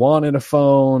probably want in a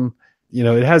phone. You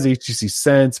know, it has HTC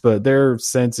Sense, but their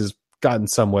Sense has gotten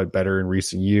somewhat better in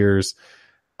recent years.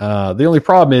 The only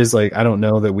problem is, like, I don't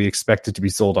know that we expect it to be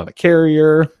sold on a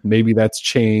carrier. Maybe that's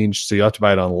changed, so you have to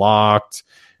buy it unlocked.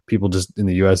 People just in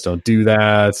the US don't do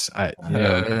that.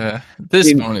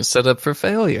 This phone is set up for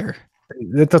failure.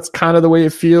 That's kind of the way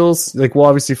it feels. Like, we'll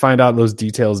obviously find out those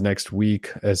details next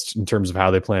week as in terms of how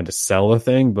they plan to sell the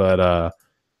thing. But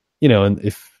you know, and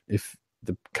if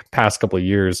the past couple of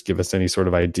years give us any sort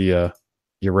of idea,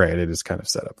 you're right. It is kind of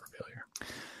set up for failure.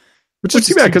 Which is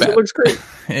too bad, because it looks great.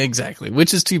 Exactly,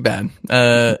 which is too bad.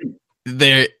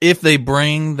 If they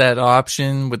bring that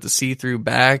option with the see-through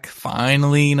back,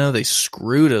 finally, you know, they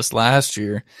screwed us last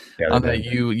year on that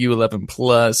U11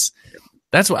 Plus.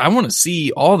 That's what I want to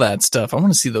see. All that stuff. I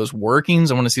want to see those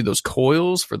workings. I want to see those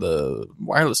coils for the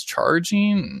wireless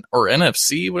charging or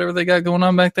NFC, whatever they got going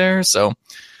on back there. So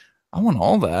I want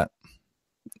all that.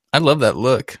 I love that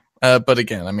look. But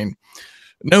again, I mean,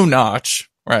 no notch.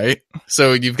 Right.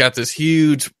 So you've got this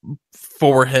huge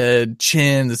forehead,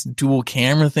 chin, this dual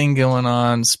camera thing going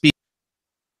on. Sorry,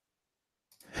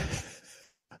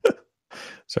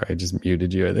 I just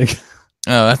muted you, I think.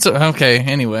 Oh, that's okay.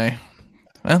 Anyway.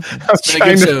 Well, I was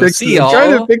trying to fix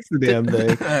the damn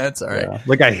thing. That's all right. Yeah.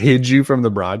 Like, I hid you from the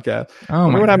broadcast. Oh,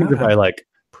 what happens if I like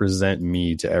present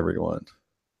me to everyone?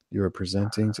 You are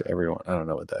presenting to everyone. I don't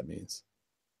know what that means.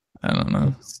 I don't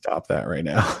know. Stop that right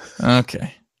now.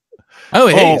 Okay. Oh,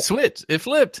 hey, switch. It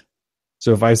flipped.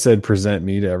 So if I said present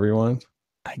me to everyone,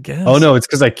 I guess. Oh, no, it's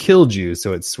because I killed you,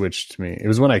 so it switched to me. It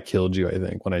was when I killed you, I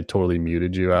think, when I totally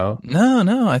muted you out.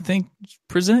 No, I think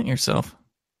present yourself.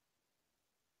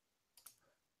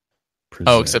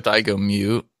 Except I go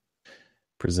mute.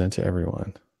 Present to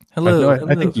everyone. Hello.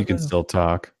 I think you can still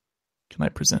talk. Can I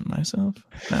present myself?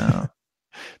 No.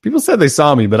 People said they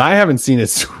saw me, but I haven't seen it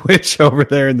switch over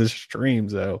there in the stream,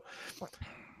 so...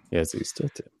 Yeah, so you still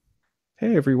did.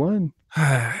 Hey, everyone.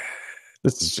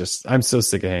 This is just, I'm so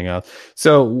sick of Hangouts.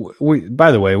 So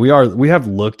by the way, we have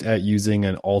looked at using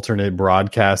an alternate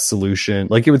broadcast solution.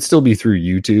 Like, it would still be through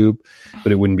YouTube,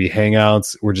 but it wouldn't be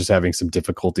Hangouts. We're just having some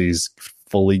difficulties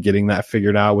fully getting that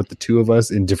figured out with the two of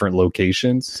us in different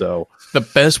locations. So the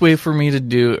best way for me to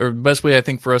do, or the best way I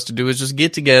think for us to do, is just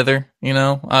get together,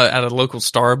 at a local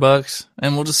Starbucks,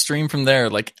 and we'll just stream from there,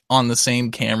 like on the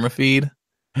same camera feed.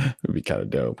 It would be kind of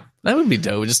dope. That would be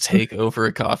dope. Just take over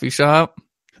a coffee shop.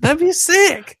 That'd be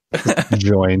sick.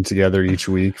 Join together each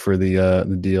week for the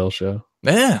DL show.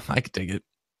 Yeah, I could take it.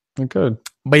 I could.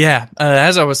 But yeah,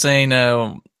 as I was saying,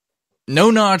 no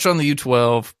notch on the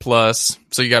U12 Plus.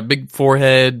 So you got big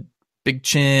forehead, big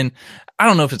chin. I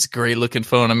don't know if it's a great looking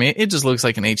phone. I mean, it just looks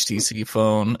like an HTC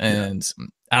phone, and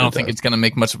I don't think it's going to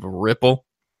make much of a ripple.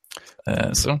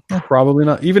 Probably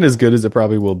not. Even as good as it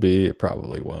probably will be, it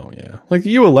probably won't. Yeah, like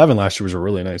the U11 last year was a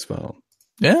really nice phone.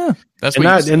 Yeah, that's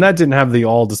and that didn't have the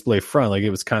all display front. Like it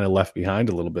was kind of left behind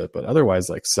a little bit, but otherwise,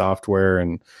 like software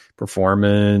and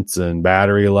performance and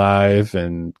battery life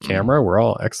and camera were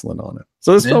all excellent on it.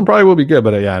 So this phone probably will be good,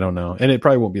 but I don't know, and it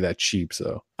probably won't be that cheap.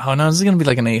 So this is gonna be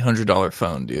like an $800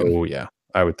 phone, dude. Oh yeah,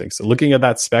 I would think so. Looking at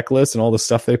that spec list and all the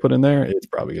stuff they put in there, it's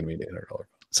probably gonna be an $800.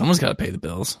 Someone's got to pay the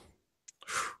bills.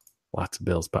 Lots of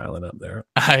bills piling up there.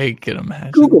 I can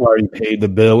imagine. Google already paid the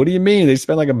bill. What do you mean? They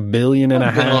spent like $1.5 billion.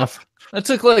 That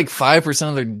took like 5%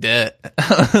 of their debt.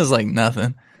 It was like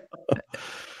nothing. All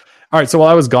right. So while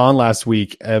I was gone last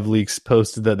week, EvLeaks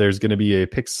posted that there's going to be a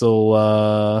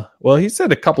Pixel. Well, he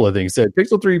said a couple of things. He said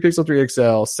Pixel 3, Pixel 3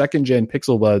 XL, second gen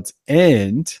Pixel Buds,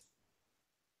 and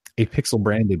a Pixel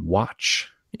branded watch.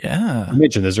 Yeah. I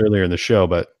mentioned this earlier in the show,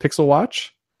 but Pixel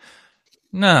Watch?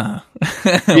 Nah. He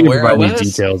didn't provide any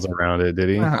details around it, did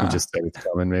he? He just said it's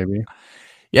coming, maybe.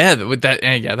 Yeah, with that,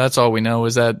 that's all we know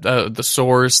is that the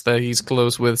source that he's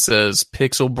close with says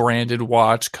Pixel branded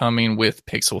watch coming with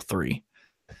Pixel 3.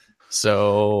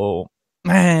 So,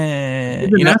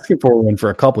 they've been asking for one for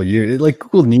a couple of years. Like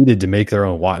Google needed to make their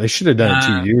own watch. They should have done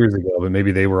it 2 years ago, but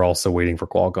maybe they were also waiting for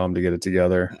Qualcomm to get it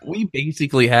together. We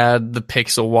basically had the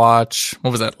Pixel watch.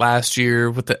 What was that last year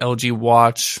with the LG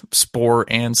Watch Sport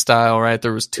and Style? Right,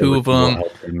 there was two of them.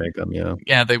 Make them, yeah.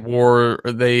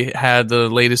 They had the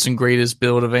latest and greatest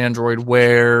build of Android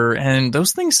Wear, and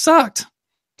those things sucked.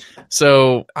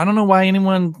 So I don't know why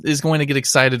anyone is going to get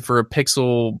excited for a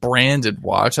Pixel branded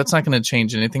watch. That's not going to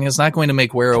change anything. It's not going to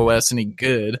make Wear OS any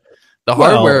good. The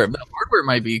hardware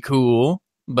might be cool,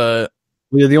 but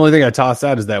the only thing I toss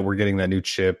out is that we're getting that new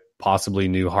chip, possibly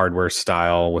new hardware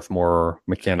style with more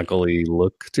mechanically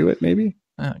look to it. Maybe.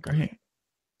 Great.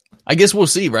 I guess we'll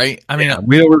see, right? I mean,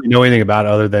 we don't really know anything about it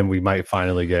other than we might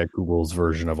finally get Google's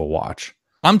version of a watch.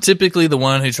 I'm typically the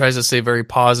one who tries to stay very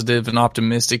positive and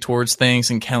optimistic towards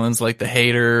things, and Kellen's like the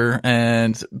hater.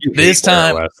 And this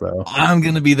time, I'm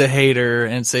going to be the hater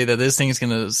and say that this thing is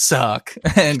going to suck.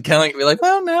 And Kellen can be like,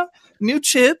 well, no, new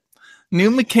chip,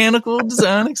 new mechanical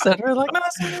design, etc. Like, no,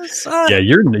 it's going to suck. Yeah,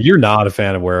 you're not a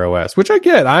fan of Wear OS, which I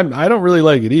get. I don't really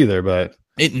like it either, but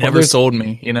it never sold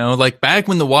me, like back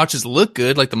when the watches looked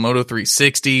good, like the Moto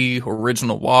 360,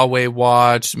 original Huawei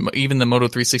watch, even the Moto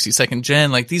 360 second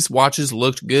gen, like these watches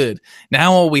looked good.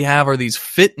 Now all we have are these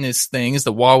fitness things,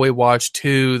 the Huawei Watch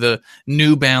 2, the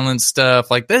New Balance stuff,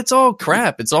 like that's all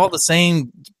crap. It's all the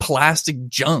same plastic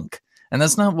junk. And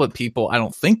that's not what I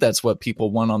don't think that's what people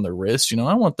want on their wrist.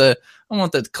 I want that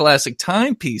classic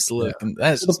timepiece look, and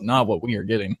that's just not what we are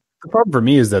getting. The problem for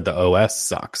me is that the OS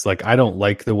sucks. Like, I don't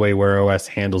like the way Wear OS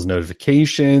handles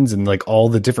notifications and like all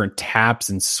the different taps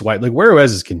and swipe. Like, Wear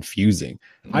OS is confusing.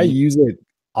 Mm-hmm. I use it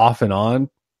off and on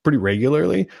pretty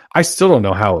regularly. I still don't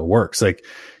know how it works. Like,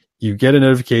 you get a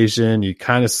notification, you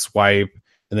kind of swipe,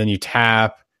 and then you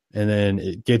tap, and then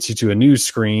it gets you to a new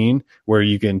screen where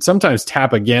you can sometimes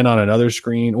tap again on another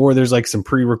screen, or there's like some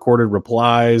pre-recorded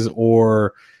replies,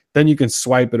 or then you can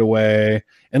swipe it away.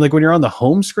 And like when you're on the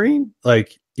home screen,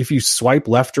 like if you swipe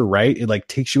left or right, it like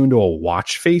takes you into a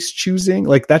watch face choosing.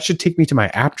 Like that should take me to my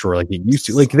app drawer like it used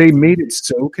to. Like they made it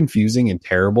so confusing and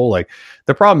terrible. Like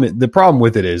the problem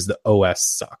with it is the OS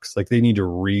sucks. Like they need to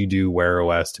redo Wear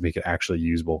OS to make it actually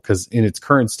usable, because in its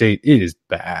current state, it is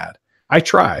bad. I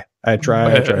try.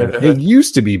 It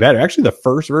used to be better. Actually, the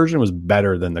first version was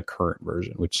better than the current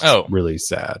version, which is really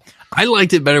sad. I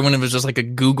liked it better when it was just like a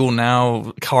Google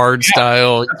Now card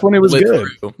style. That's when it was good.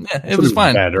 Yeah, it was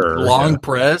fine. Long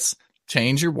press,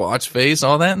 change your watch face,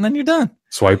 all that, and then you're done.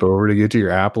 Swipe over to get to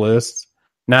your app list.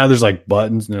 Now there's like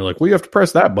buttons, and they're like, well, you have to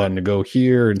press that button to go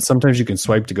here, and sometimes you can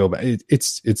swipe to go back.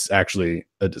 It's actually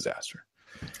a disaster.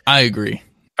 I agree.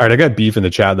 All right, I got beef in the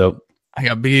chat though. I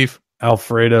got beef.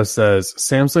 Alfredo says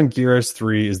Samsung Gear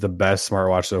S3 is the best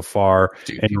smartwatch so far.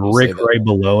 Dude, and Rick right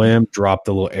below him dropped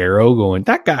a little arrow going,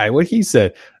 that guy, what he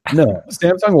said. No,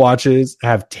 Samsung watches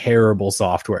have terrible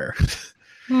software.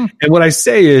 And what I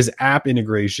say is app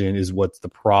integration is what's the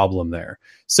problem there.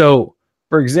 So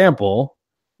for example,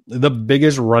 the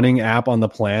biggest running app on the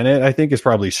planet, I think, is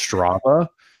probably Strava.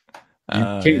 You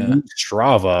can't use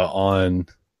Strava on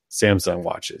Samsung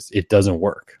watches. It doesn't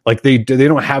work. Like they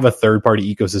don't have a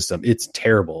third-party ecosystem. It's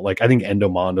terrible. Like I think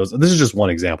Endomondo's, this is just one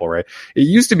example, right? It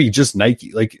used to be just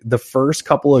Nike. Like the first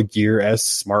couple of Gear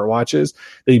S smartwatches,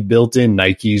 they built in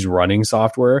Nike's running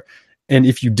software. And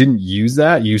if you didn't use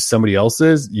that, use somebody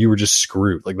else's, you were just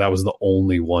screwed. Like that was the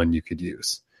only one you could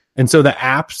use. And so the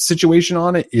app situation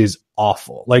on it is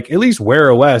awful. Like at least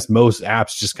Wear OS, most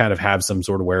apps just kind of have some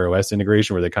sort of Wear OS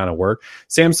integration where they kind of work.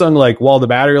 Samsung, like while the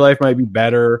battery life might be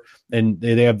better and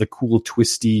they have the cool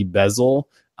twisty bezel,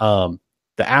 the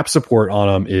app support on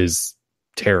them is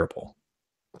terrible.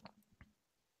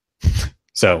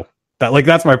 So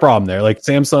that's my problem there. Like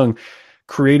Samsung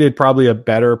created probably a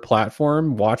better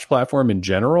watch platform in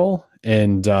general.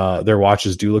 And their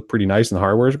watches do look pretty nice and the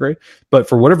hardware is great. But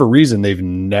for whatever reason, they've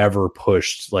never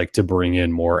pushed like to bring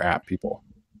in more app people.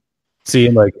 See,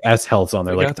 like S Health's on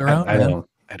there. Like I don't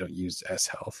use S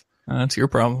Health. That's your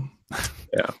problem.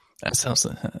 Yeah. S Health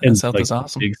is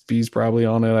awesome. Bixby's probably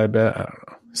on it, I bet. I don't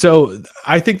know. So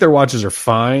I think their watches are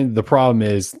fine. The problem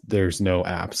is there's no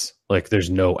apps. Like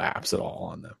there's no apps at all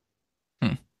on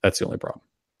them. That's the only problem.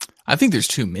 I think there's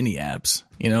too many apps,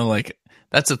 like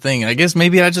that's the thing. I guess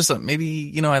maybe I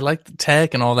like the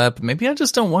tech and all that, but maybe I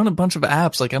just don't want a bunch of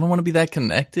apps. Like I don't want to be that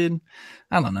connected.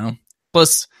 I don't know.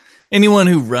 Plus anyone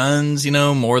who runs,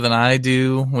 more than I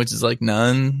do, which is like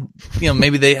none,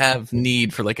 maybe they have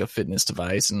need for like a fitness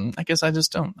device. And I guess I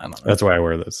just don't. I don't know. That's why I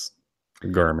wear this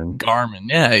Garmin.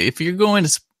 Yeah. If you're going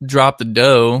to drop the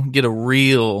dough, get a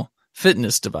real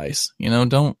fitness device,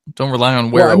 don't rely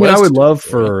on Wear OS. I would love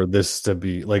for this to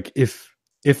be like if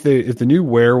the new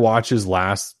Wear watches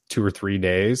last 2 or 3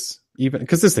 days, even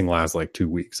because this thing lasts like 2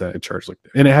 weeks, I charge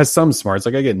and it has some smarts,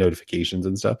 like I get notifications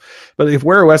and stuff. But if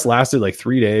Wear OS lasted like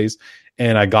 3 days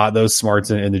and I got those smarts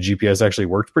and the GPS actually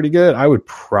worked pretty good, I would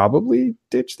probably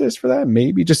ditch this for that,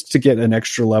 maybe just to get an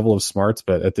extra level of smarts.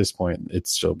 But at this point,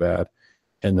 it's so bad.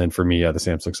 And then for me, the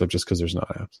Samsung stuff, just because there's no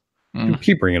apps. You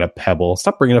keep bringing up Pebble.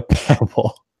 Stop bringing up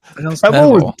Pebble.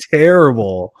 Pebble was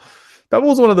terrible. Pebble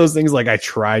was one of those things like I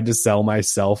tried to sell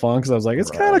myself on because I was like,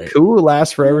 it's kind of cool. It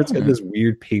lasts forever. It's got this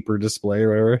weird paper display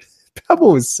or whatever.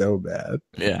 Pebble was so bad.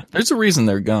 Yeah. There's a reason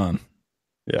they're gone.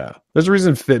 Yeah. There's a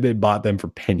reason Fitbit bought them for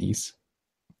pennies.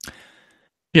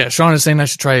 Yeah. Sean is saying I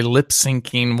should try lip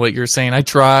syncing what you're saying. I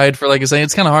tried for like I say,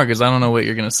 it's kind of hard because I don't know what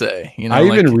you're going to say. I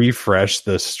even refreshed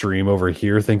the stream over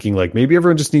here thinking like maybe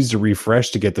everyone just needs to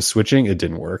refresh to get the switching. It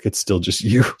didn't work. It's still just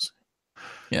you.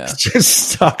 Yeah. It's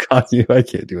just stuck on you. I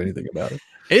can't do anything about it.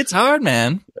 It's hard,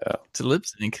 man, to lip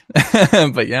sync.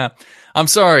 But yeah, I'm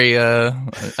sorry.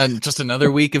 Just another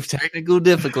week of technical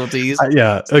difficulties.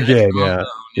 Yeah.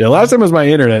 Last time was my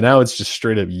internet. Now it's just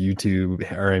straight up YouTube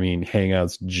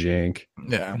Hangouts jank.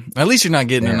 Yeah. At least you're not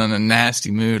getting in on a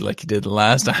nasty mood like you did the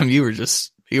last time. You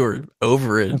were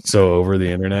over it. So over the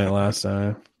internet last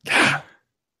time. God,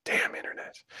 damn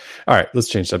internet. All right, let's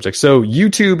change subject. So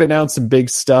YouTube announced some big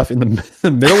stuff in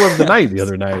the middle of the night the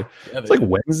other night. It's like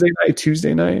Wednesday night,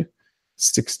 Tuesday night,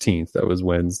 16th. That was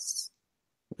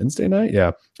Wednesday night.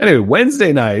 Yeah. Anyway,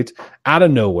 Wednesday night, out of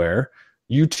nowhere,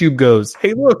 YouTube goes,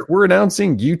 "Hey, look, we're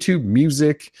announcing YouTube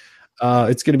Music.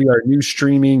 It's going to be our new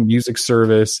streaming music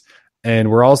service, and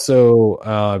we're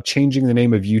also changing the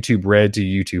name of YouTube Red to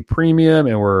YouTube Premium,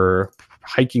 and we're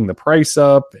hiking the price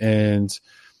up." And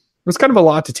it was kind of a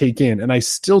lot to take in, and I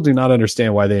still do not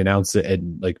understand why they announced it at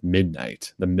like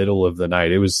midnight, the middle of the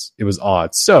night. It was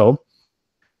odd. So,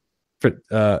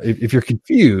 if you're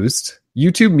confused,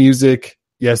 YouTube Music,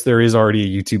 yes, there is already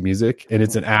a YouTube Music, and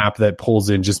it's an app that pulls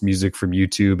in just music from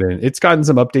YouTube, and it's gotten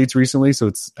some updates recently, so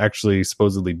it's actually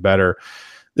supposedly better.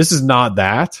 This is not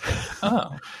that.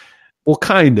 Oh. Well,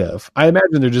 kind of. I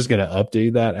imagine they're just going to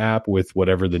update that app with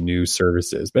whatever the new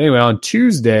service is. But anyway, on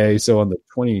Tuesday, so on the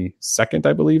 22nd,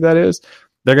 I believe that is,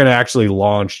 they're going to actually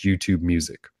launch YouTube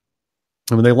Music.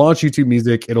 And when they launch YouTube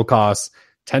Music, it'll cost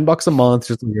 $10 a month,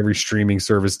 just like every streaming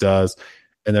service does.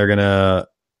 And they're going to,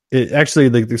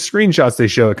 actually, like the screenshots they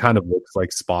show, it kind of looks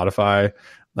like Spotify.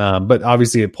 But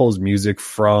obviously it pulls music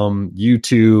from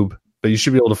YouTube, but you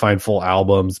should be able to find full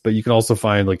albums. But you can also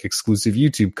find like exclusive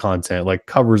YouTube content, like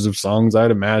covers of songs, I'd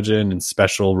imagine, and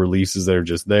special releases that are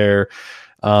just there.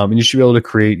 And you should be able to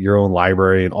create your own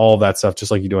library and all of that stuff, just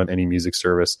like you do on any music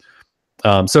service.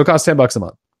 So it costs $10 a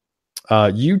month.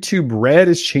 YouTube Red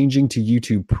is changing to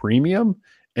YouTube Premium.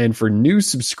 And for new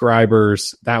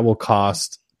subscribers, that will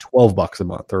cost $12 a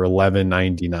month or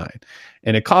 $11.99.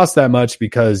 And it costs that much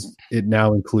because it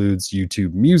now includes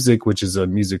YouTube Music, which is a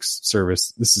music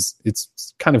service. This is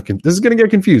going to get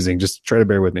confusing. Just try to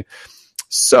bear with me.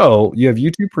 So you have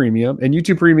YouTube Premium, and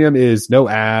YouTube Premium is no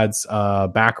ads,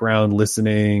 background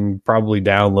listening, probably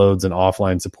downloads and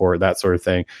offline support, that sort of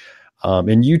thing.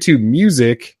 And YouTube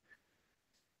Music,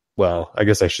 well, I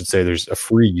guess I should say there's a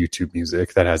free YouTube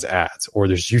Music that has ads, or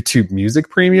there's YouTube Music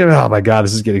Premium. Oh my God,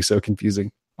 this is getting so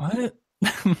confusing. What?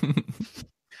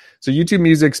 So YouTube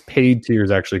Music's paid tier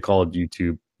is actually called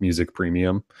YouTube Music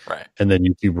Premium. Right. And then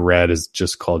YouTube Red is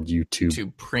just called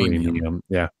YouTube Premium.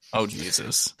 Yeah. Oh,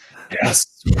 Jesus. Yes.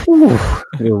 Whew,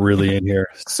 we're really in here.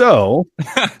 So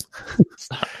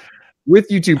with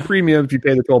YouTube Premium, if you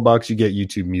pay the $12, you get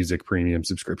YouTube Music Premium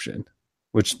subscription,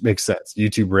 which makes sense.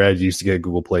 YouTube Red used to get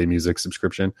Google Play Music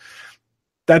subscription.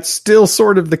 That's still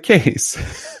sort of the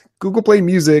case. Google Play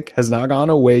Music has not gone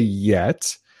away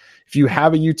yet. If you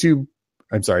have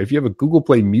a Google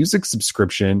Play Music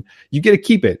subscription, you get to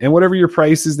keep it. And whatever your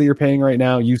price is that you're paying right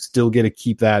now, you still get to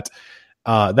keep that.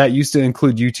 That used to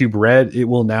include YouTube Red. It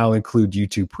will now include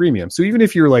YouTube Premium. So even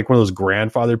if you're like one of those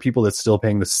grandfather people that's still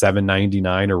paying the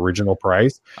 $7.99 original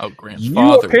price, you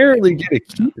apparently get to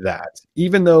keep that.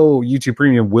 Even though YouTube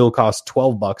Premium will cost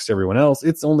 $12 to everyone else,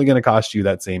 it's only going to cost you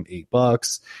that same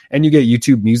 $8. And you get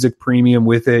YouTube Music Premium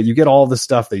with it. You get all the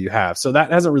stuff that you have. So that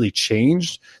hasn't really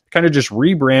changed. Kind of just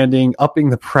rebranding,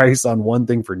 upping the price on one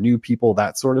thing for new people,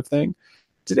 that sort of thing.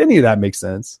 Did any of that make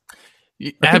sense?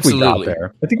 Absolutely.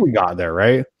 I think we got there,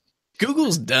 right?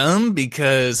 Google's dumb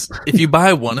because if you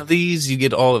buy one of these, you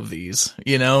get all of these,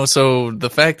 So the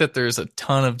fact that there's a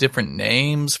ton of different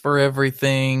names for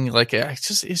everything, like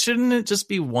shouldn't it just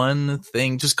be one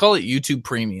thing? Just call it YouTube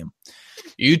Premium.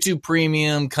 YouTube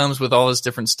Premium comes with all this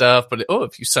different stuff, but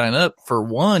if you sign up for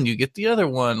one, you get the other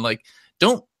one. Like,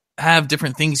 don't have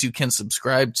different things you can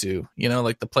subscribe to,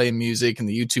 like the Play Music and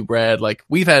the YouTube Red. Like,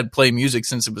 we've had Play Music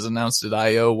since it was announced at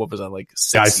I.O. What was that, like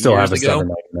 6 years ago? I still have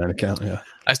a $7.99 account, yeah.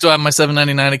 I still have my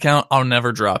 $7.99 account. I'll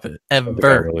never drop it,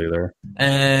 ever. Either.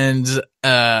 And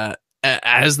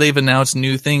as they've announced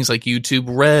new things like YouTube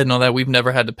Red and all that, we've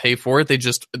never had to pay for it.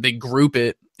 They group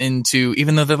it into,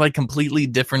 even though they're like completely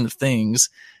different things,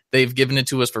 they've given it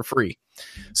to us for free.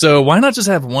 So why not just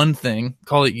have one thing,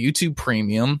 call it YouTube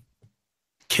Premium,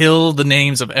 kill the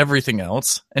names of everything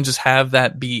else, and just have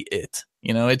that be it.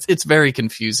 It's very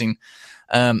confusing.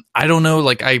 I don't know.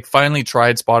 Like, I finally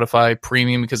tried Spotify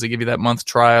Premium because they give you that month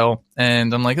trial,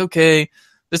 and I'm like, okay,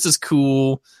 this is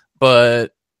cool,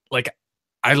 but like,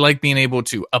 I like being able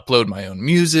to upload my own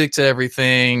music to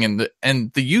everything, and the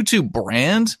YouTube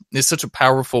brand is such a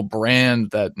powerful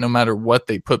brand that no matter what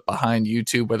they put behind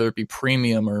YouTube, whether it be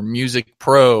Premium or Music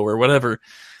Pro or whatever,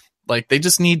 like they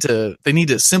need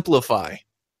to simplify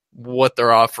what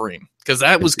they're offering, because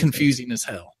that was confusing as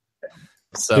hell.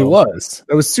 So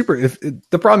it was super.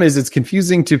 The problem is it's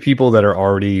confusing to people that are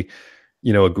already,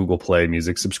 a Google Play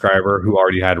Music subscriber who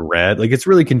already had Red. Like, it's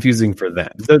really confusing for them.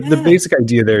 The basic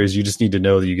idea there is you just need to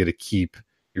know that you get to keep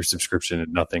your subscription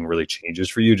and nothing really changes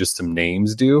for you. Just some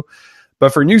names do.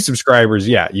 But for new subscribers,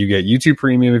 you get YouTube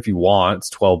Premium if you want, it's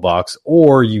 $12,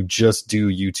 or you just do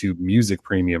YouTube Music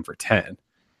Premium for $10.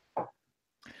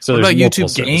 So what about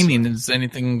YouTube Gaming? Is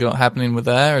anything happening with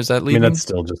that, or is that leaving? That's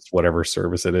still just whatever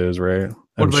service it is, right?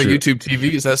 What about YouTube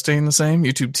TV? Is that staying the same?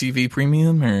 YouTube TV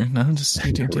Premium, or no? Just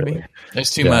YouTube TV. Really.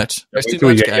 There's too much. There's too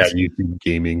much, guys. YouTube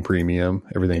Gaming Premium.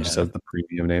 Everything just has the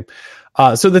premium name.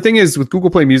 So the thing is with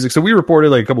Google Play Music. So we reported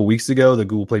like a couple weeks ago that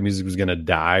Google Play Music was going to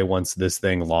die once this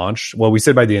thing launched. Well, we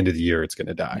said by the end of the year it's going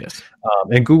to die, yes.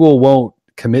 And Google won't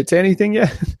commit to anything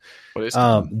yet.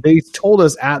 They told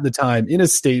us at the time in a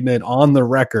statement on the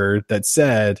record that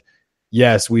said,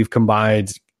 yes, we've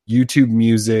combined YouTube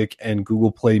Music and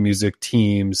Google Play Music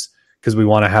teams because we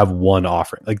want to have one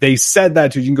offering. Like, they said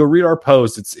that you can go read our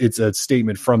post. It's a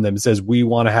statement from them. It says we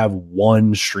want to have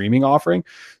one streaming offering.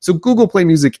 So Google Play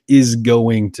Music is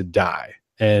going to die.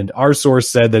 And our source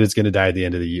said that it's going to die at the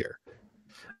end of the year.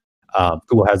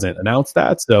 Google hasn't announced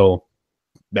that, so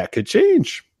that could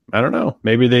change. I don't know.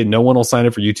 Maybe no one will sign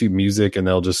up for YouTube Music and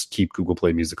they'll just keep Google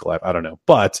Play Music alive. I don't know.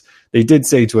 But they did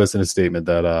say to us in a statement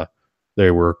that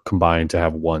they were combined to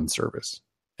have one service.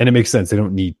 And it makes sense. They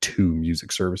don't need two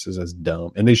music services. That's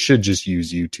dumb. And they should just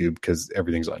use YouTube because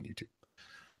everything's on YouTube.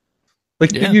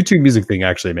 Like, the YouTube Music thing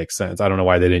actually makes sense. I don't know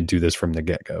why they didn't do this from the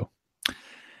get-go.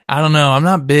 I don't know. I'm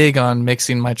not big on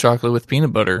mixing my chocolate with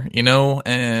peanut butter,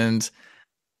 and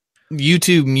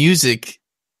YouTube Music,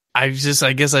 I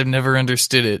guess I've never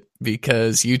understood it,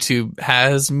 because YouTube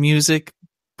has music,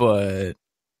 but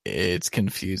it's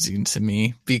confusing to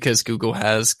me because Google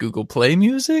has Google Play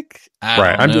Music.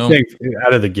 I'm just saying,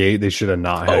 out of the gate, they should have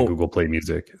not had Google Play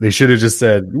Music. They should have just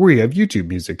said, we have YouTube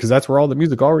Music, because that's where all the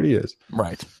music already is.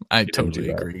 Right. I totally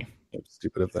agree.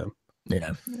 Stupid of them.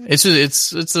 Yeah,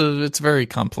 it's very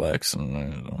complex.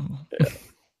 Yeah.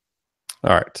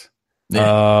 All right.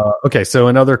 Yeah. Okay, so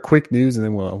another quick news, and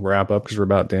then we'll wrap up because we're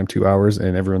about damn 2 hours,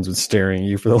 and everyone's been staring at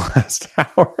you for the last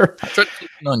hour. I tried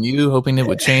clicking on you, hoping it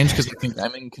would change because I think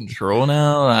I'm in control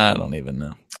now. I don't even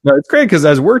know. No, it's great because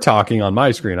as we're talking on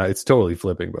my screen, it's totally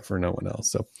flipping, but for no one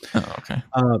else. So, okay.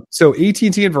 So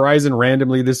AT&T and Verizon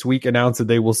randomly this week announced that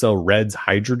they will sell Red's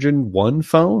Hydrogen One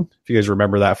phone. If you guys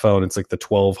remember that phone, it's like the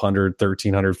 $1,200,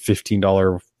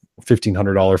 $1,300,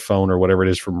 $1,500 phone or whatever it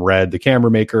is from Red, the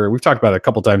camera maker. We've talked about it a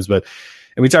couple times, and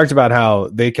we talked about how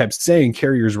they kept saying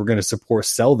carriers were going to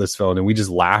sell this phone, and we just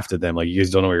laughed at them like, you guys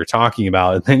don't know what you're talking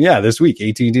about. And then this week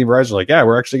AT&T and Verizon are like, yeah,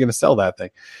 we're actually going to sell that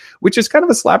thing, which is kind of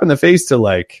a slap in the face to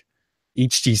like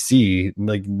HTC.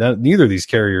 Like neither of these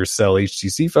carriers sell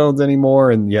HTC phones anymore,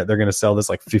 and yet they're going to sell this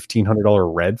like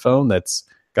 $1,500 Red phone that's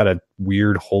got a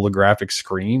weird holographic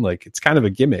screen. Like it's kind of a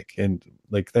gimmick, and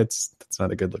like that's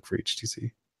not a good look for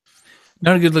HTC.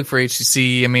 Not a good look for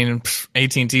HTC. I mean,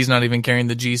 AT&T's not even carrying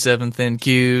the G7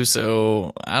 ThinQ,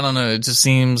 so I don't know. It just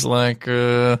seems like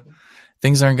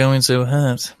things aren't going so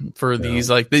hot for these,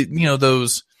 like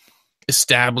those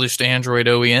established Android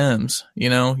OEMs.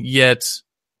 Yet.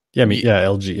 Yeah,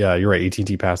 LG. Yeah, you're right.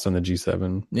 AT&T passed on the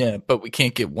G7. Yeah, but we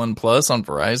can't get OnePlus on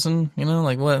Verizon.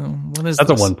 Like what is that's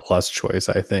this? A OnePlus choice?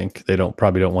 I think they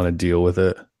probably don't want to deal with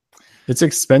it. It's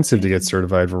expensive to get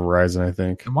certified for Verizon, I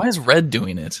think. And why is Red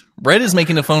doing it? Red is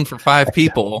making a phone for 5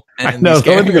 people. And no one's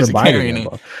going to buy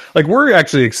it. Like, we're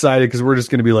actually excited because we're just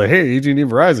going to be like, hey, AT&T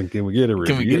Verizon, can we get a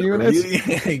review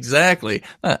unit? Exactly.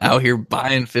 Out here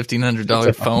buying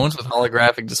 $1,500 phones with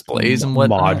holographic displays and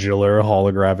whatnot. Modular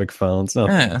holographic phones. No,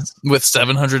 with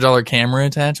 $700 camera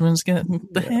attachments. Get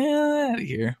the hell out of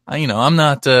here. I'm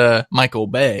not Michael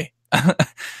Bay.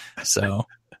 So...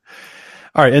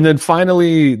 All right, and then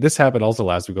finally, this happened also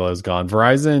last week while I was gone.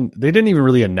 Verizon, they didn't even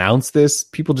really announce this.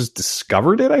 People just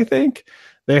discovered it, I think.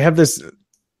 They have this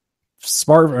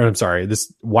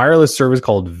this wireless service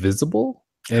called Visible,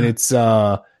 and it's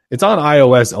on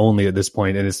iOS only at this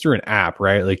point, and it's through an app,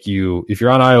 right? Like if you're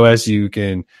on iOS, you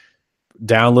can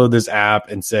download this app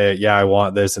and say, yeah, I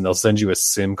want this, and they'll send you a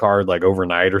SIM card like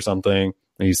overnight or something,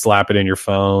 and you slap it in your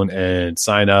phone and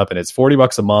sign up, and it's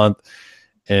 $40 a month.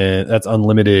 And that's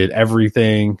unlimited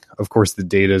everything. Of course, the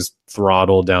data's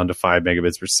throttled down to 5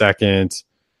 megabits per second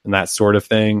and that sort of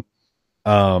thing.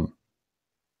 I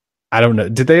don't know.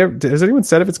 Has anyone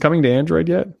said if it's coming to Android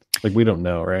yet? Like, we don't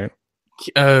know, right?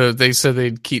 They said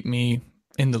they'd keep me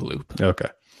in the loop. Okay.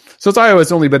 So it's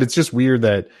iOS only, but it's just weird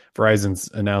that Verizon's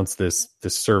announced this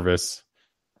service.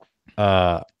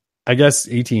 I guess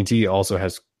AT&T also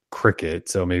has Cricket,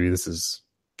 so maybe this is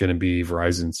going to be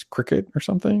Verizon's Cricket or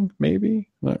something, maybe.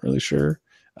 I'm not really sure.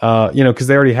 Because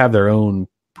they already have their own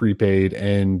prepaid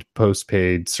and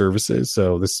postpaid services,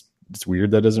 so it's weird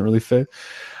that doesn't really fit.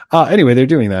 Anyway, they're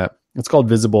doing that. It's called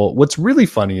Visible. What's really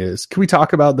funny is, can we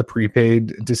talk about the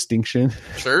prepaid distinction?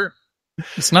 Sure.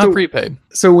 It's not prepaid.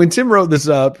 So when Tim wrote this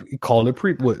up, he called it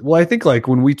prepaid. Well, I think like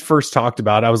when we first talked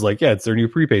about it, I was like, yeah, it's their new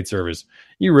prepaid service.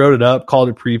 You wrote it up, called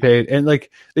it prepaid, and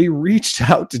like they reached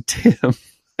out to Tim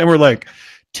and we're like,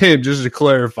 Tim, just to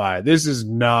clarify, this is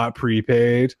not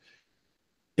prepaid.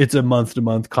 It's a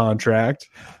month-to-month contract.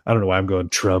 I don't know why I'm going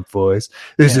Trump voice.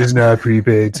 This is not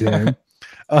prepaid, Tim.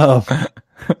 When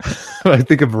I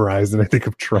think of Verizon, I think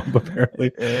of Trump,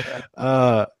 apparently.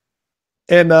 And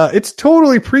it's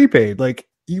totally prepaid. Like,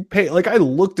 you pay, like, I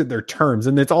looked at their terms,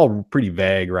 and it's all pretty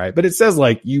vague, right? But it says,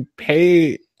 like, you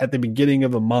pay at the beginning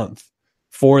of a month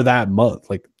for that month.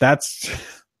 Like,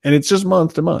 and it's just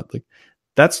month to month. Like,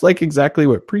 that's like exactly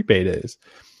what prepaid is.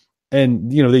 And,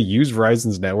 they use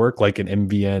Verizon's network like an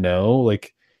MVNO.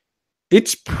 Like,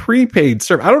 it's prepaid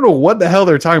service. I don't know what the hell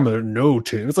they're talking about. No,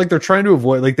 Tim. It's like they're trying to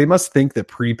avoid, like, they must think that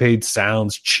prepaid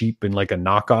sounds cheap and like a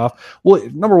knockoff. Well,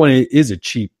 number one, it is a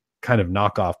cheap kind of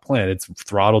knockoff plan. It's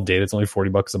throttled data. It's only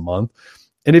 $40 a month.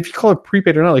 And if you call it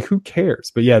prepaid or not, like, who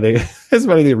cares? But yeah, it's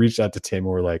funny they reached out to Tim and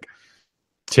were like,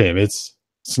 Tim, it's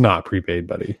not prepaid,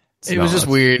 buddy. It was just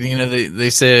weird.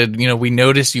 They said, we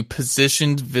noticed you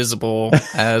positioned Visible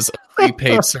as a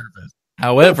prepaid service.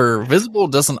 However, Visible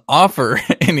doesn't offer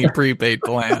any prepaid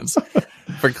plans.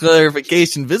 For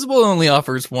clarification, Visible only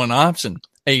offers one option,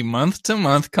 a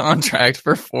month-to-month contract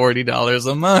for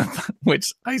 $40 a month,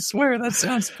 which I swear that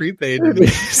sounds prepaid to me.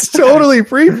 It's totally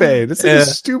prepaid. It's the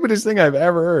stupidest thing I've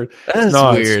ever heard. That's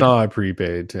weird. It's not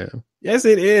prepaid, Tim. Yes,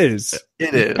 it is.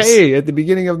 It is. Pay at the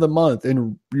beginning of the month,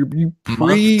 and you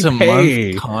prepay.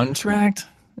 Month-to-month contract?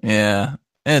 Yeah.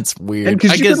 It's weird. And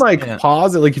because you can like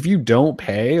pause it, like if you don't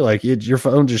pay, like your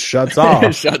phone just shuts off.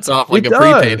 It shuts off like a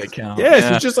prepaid account.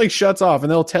 Yes, it just like shuts off,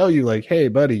 and they'll tell you like, "Hey,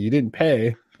 buddy, you didn't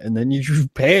pay," and then you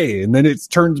pay, and then it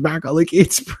turns back on. Like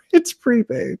it's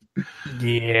prepaid.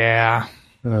 Yeah.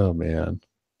 Oh man.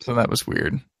 So that was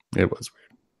weird. It was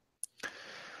weird.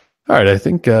 All right, I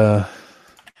think. Well,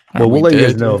 we'll let you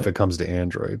guys know if it comes to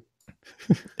Android.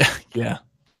 Yeah.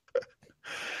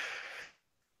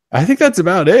 I think that's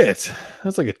about it.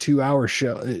 That's like a 2-hour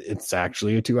show. It's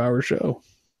actually a 2-hour show.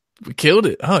 We killed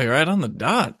it. Oh, you're right on the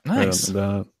dot. Nice. Right on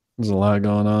the dot. There's a lot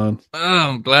going on. Oh,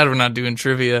 I'm glad we're not doing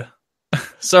trivia.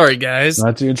 Sorry, guys.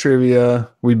 Not doing trivia.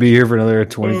 We'd be here for another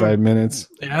 25 minutes.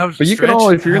 Yeah, but you can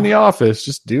all, if you're in the office,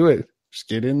 just do it. Just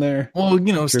get in there.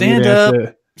 Well, stand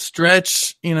up,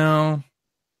 stretch,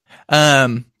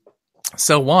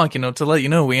 So Wonk, to let you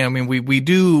know, we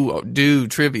do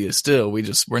trivia still.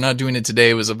 We're not doing it today.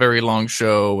 It was a very long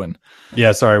show, and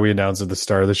yeah, sorry, we announced at the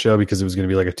start of the show because it was going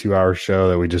to be like a 2-hour show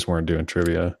that we just weren't doing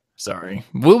trivia. Sorry,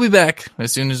 we'll be back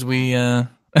as soon as we to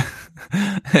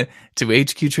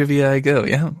HQ trivia I go.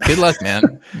 Yeah, good luck,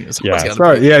 man. Yeah,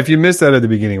 sorry. Yeah, if you missed that at the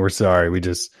beginning, we're sorry. We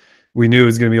knew it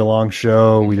was going to be a long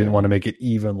show. We didn't want to make it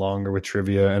even longer with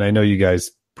trivia, and I know you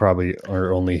guys probably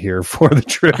are only here for the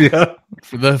trivia.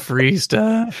 For the free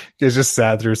stuff. You guys just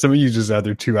sat through. Some of you just sat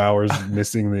through 2 hours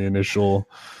missing the initial.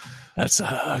 That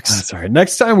sucks. That's all right.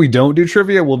 Next time we don't do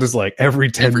trivia, we'll just like every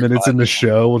 10 minutes in the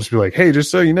show, we'll just be like, hey, just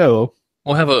so you know.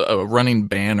 We'll have a running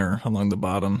banner along the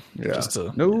bottom. Yeah.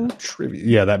 No trivia.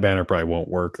 Yeah, that banner probably won't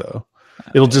work though.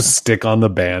 It'll just stick on the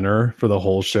banner for the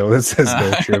whole show that says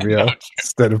no trivia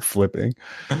instead of flipping.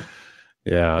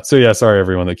 Yeah. So yeah, sorry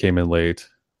everyone that came in late.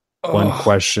 One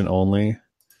question only.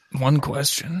 One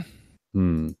question.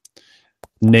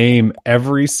 Name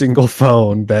every single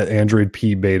phone that Android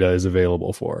P beta is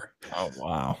available for. Oh,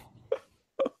 wow.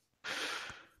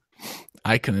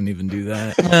 I couldn't even do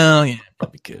that. Well, yeah,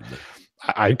 probably could. But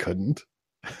I couldn't.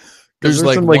 There's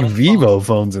like some like Vivo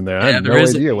phones in there. I have no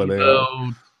idea what they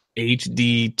are.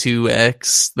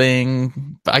 HD2X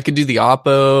thing. I could do the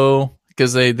Oppo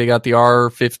because they got the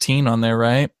R15 on there,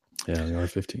 right? Yeah, the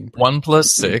R15. OnePlus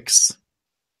 6,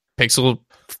 Pixel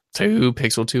 2,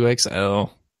 Pixel 2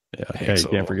 XL. Yeah, you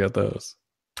can't forget those.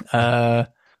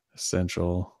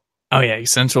 Essential. Oh yeah,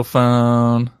 Essential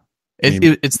phone.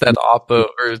 It's that Oppo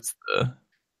or it's the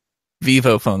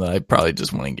Vivo phone that I probably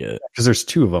just want to get because there's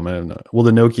two of them. I don't know. Well,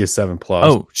 the Nokia 7 Plus.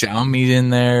 Oh, Xiaomi in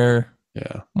there.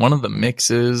 Yeah, one of the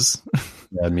mixes.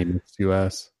 Yeah, Mi Mix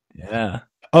 2S. Yeah.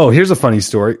 Oh, here's a funny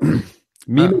story.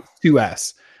 Mi Mix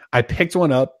 2S. I picked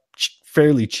one up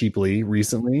fairly cheaply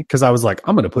recently because I was like,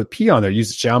 I'm going to put P on there.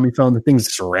 Use a Xiaomi phone. The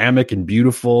thing's ceramic and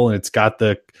beautiful, and it's got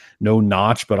the no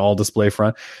notch but all display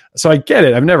front. So I get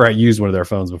it. I've never used one of their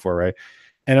phones before, right?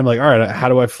 And I'm like, all right, how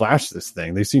do I flash this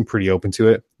thing? They seem pretty open to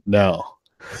it. No,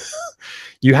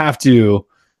 you have to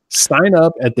sign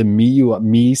up at the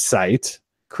Me site,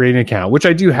 create an account, which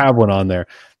I do have one on there.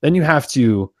 Then you have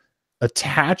to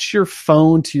attach your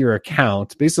phone to your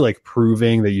account, basically like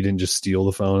proving that you didn't just steal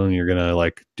the phone and you're going to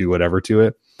like do whatever to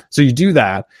it. So you do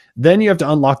that. Then you have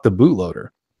to unlock the bootloader,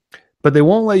 but they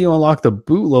won't let you unlock the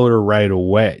bootloader right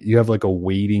away. You have like a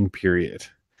waiting period.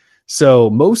 So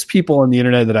most people on the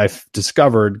internet that I've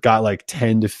discovered got like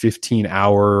 10 to 15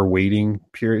 hour waiting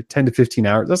period, 10 to 15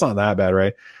 hours. That's not that bad,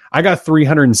 right? I got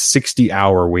 360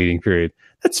 hour waiting period.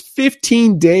 That's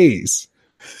 15 days.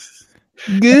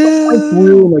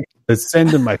 Good. I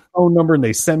send them my phone number and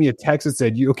they sent me a text that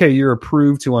said, you're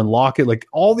approved to unlock it. Like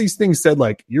all these things said,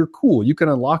 like, you're cool. You can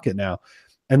unlock it now.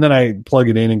 And then I plug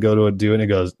it in and go to do it. And it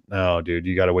goes, no, dude,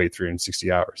 you got to wait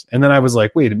 360 hours. And then I was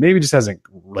like, wait, maybe it just hasn't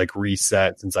like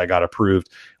reset since I got approved.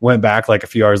 Went back like a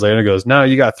few hours later and it goes, no,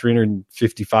 you got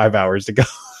 355 hours to go.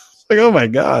 Like, oh my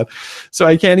God. So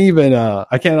I can't even,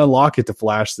 I can't unlock it to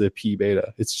flash the P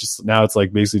beta. It's just, now it's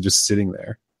like basically just sitting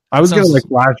there. I was going to like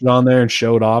flash it on there and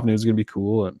show it off and it was going to be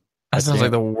cool. And that sounds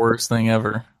like the worst thing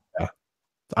ever. Yeah.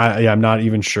 I'm not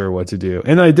even sure what to do.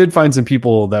 And I did find some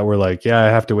people that were like, yeah, I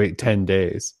have to wait 10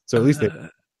 days. So at least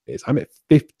I'm at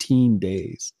 15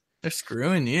 days. They're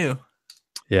screwing you.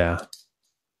 Yeah.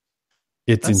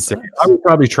 It's insane. I would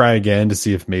probably try again to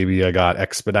see if maybe I got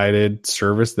expedited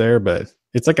service there, but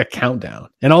it's like a countdown.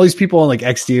 And all these people on like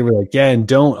XDA were like, yeah, and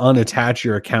don't unattach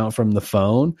your account from the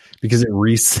phone because it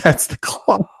resets the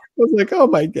clock. I was like, oh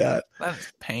my God. That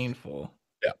is painful.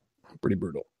 Yeah. Pretty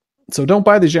brutal. So don't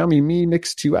buy the Xiaomi Mi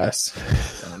Mix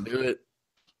 2S. Don't do it.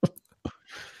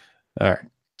 All right.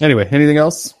 Anyway, anything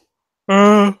else?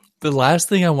 The last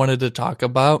thing I wanted to talk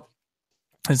about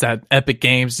is that Epic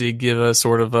Games did give a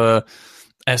sort of a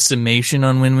estimation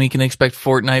on when we can expect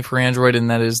Fortnite for Android, and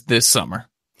that is this summer.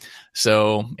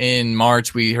 So in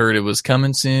March, we heard it was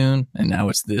coming soon, and now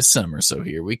it's this summer. So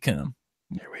here we come.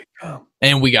 Here we go.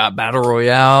 And we got Battle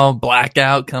Royale,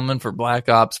 Blackout coming for Black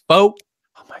Ops 4. Oh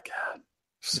my God.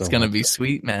 It's going to be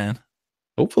sweet, man.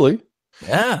 Hopefully.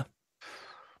 Yeah.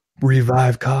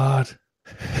 Revive COD.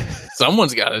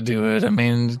 Someone's got to do it. I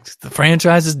mean, the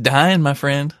franchise is dying, my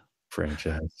friend.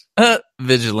 Franchise.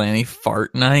 Vigilante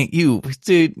Fart Night. You,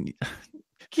 dude,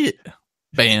 get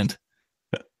banned.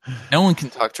 No one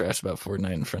can talk trash about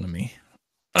Fortnite in front of me.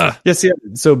 Yes, yeah.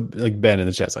 So, like Ben in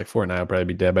the chat's like, Fortnite will probably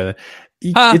be dead by then.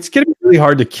 It's going to be really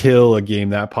hard to kill a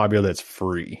game that popular that's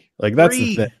free. Like, that's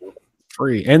the thing.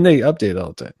 Free. And they update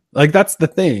all the time. Like, that's the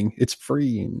thing. It's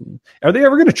free. Are they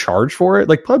ever going to charge for it?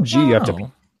 Like, PUBG, you have to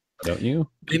pay, don't you?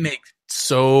 They make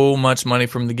so much money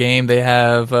from the game. They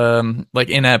have like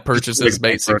in-app purchases,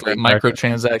 basically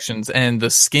microtransactions, and the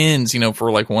skins.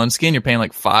 For like one skin, you're paying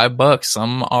like $5.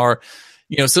 Some are,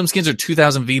 some skins are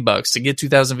 2,000 V-Bucks. To get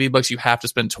 2,000 V-Bucks, you have to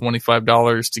spend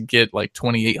 $25 to get like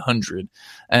 2,800.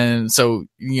 And so,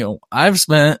 I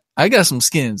got some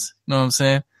skins. You know what I'm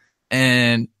saying?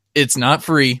 And it's not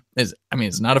free. It's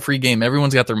not a free game.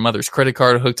 Everyone's got their mother's credit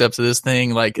card hooked up to this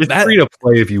thing. Like, it's free to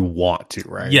play if you want to,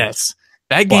 right? Yes.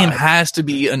 That game has to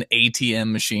be an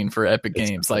ATM machine for Epic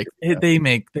Games. Like,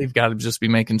 they've got to just be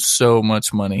making so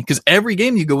much money. Because every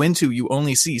game you go into, you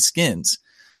only see skins.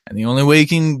 And the only way you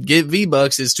can get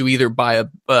V-Bucks is to either buy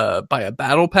a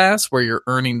battle pass where you're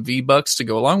earning V-Bucks to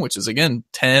go along, which is, again,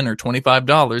 $10 or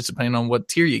 $25, depending on what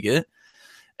tier you get.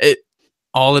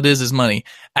 All it is money.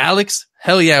 Alex,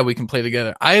 hell yeah, we can play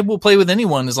together. I will play with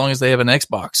anyone as long as they have an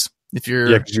Xbox.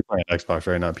 Because you play on Xbox,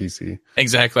 right? Not PC.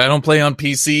 Exactly. I don't play on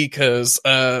PC because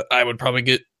I would probably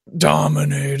get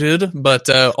dominated. But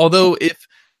although if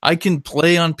I can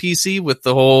play on PC with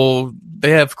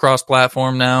they have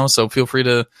cross-platform now, so feel free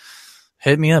to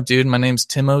hit me up, dude. My name's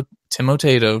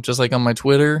Timotato, just like on my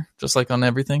Twitter, just like on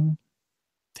everything.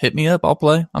 Hit me up. I'll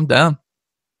play. I'm down.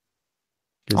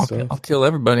 I'll kill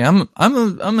everybody. I'm an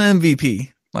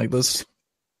MVP. Like this,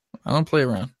 I don't play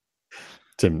around.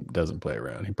 Tim doesn't play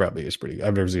around. He probably is pretty good.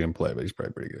 I've never seen him play, but he's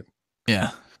probably pretty good.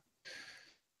 Yeah.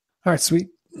 All right, sweet.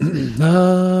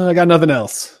 I got nothing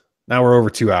else. Now we're over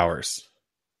 2 hours.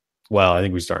 Well, I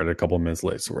think we started a couple of minutes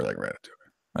late, so we're like right up to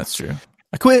it. That's true.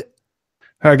 I quit.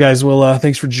 All right, guys. Well,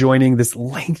 thanks for joining this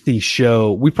lengthy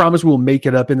show. We promise we'll make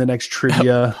it up in the next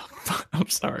trivia. I'm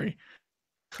sorry.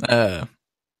 No,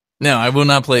 I will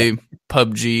not play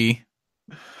PUBG.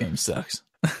 Game sucks.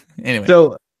 Anyway.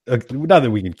 So, not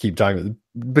that we can keep talking about it,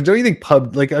 but don't you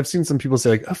think I've seen some people say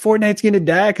like, Fortnite's going to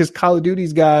die because Call of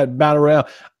Duty's got Battle Royale.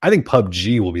 I think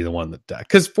PUBG will be the one that dies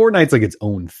because Fortnite's like its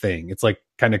own thing. It's like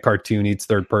kind of cartoony. It's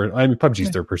third person. I mean,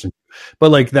 PUBG's third person, but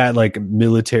like that like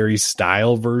military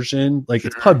style version, like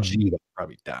it's PUBG that will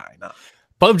probably die.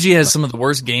 PUBG has some of the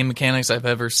worst game mechanics I've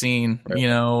ever seen.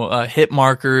 Right. Hit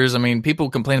markers. I mean, people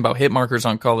complain about hit markers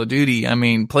on Call of Duty. I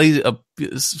mean, play a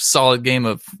solid game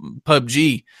of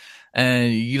PUBG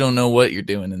and you don't know what you're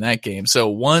doing in that game.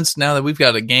 So now that we've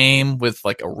got a game with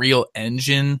like a real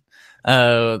engine,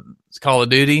 Call of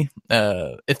Duty,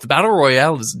 if the Battle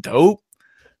Royale is dope,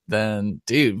 then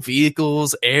dude,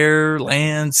 vehicles, air,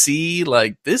 land, sea,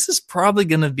 like this is probably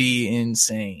going to be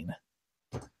insane.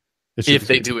 If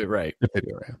they do it right.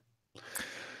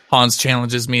 Hans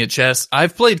challenges me at chess.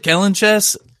 I've played Kellen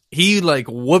chess. He like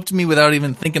whooped me without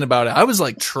even thinking about it. I was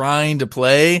like trying to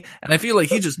play, and I feel like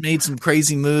he just made some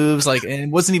crazy moves, like,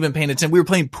 and wasn't even paying attention. We were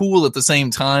playing pool at the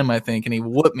same time, I think, and he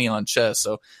whooped me on chess.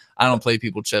 So I don't play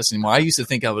people chess anymore. I used to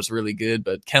think I was really good,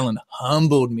 but Kellen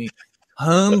humbled me.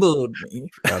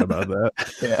 Forgot about that.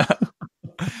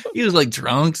 Yeah. He was like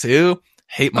drunk too.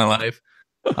 Hate my life.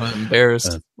 I'm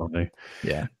embarrassed. That's funny.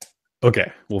 Yeah.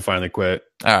 Okay, we'll finally quit.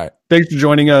 All right. Thanks for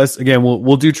joining us. Again,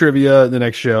 we'll do trivia the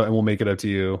next show, and we'll make it up to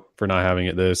you for not having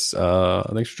it this.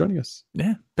 Thanks for joining us.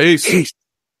 Yeah. Peace.